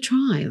just give it a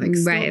try? Like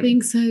stop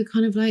being so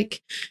kind of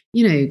like,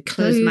 you know,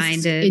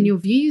 closed-minded in your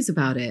views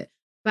about it.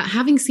 But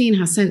having seen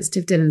how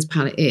sensitive Dylan's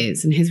palate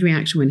is and his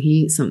reaction when he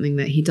eats something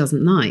that he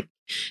doesn't like,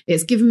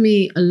 it's given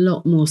me a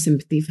lot more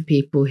sympathy for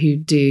people who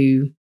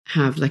do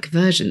have like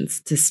aversions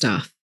to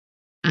stuff.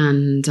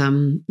 And,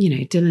 you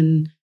know,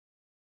 Dylan,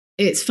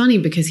 it's funny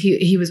because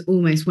he was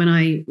almost, when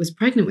I was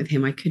pregnant with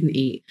him, I couldn't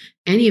eat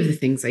any of the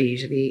things I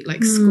usually eat,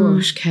 like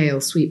squash,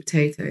 kale, sweet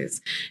potatoes,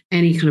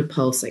 any kind of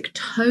pulse, like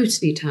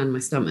totally turned my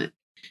stomach.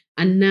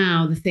 And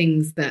now the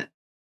things that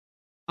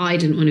I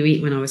didn't want to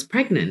eat when I was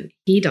pregnant,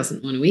 he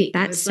doesn't want to eat.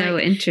 That's so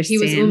like, interesting.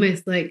 He was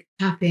almost like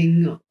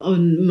tapping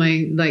on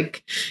my,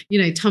 like,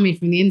 you know, tummy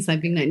from the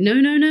inside, being like, no,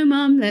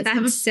 mum, let's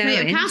have a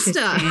plate of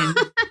pasta.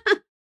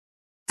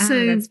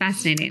 So that's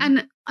fascinating.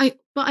 And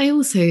I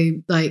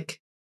also like,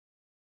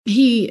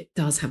 he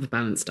does have a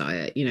balanced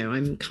diet. You know,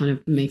 I'm kind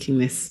of making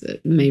this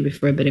maybe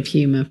for a bit of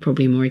humor,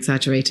 probably more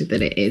exaggerated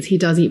than it is. He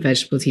does eat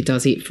vegetables. He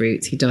does eat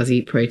fruits. He does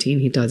eat protein.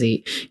 He does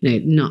eat, you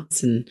know,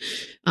 nuts and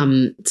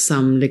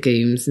some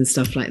legumes and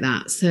stuff like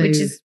that. So, which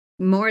is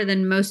more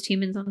than most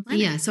humans on the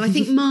planet. Yeah. So I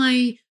think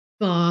my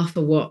bar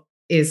for what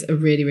is a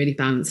really, really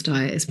balanced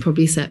diet is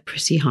probably set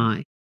pretty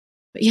high.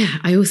 But yeah,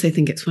 I also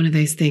think it's one of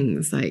those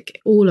things,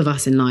 like all of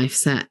us in life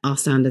set our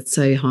standards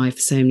so high for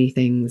so many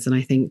things. And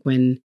I think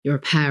when you're a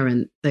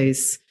parent,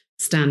 those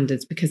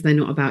standards, because they're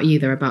not about you,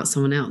 they're about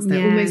someone else,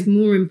 they're almost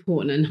more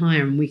important and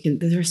higher. And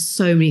there are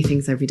so many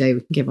things every day we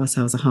can give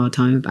ourselves a hard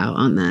time about,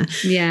 aren't there?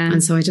 Yeah.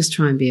 And so I just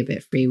try and be a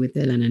bit free with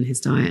Dylan and his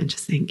diet and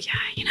just think, yeah,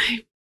 you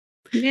know.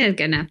 Yeah,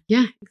 good enough.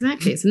 Yeah,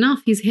 exactly. It's enough.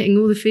 He's hitting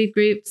all the food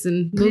groups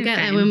and we'll get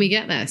there when we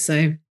get there.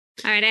 So.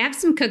 All right, I have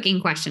some cooking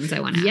questions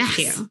I want to ask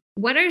you.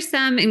 What are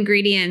some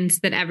ingredients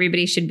that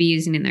everybody should be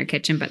using in their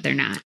kitchen, but they're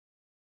not?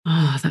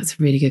 Oh, that's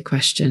a really good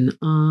question.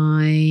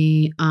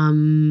 I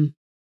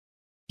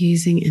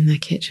using in their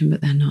kitchen, but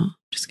they're not. I'm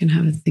just going to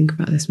have a think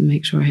about this and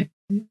make sure I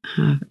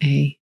have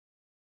a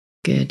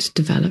good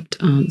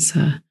developed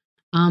answer.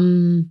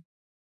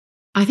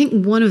 I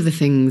think one of the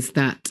things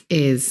that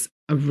is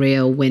a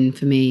real win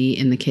for me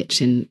in the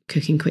kitchen,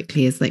 cooking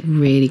quickly, is like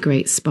really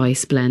great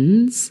spice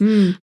blends.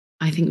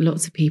 I think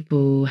lots of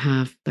people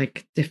have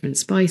like different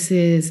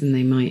spices and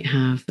they might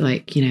have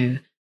like, you know,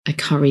 a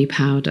curry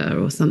powder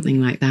or something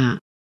like that.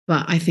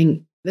 But I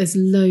think there's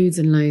loads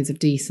and loads of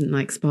decent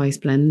like spice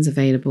blends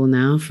available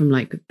now from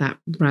like that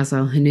Ras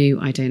Al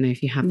Hanout. I don't know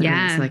if you have that.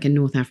 Yeah. It's like a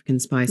North African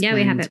spice blend.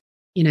 Yeah, we have it.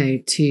 You know,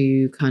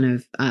 to kind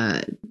of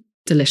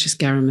delicious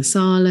garam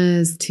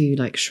masalas, to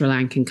like Sri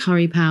Lankan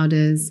curry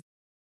powders.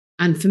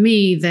 And for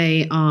me,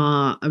 they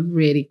are a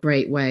really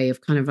great way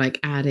of kind of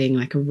like adding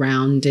like a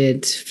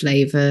rounded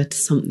flavor to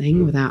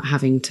something without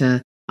having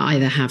to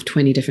either have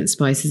 20 different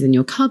spices in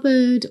your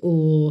cupboard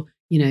or,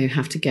 you know,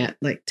 have to get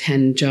like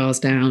 10 jars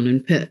down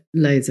and put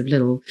loads of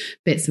little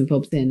bits and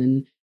bobs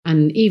in.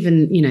 And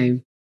even, you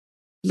know,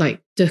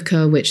 like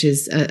dukkha, which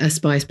is a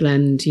spice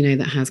blend, you know,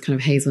 that has kind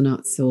of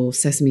hazelnuts or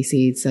sesame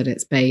seeds at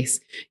its base.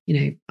 You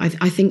know,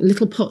 I think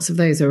little pots of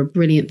those are a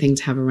brilliant thing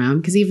to have around,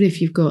 because even if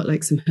you've got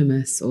like some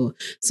hummus or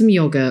some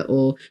yogurt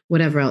or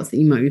whatever else that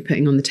you might be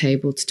putting on the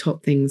table to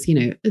top things, you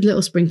know, a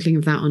little sprinkling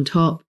of that on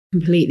top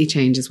completely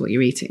changes what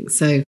you're eating.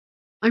 So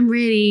I'm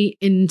really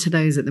into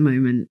those at the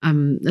moment,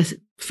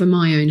 for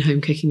my own home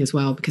cooking as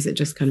well, because it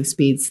just kind of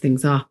speeds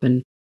things up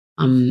and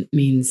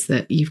means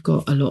that you've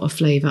got a lot of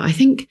flavor. I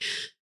think.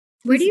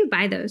 Where do you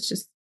buy those?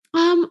 Just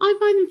I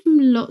buy them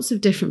from lots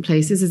of different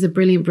places. There's a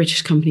brilliant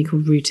British company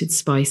called Rooted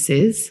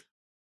Spices.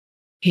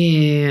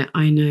 Here,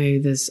 I know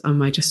there's.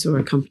 I just saw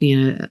a company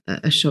in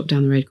a shop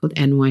down the road called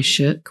NY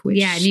Shook. Which,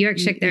 New York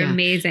Shook. They're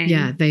amazing.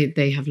 Yeah,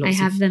 they have lots.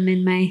 I have them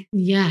in my.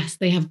 Yes,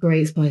 they have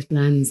great spice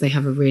blends. They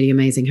have a really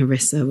amazing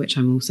harissa, which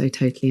I'm also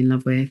totally in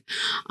love with.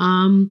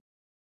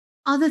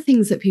 Other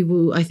things that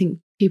I think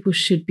people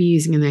should be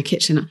using in their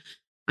kitchen.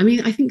 I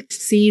mean, I think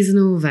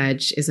seasonal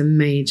veg is a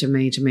major,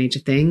 major, major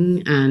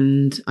thing.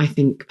 And I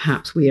think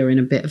perhaps we are in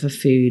a bit of a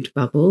food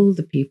bubble,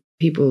 the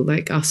people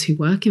like us who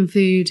work in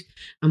food.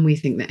 And we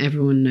think that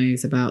everyone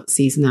knows about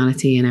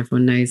seasonality and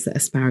everyone knows that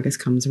asparagus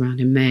comes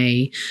around in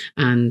May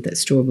and that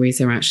strawberries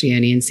are actually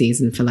only in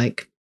season for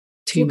like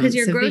 2 months. Because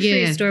your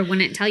grocery store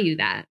wouldn't tell you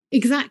that.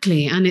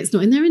 Exactly. And it's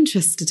not in their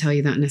interest to tell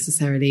you that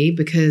necessarily,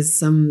 because,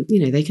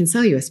 you know, they can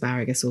sell you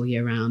asparagus all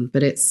year round,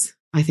 but it's,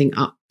 I think,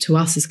 up to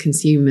us as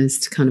consumers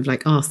to kind of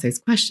like ask those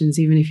questions,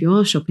 even if you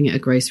are shopping at a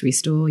grocery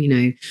store. You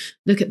know,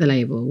 look at the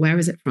label. Where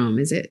is it from?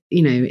 Is it,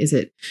 you know, is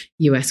it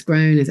US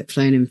grown? Is it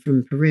flown in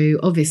from Peru?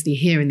 Obviously,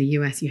 here in the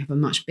US, you have a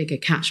much bigger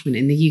catchment.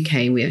 In the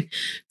UK, we're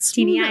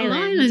teeny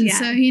island. Yeah.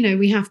 So, you know,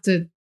 we have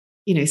to,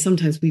 you know,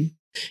 sometimes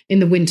in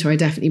the winter, I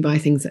definitely buy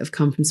things that have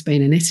come from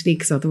Spain and Italy,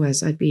 because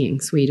otherwise I'd be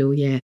eating Swede all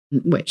year.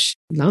 which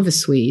love a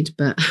Swede,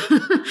 but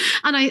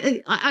and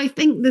I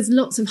think there's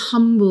lots of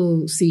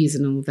humble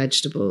seasonal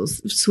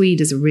vegetables.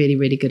 Swede is a really,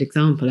 really good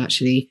example,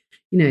 actually.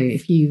 You know,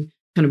 if you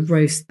kind of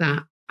roast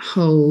that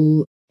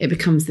whole, it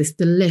becomes this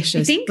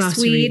delicious. I think buttery,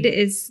 Swede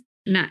is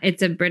not.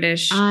 It's a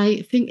British.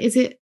 I think is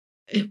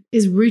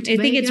rutabaga. I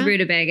think it's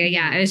rutabaga.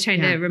 Yeah, I was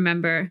trying to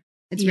remember.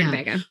 It's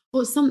rutabaga.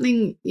 Or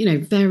something, you know,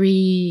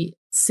 very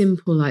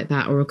simple like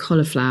that, or a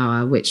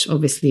cauliflower, which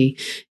obviously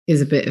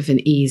is a bit of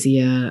an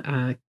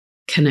easier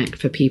connect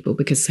for people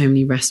because so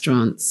many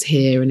restaurants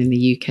here and in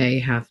the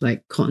UK have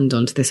like cottoned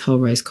onto this whole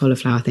roast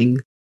cauliflower thing.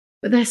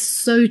 But they're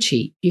so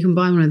cheap. You can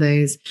buy one of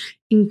those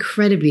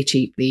incredibly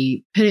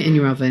cheaply, put it in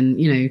your oven,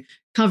 you know,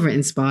 cover it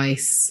in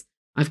spice.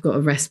 I've got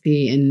a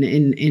recipe in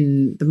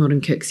the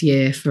Modern Cook's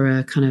Year for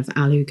a kind of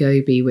aloo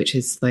gobi, which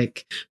is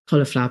like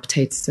cauliflower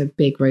potatoes, so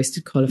big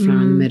roasted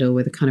cauliflower in the middle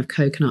with a kind of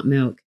coconut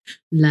milk,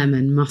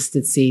 lemon,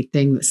 mustard seed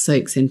thing that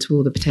soaks into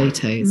all the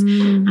potatoes.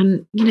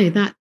 And, you know,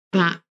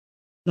 that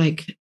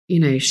like, you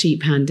know,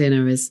 sheet pan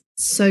dinner is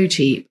so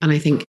cheap. And I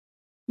think,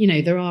 you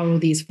know, there are all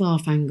these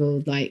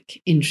far-fangled,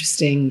 like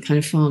interesting kind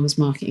of farmers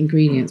market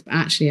ingredients. But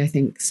actually, I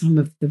think some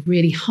of the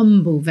really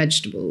humble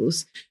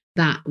vegetables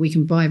that we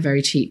can buy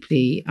very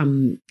cheaply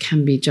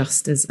can be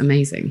just as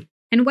amazing.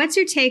 And what's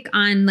your take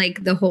on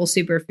like the whole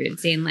superfood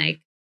scene,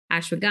 like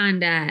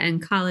ashwagandha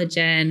and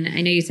collagen?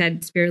 I know you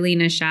said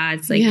spirulina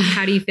shots. Like,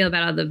 how do you feel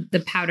about all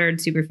the powdered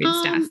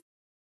superfood stuff?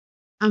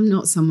 I'm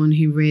not someone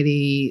who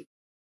really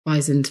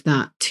buys into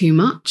that too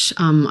much.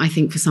 I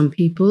think for some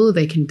people,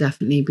 they can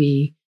definitely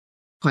be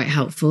quite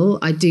helpful.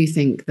 I do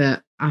think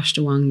that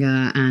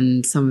ashwagandha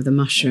and some of the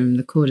mushroom,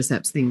 the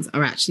cordyceps things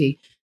are actually,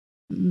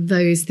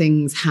 those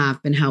things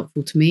have been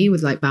helpful to me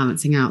with like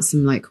balancing out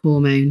some like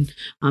hormone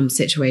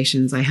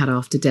situations I had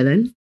after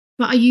Dylan.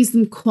 But I use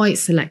them quite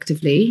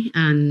selectively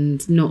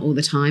and not all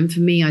the time. For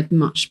me, I'd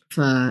much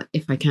prefer,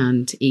 if I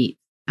can, to eat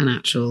an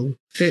actual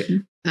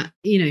food,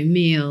 you know,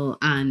 meal.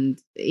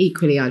 And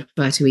equally, I'd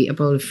prefer to eat a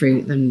bowl of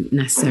fruit than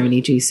necessarily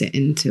juice it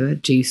into a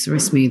juice or a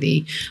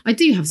smoothie. I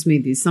do have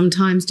smoothies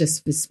sometimes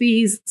just for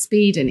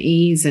speed and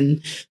ease,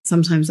 and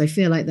sometimes I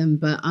feel like them.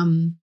 But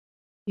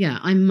yeah,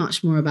 I'm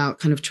much more about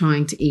kind of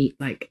trying to eat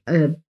like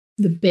the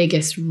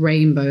biggest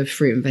rainbow of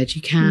fruit and veg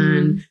you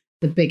can,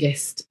 the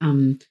biggest,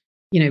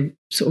 you know,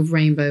 sort of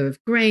rainbow of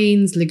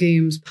grains,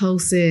 legumes,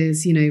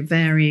 pulses, you know,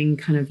 varying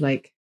kind of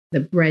like the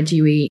bread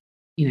you eat,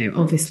 you know,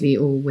 obviously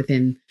all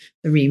within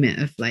the remit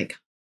of like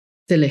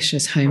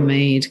delicious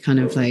homemade kind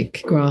of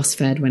like grass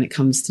fed when it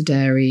comes to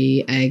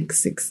dairy,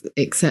 eggs,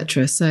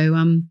 etc.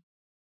 So,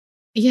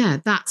 yeah,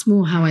 that's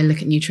more how I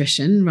look at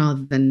nutrition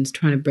rather than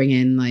trying to bring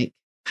in like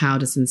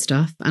powders and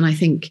stuff. And I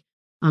think,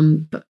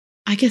 but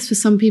I guess for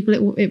some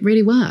people it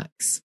really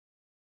works.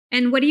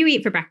 And what do you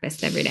eat for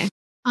breakfast every day?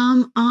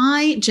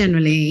 I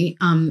generally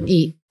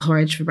eat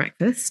porridge for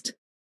breakfast,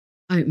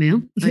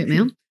 oatmeal,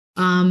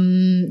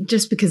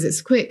 just because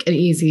it's quick and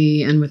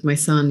easy. And with my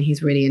son,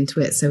 he's really into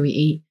it. So we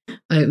eat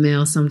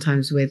oatmeal,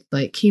 sometimes with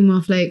like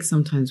quinoa flakes,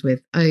 sometimes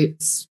with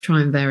oats,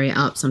 try and vary it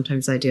up.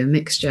 Sometimes I do a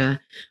mixture.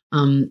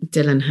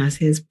 Dylan has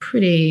his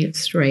pretty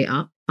straight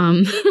up.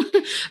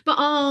 But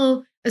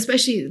I'll,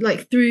 especially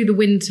like through the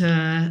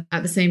winter,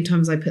 at the same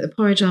time as I put the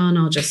porridge on,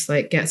 I'll just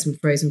like get some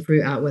frozen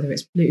fruit out, whether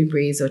it's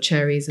blueberries or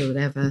cherries or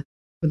whatever,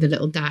 with a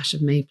little dash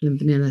of maple and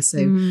vanilla. So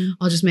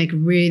I'll just make a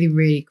really,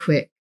 really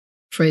quick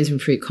frozen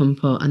fruit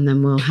compote, and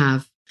then we'll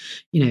have,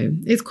 you know,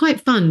 it's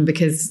quite fun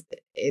because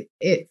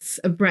it's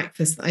a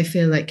breakfast that I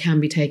feel like can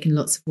be taken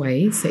lots of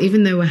ways. So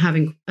even though we're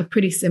having a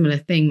pretty similar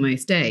thing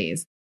most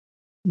days,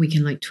 we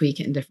can like tweak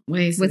it in different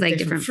ways with like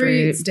different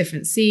fruits, fruit,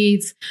 different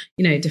seeds,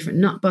 you know, different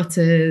nut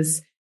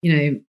butters, you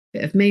know,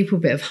 bit of maple,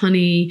 bit of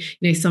honey,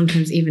 you know,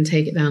 sometimes even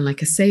take it down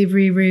like a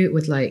savory route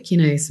with like, you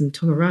know, some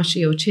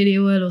togarashi or chili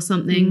oil or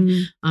something.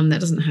 That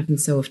doesn't happen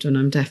so often.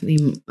 I'm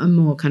definitely a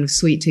more kind of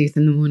sweet tooth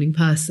in the morning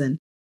person.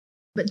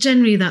 But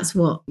generally that's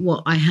what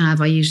I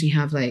have. I usually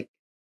have like,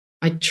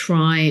 I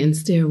try and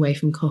steer away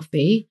from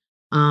coffee,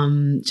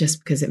 just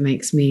because it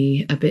makes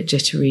me a bit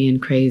jittery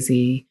and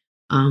crazy.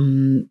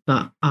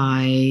 But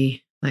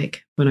I,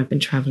 like when I've been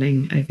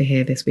traveling over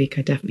here this week,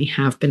 I definitely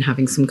have been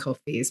having some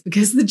coffees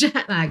because of the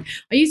jet lag.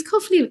 I use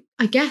coffee,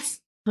 I guess,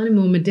 kind of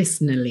more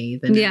medicinally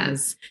than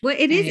as. Well,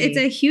 it is. It's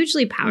a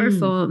hugely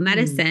powerful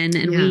medicine,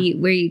 and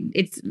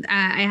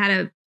I had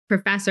a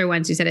professor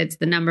once who said it's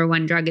the number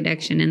one drug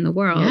addiction in the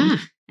world. Yeah,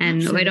 and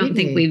absolutely. I don't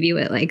think we view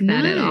it like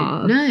that at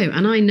all. No,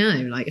 and I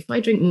know, like if I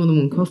drink more than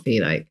one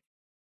coffee, like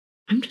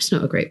I'm just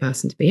not a great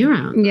person to be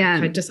around. Yeah,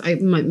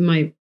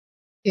 like,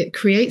 it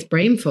creates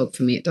brain fog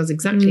for me. It does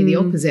exactly the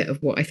opposite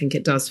of what I think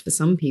it does for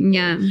some people.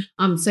 Yeah.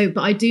 But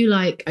I do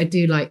like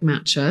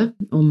matcha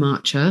or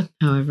matcha,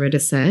 however it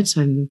is said.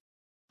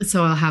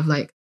 So I'll have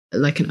like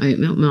an oat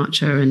milk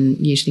matcha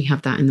and usually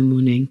have that in the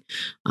morning.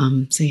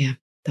 So yeah,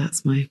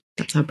 that's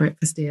our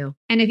breakfast deal.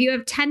 And if you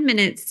have 10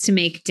 minutes to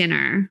make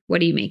dinner,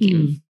 what are you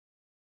making?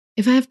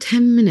 If I have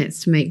 10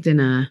 minutes to make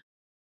dinner,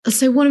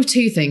 so one of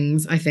two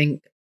things, I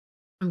think.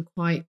 I'm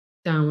quite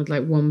down with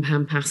like 1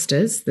 pan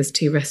pastas. There's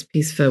 2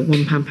 recipes for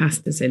 1 pan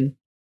pastas in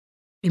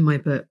in my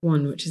book,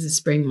 one which is a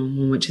spring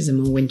one which is a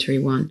more wintry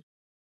one.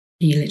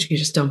 You literally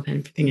just dump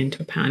everything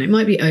into a pan. It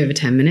might be over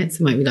 10 minutes.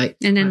 It might be like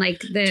 12, and then like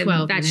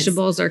the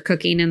vegetables are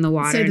cooking in the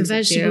water. So the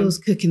vegetables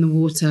cook in the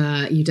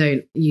water. You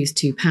don't use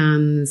two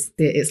pans.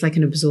 It's like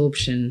an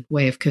absorption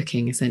way of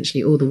cooking.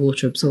 Essentially, all the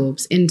water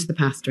absorbs into the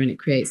pasta and it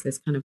creates this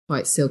kind of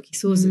quite silky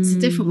sauce. It's a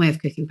different way of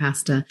cooking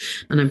pasta,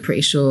 and I'm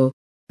pretty sure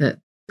that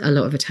a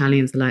lot of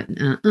Italians are like,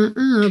 but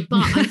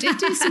I did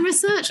do some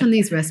research on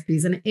these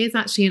recipes, and it is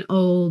actually an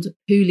old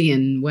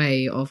Julian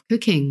way of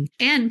cooking.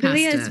 And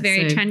Puglia is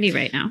very trendy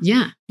right now.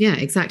 Yeah,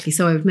 exactly.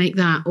 So I would make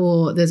that,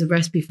 or there's a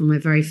recipe from my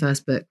very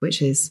first book,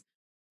 which is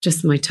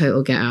just my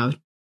total get out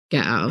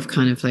of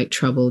kind of like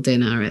trouble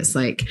dinner. It's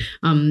like,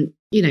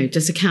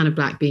 just a can of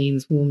black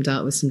beans warmed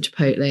up with some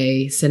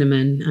chipotle,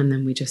 cinnamon, and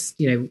then we just,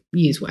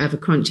 use whatever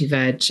crunchy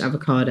veg,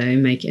 avocado,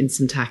 make it into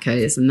some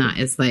tacos, and that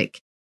is like,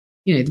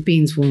 the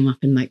beans warm up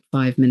in like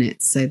 5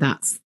 minutes. So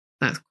that's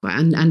quite,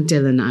 and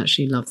Dylan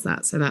actually loves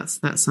that. So that's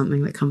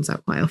something that comes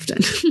out quite often.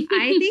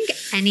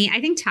 I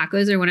think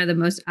tacos are one of the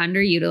most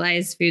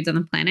underutilized foods on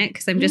the planet,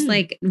 because I'm just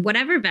like,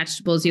 whatever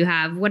vegetables you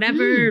have,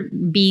 whatever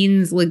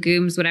beans,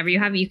 legumes, whatever you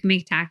have, you can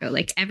make taco.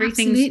 Like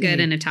everything's good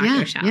in a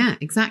taco shop. Yeah,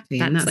 exactly.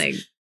 That's like,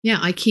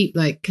 I keep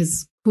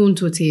because corn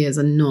tortillas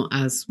are not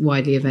as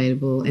widely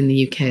available in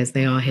the UK as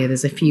they are here.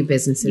 There's a few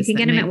businesses. You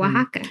can get them at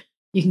Oaxaca.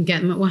 You can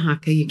get them at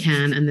Oaxaca, you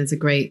can, and there's a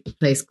great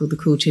place called the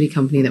Cool Chili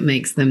Company that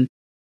makes them.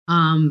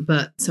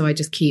 But so I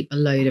just keep a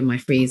load in my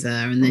freezer,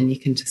 and then you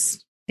can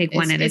just take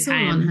one at a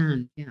time. All on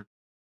hand, yeah.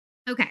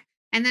 Okay.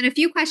 And then a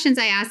few questions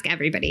I ask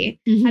everybody.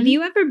 Have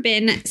you ever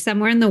been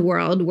somewhere in the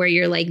world where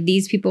you're like,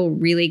 these people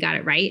really got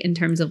it right in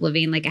terms of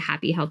living like a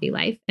happy, healthy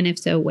life? And if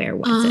so, where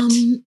was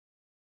it?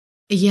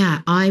 Yeah,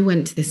 I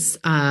went to this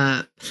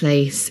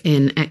place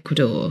in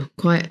Ecuador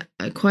quite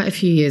a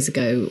few years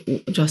ago,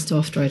 just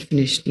after I'd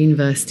finished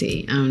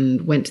university,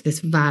 and went to this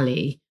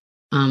valley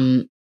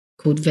called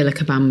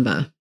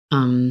Villacabamba.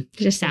 It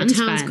just sounds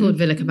fun. The town's fun. called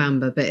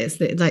Villacabamba, but it's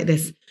like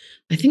this.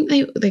 I think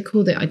they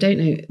called it, I don't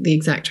know the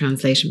exact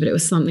translation, but it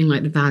was something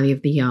like the Valley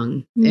of the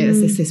Young. It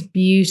was this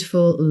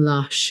beautiful,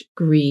 lush,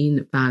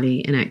 green valley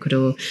in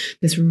Ecuador.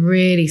 This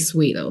really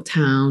sweet little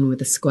town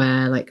with a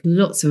square, like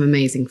lots of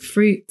amazing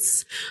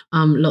fruits,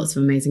 lots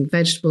of amazing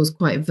vegetables,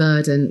 quite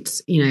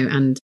verdant,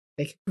 and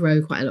they could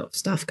grow quite a lot of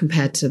stuff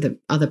compared to the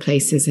other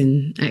places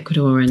in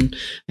Ecuador and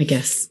I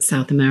guess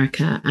South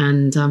America.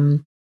 And,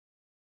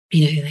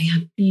 they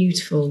had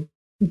beautiful,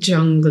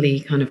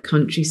 jungly kind of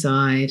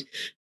countryside,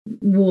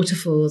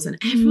 waterfalls, and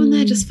everyone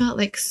there just felt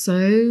like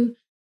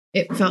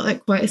it felt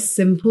like quite a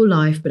simple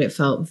life, but it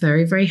felt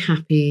very, very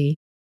happy.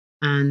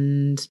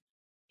 And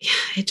yeah,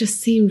 it just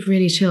seemed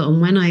really chill.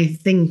 And when I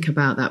think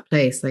about that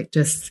place, like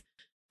just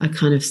a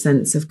kind of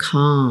sense of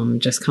calm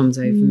just comes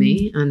over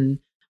me. And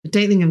I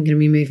don't think I'm going to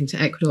be moving to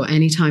Ecuador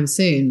anytime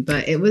soon,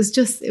 but it was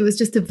just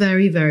a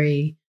very,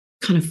 very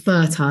kind of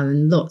fertile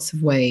in lots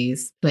of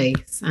ways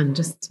place, and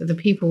just the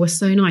people were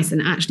so nice.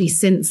 And actually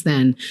since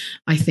then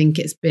I think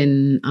it's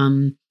been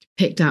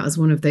picked out as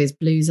one of those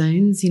blue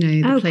zones,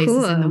 the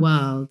places in the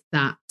world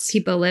that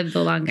people live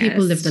the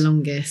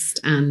longest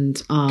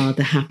and are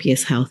the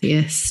happiest,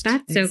 healthiest.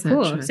 That's so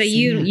cool. So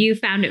you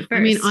found it first. I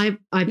mean,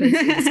 I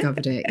basically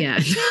discovered it. Yeah.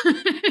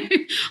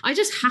 I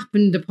just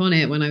happened upon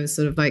it when I was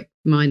sort of like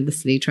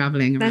mindlessly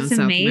traveling around South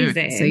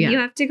America. So yeah, you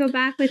have to go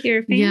back with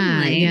your family.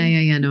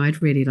 Yeah. No,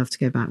 I'd really love to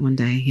go back one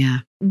day. Yeah.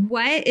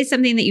 What is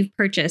something that you've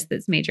purchased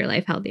that's made your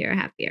life healthier or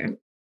happier?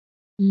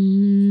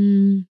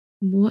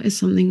 What is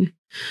something?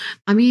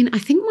 I mean, I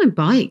think my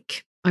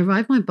bike. I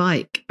ride my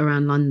bike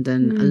around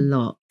London a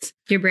lot.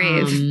 You're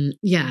brave.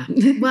 Yeah.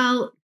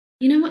 Well,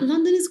 you know what?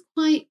 London is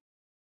quite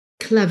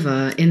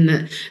clever in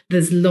that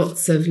there's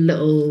lots of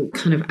little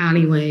kind of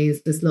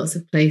alleyways. There's lots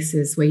of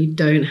places where you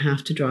don't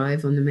have to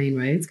drive on the main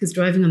roads, because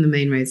driving on the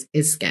main roads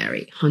is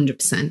scary,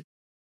 100%.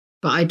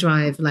 But I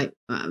drive like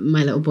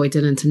my little boy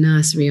Dylan to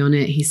nursery on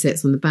it. He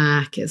sits on the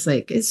back.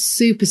 It's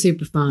super,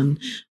 super fun.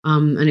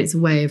 And it's a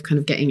way of kind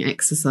of getting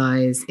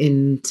exercise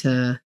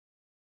into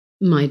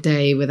my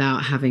day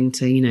without having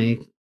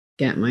to,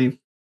 get my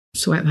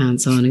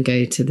sweatpants on and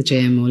go to the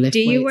gym or lift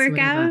weights. Do you work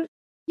out?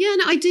 Yeah,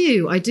 no, I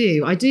do.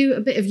 I do a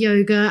bit of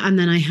yoga, and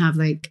then I have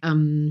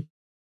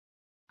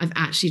I've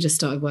actually just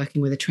started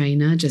working with a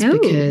trainer just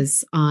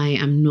because I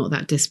am not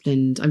that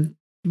disciplined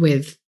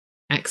with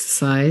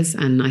exercise,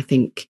 and I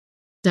think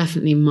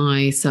definitely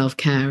my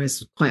self-care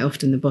is quite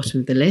often the bottom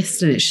of the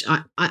list, and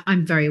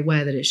I'm very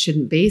aware that it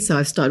shouldn't be. So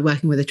I've started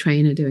working with a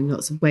trainer doing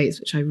lots of weights,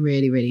 which I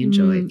really, really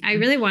enjoy. I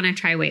really want to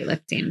try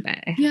weightlifting, but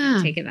I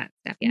haven't taken that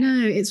step yet.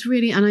 No, it's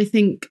really, and I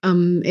think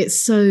it's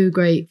so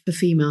great for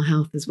female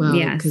health as well,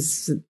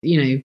 because,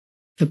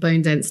 for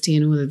bone density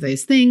and all of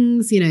those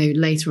things,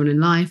 later on in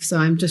life. So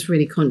I'm just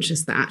really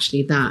conscious that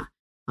actually that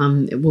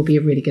it will be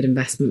a really good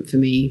investment for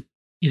me,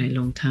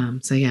 long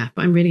term. So yeah,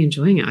 but I'm really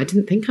enjoying it. I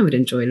didn't think I would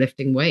enjoy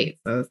lifting weights.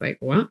 I was like,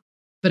 what?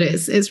 But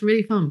it's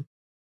really fun.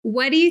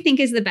 What do you think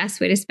is the best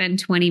way to spend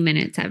 20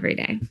 minutes every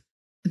day?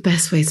 The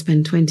best way to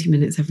spend 20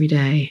 minutes every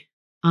day.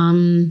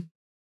 I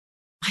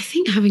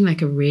think having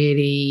like a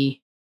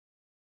really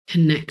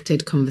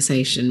connected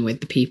conversation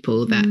with the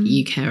people that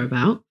you care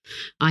about.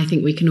 I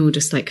think we can all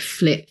just like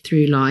flit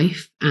through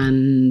life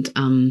and,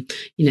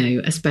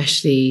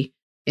 especially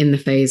in the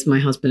phase my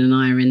husband and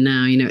I are in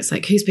now, it's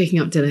like, who's picking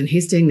up Dylan?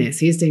 Who's doing this?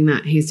 Who's doing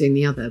that? Who's doing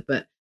the other?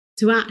 But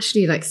to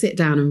actually like sit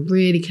down and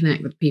really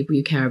connect with people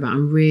you care about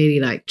and really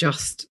like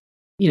just,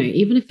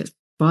 even if it's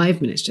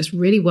 5 minutes, just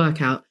really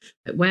work out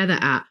like where they're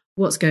at,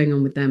 what's going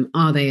on with them.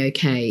 Are they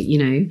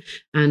okay?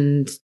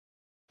 And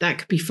that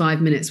could be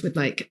 5 minutes with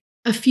like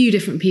a few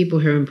different people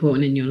who are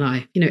important in your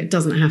life. It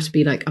doesn't have to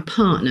be like a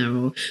partner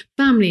or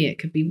family. It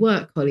could be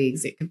work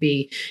colleagues. It could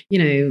be,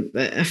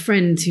 a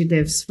friend who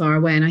lives far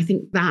away. And I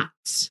think that,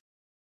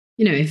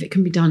 if it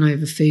can be done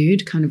over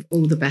food, kind of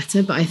all the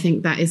better. But I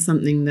think that is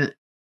something that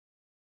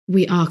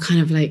we are kind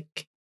of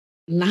like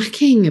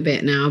lacking a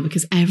bit now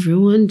because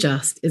everyone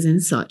just is in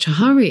such a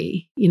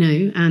hurry,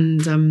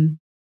 and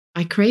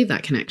I crave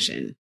that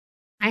connection.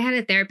 I had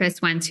a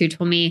therapist once who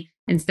told me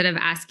instead of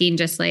asking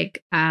just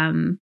like,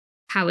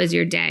 how was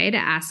your day, to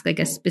ask like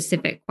a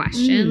specific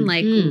question,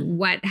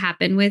 what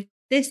happened with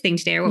this thing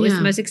today, or what was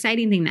the most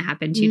exciting thing that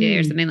happened to you today,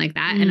 or something like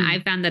that. And I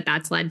found that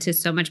that's led to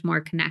so much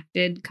more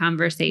connected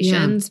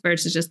conversations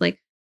versus just like,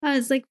 oh,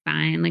 it's like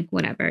fine, like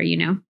whatever,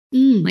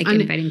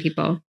 inviting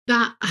people.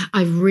 That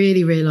I've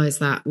really realized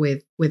that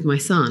with my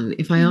son.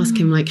 If I ask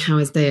him like how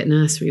his day at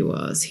nursery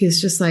was, he's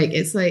just like,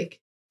 it's like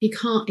he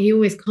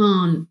always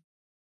can't.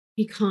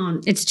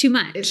 It's too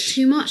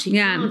much. He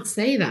can't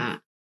say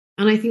that.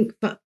 And I think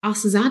for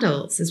us as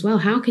adults as well,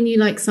 how can you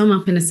like sum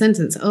up in a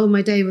sentence, oh,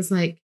 my day was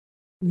like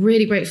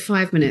really great for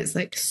 5 minutes,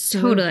 like so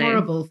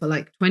horrible for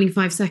like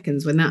 25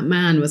 seconds when that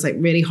man was like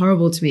really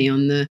horrible to me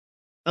on the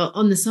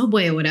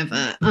subway or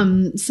whatever.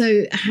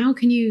 So how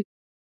can you,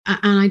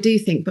 and I do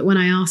think, but when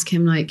I ask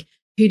him like,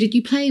 who did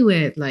you play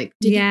with? Like,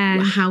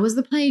 how was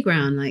the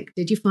playground? Like,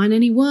 did you find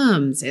any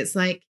worms? It's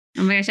like,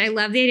 oh my gosh, I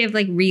love the idea of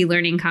like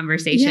relearning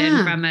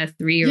conversation from a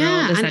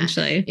 3-year-old,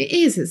 essentially. It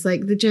is. It's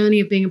like the journey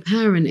of being a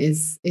parent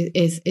is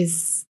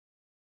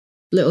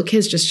little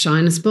kids just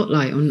shine a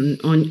spotlight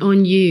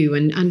on you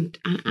and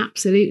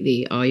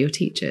absolutely are your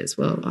teachers.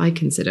 Well, I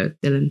consider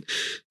Dylan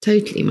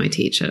totally my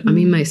teacher. I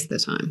mean, most of the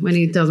time when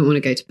he doesn't want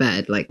to go to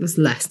bed, like there's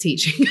less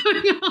teaching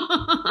going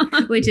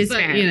on. Which is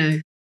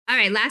fair. All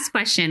right, last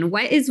question.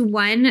 What is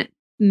one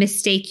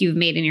mistake you've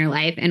made in your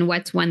life and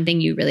what's one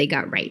thing you really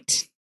got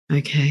right?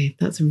 Okay,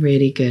 that's a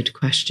really good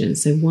question.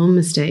 So one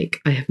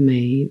mistake I have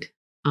made,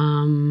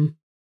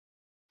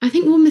 I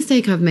think one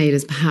mistake I've made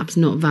is perhaps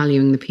not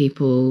valuing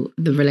the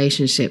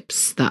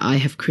relationships that I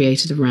have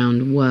created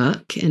around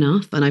work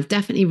enough. And I've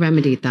definitely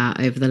remedied that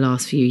over the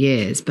last few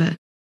years. But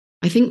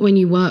I think when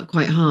you work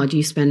quite hard,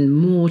 you spend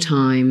more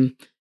time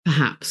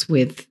perhaps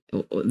with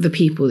the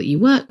people that you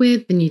work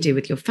with than you do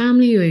with your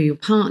family or your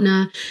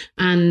partner.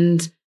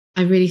 And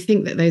I really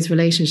think that those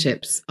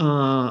relationships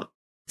are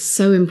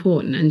so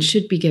important and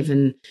should be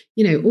given,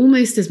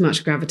 almost as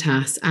much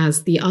gravitas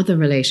as the other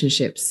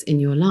relationships in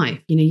your life.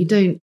 You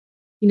don't,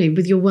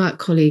 with your work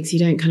colleagues, you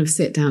don't kind of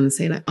sit down and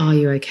say like, are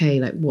you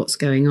okay? Like, what's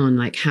going on?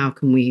 Like, how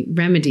can we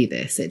remedy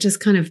this? It just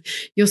kind of,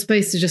 you're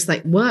supposed to just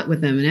like work with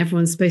them and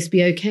everyone's supposed to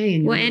be okay.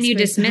 And you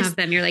dismiss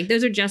them. You're like,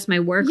 those are just my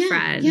work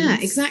friends. Yeah,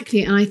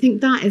 exactly. And I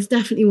think that is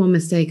definitely one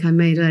mistake I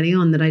made early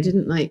on, that I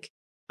didn't like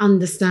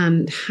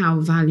understand how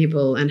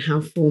valuable and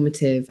how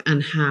formative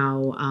and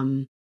how,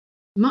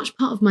 much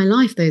part of my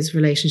life those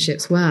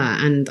relationships were.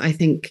 And I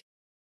think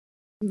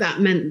that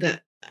meant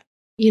that,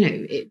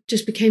 it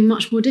just became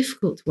much more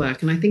difficult to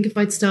work. And I think if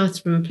I'd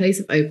started from a place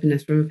of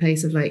openness, from a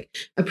place of like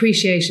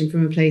appreciation,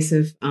 from a place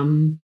of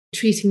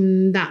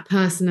treating that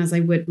person as I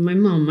would my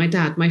mom, my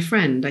dad, my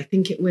friend, I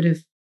think it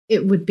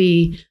would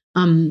be,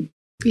 and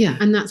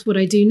that's what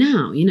I do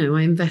now.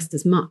 I invest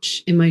as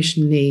much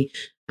emotionally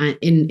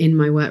in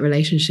my work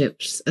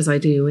relationships as I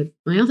do with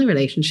my other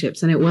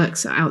relationships, and it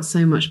works out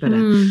so much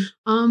better.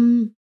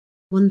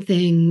 One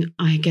thing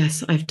I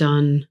guess I've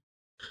done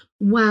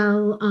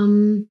well,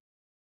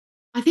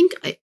 I think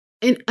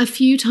in a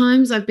few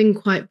times I've been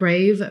quite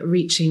brave at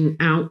reaching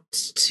out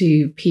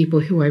to people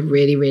who I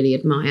really, really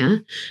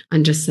admire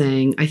and just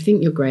saying, I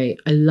think you're great.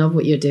 I love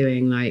what you're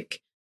doing.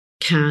 Like,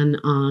 can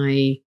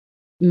I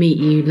meet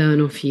you,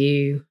 learn off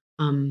you?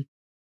 Kind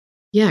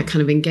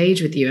of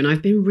engage with you. And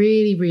I've been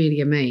really,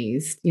 really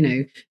amazed.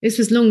 This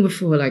was long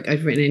before like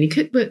I've written any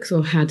cookbooks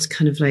or had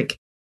kind of like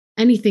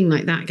anything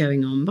like that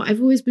going on. But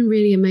I've always been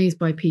really amazed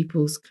by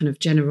people's kind of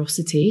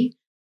generosity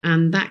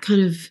and that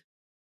kind of,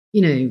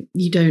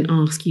 you don't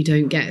ask, you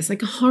don't get. It's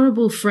like a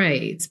horrible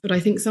phrase. But I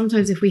think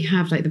sometimes if we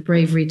have like the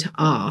bravery to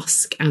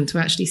ask and to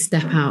actually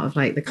step out of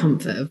like the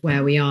comfort of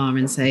where we are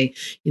and say,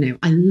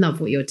 I love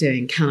what you're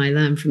doing. Can I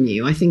learn from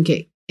you? I think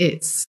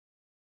it's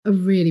a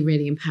really,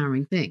 really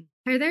empowering thing.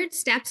 Are there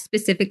steps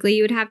specifically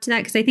you would have to that?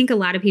 Because I think a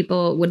lot of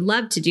people would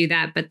love to do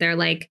that, but they're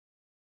like,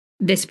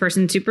 this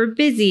person's super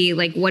busy.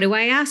 Like, what do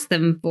I ask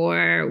them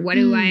for? What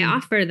do I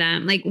offer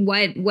them? Like,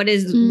 what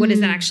does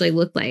that actually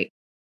look like?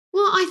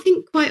 Well, I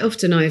think quite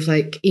often I've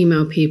like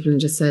emailed people and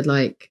just said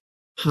like,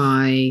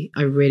 hi,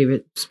 I really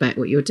respect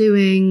what you're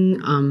doing.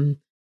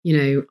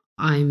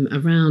 I'm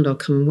around, I'll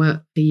come and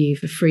work for you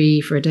for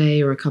free for a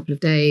day or a couple of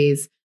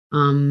days.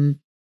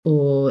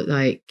 Or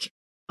like,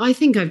 I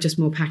think I've just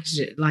more packaged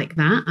it like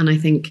that. And I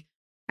think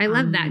I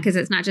love that, because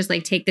it's not just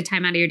like take the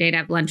time out of your day to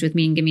have lunch with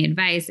me and give me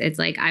advice. It's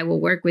like, I will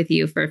work with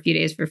you for a few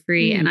days for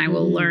free and I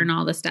will learn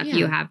all the stuff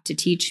you have to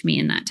teach me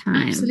in that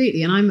time.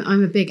 Absolutely. And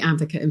I'm a big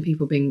advocate in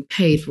people being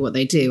paid for what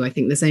they do. I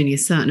think there's only a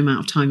certain amount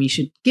of time you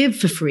should give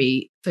for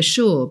free, for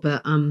sure.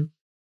 But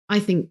I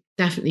think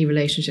definitely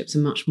relationships are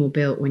much more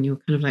built when you're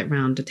kind of like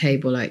round a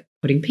table, like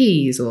putting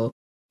peas or,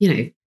 you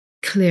know,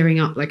 clearing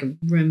up like a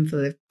room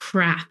full of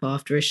crap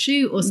after a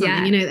shoot or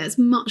something. You know, that's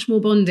much more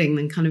bonding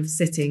than kind of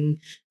sitting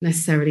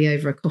necessarily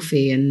over a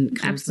coffee and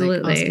kind of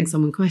like asking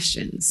someone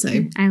questions. So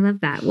I love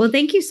that. Well,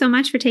 thank you so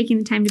much for taking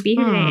the time to be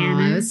here today,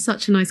 Anna. It was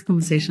such a nice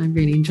conversation. I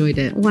really enjoyed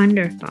it.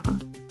 Wonderful.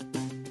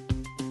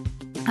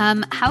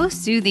 How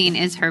soothing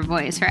is her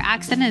voice? Her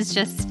accent is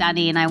just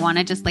stunning. I want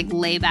to just like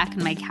lay back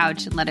on my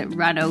couch and let it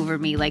run over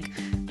me like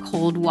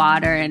cold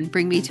water and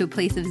bring me to a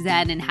place of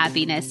zen and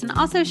happiness. And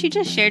also, she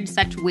just shared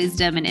such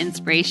wisdom and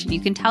inspiration.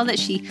 You can tell that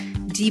she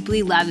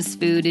deeply loves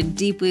food and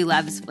deeply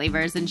loves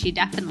flavors. And she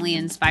definitely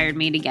inspired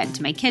me to get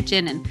into my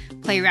kitchen and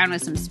play around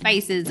with some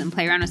spices and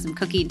play around with some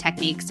cooking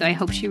techniques. So I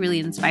hope she really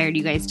inspired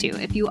you guys too.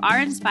 If you are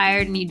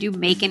inspired and you do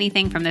make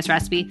anything from this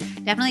recipe,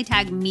 definitely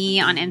tag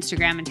me on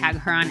Instagram and tag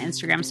her on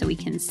Instagram so we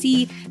can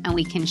see and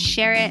we can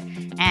share it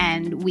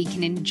and we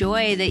can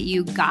enjoy that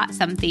you got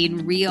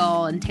something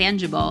real and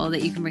tangible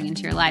that you can bring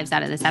into your lives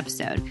out of this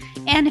episode.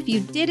 And if you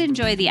did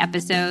enjoy the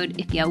episode,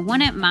 if you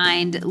wouldn't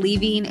mind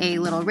leaving a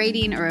little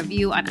rating or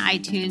review on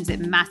iTunes, it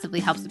massively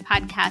helps the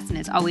podcast and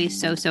it's always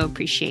so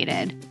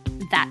appreciated.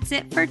 That's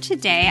it for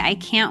today. I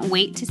can't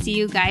wait to see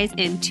you guys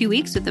in 2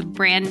 weeks with a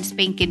brand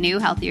spanking new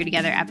Healthier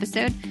Together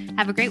episode.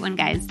 Have a great one,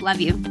 guys. Love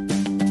you.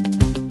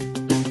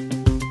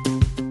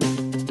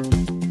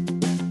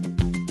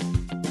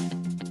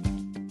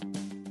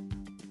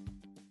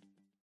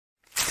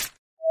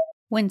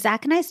 When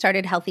Zach and I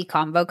started Healthy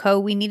Convo Co.,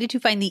 we needed to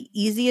find the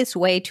easiest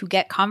way to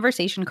get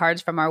conversation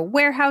cards from our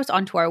warehouse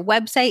onto our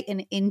website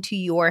and into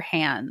your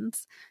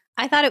hands.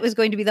 I thought it was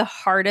going to be the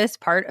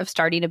hardest part of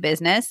starting a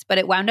business, but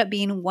it wound up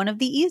being one of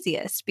the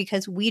easiest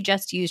because we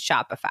just use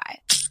Shopify.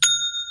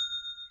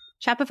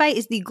 Shopify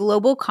is the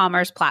global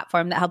commerce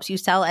platform that helps you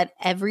sell at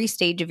every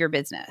stage of your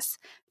business.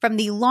 From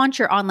the launch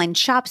your online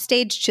shop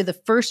stage to the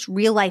first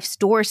real-life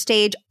store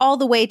stage, all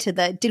the way to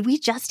the did we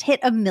just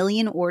hit 1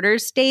 million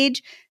orders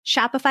stage,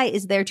 Shopify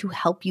is there to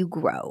help you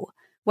grow.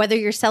 Whether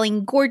you're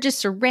selling gorgeous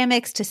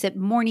ceramics to sip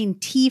morning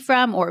tea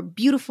from or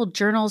beautiful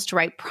journals to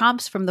write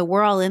prompts from the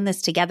We're All In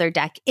This Together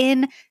deck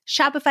in,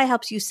 Shopify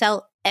helps you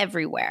sell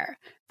everywhere.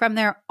 From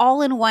their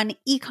all-in-one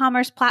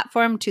e-commerce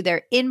platform to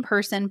their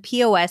in-person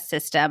POS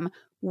system,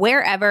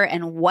 wherever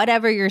and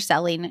whatever you're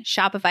selling,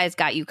 Shopify's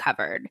got you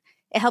covered.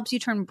 It helps you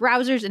turn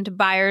browsers into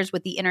buyers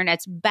with the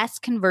internet's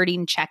best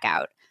converting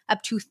checkout,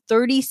 up to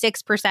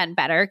 36%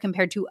 better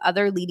compared to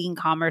other leading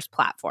commerce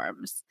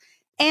platforms.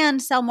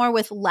 And sell more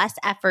with less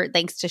effort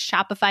thanks to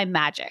Shopify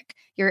Magic,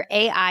 your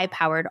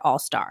AI-powered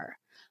all-star.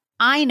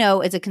 I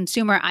know as a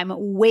consumer, I'm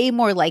way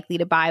more likely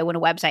to buy when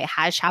a website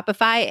has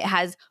Shopify. It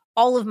has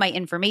all of my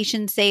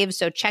information saved,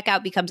 so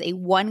checkout becomes a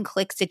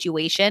one-click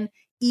situation,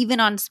 even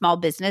on small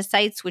business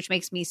sites, which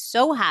makes me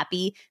so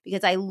happy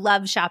because I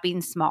love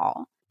shopping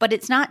small. But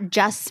it's not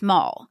just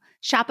small.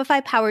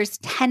 Shopify powers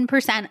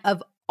 10%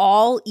 of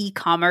all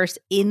e-commerce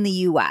in the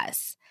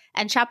US.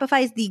 And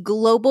Shopify is the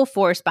global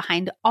force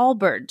behind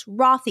Allbirds,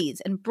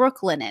 Rothy's, and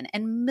Brooklinen,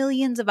 and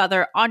millions of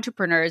other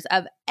entrepreneurs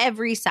of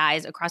every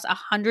size across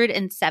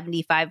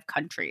 175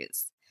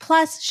 countries.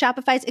 Plus,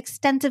 Shopify's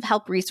extensive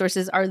help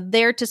resources are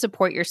there to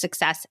support your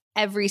success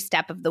every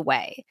step of the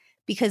way.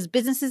 Because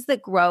businesses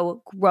that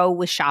grow, grow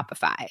with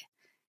Shopify.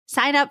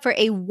 Sign up for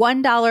a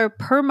 $1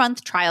 per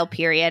month trial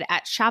period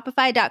at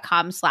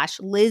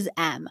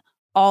shopify.com/LizM,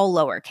 all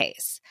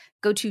lowercase.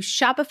 Go to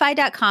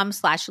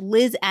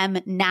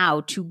shopify.com/LizM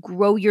now to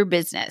grow your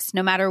business,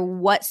 no matter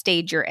what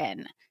stage you're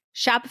in.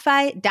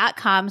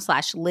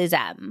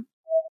 Shopify.com/LizM.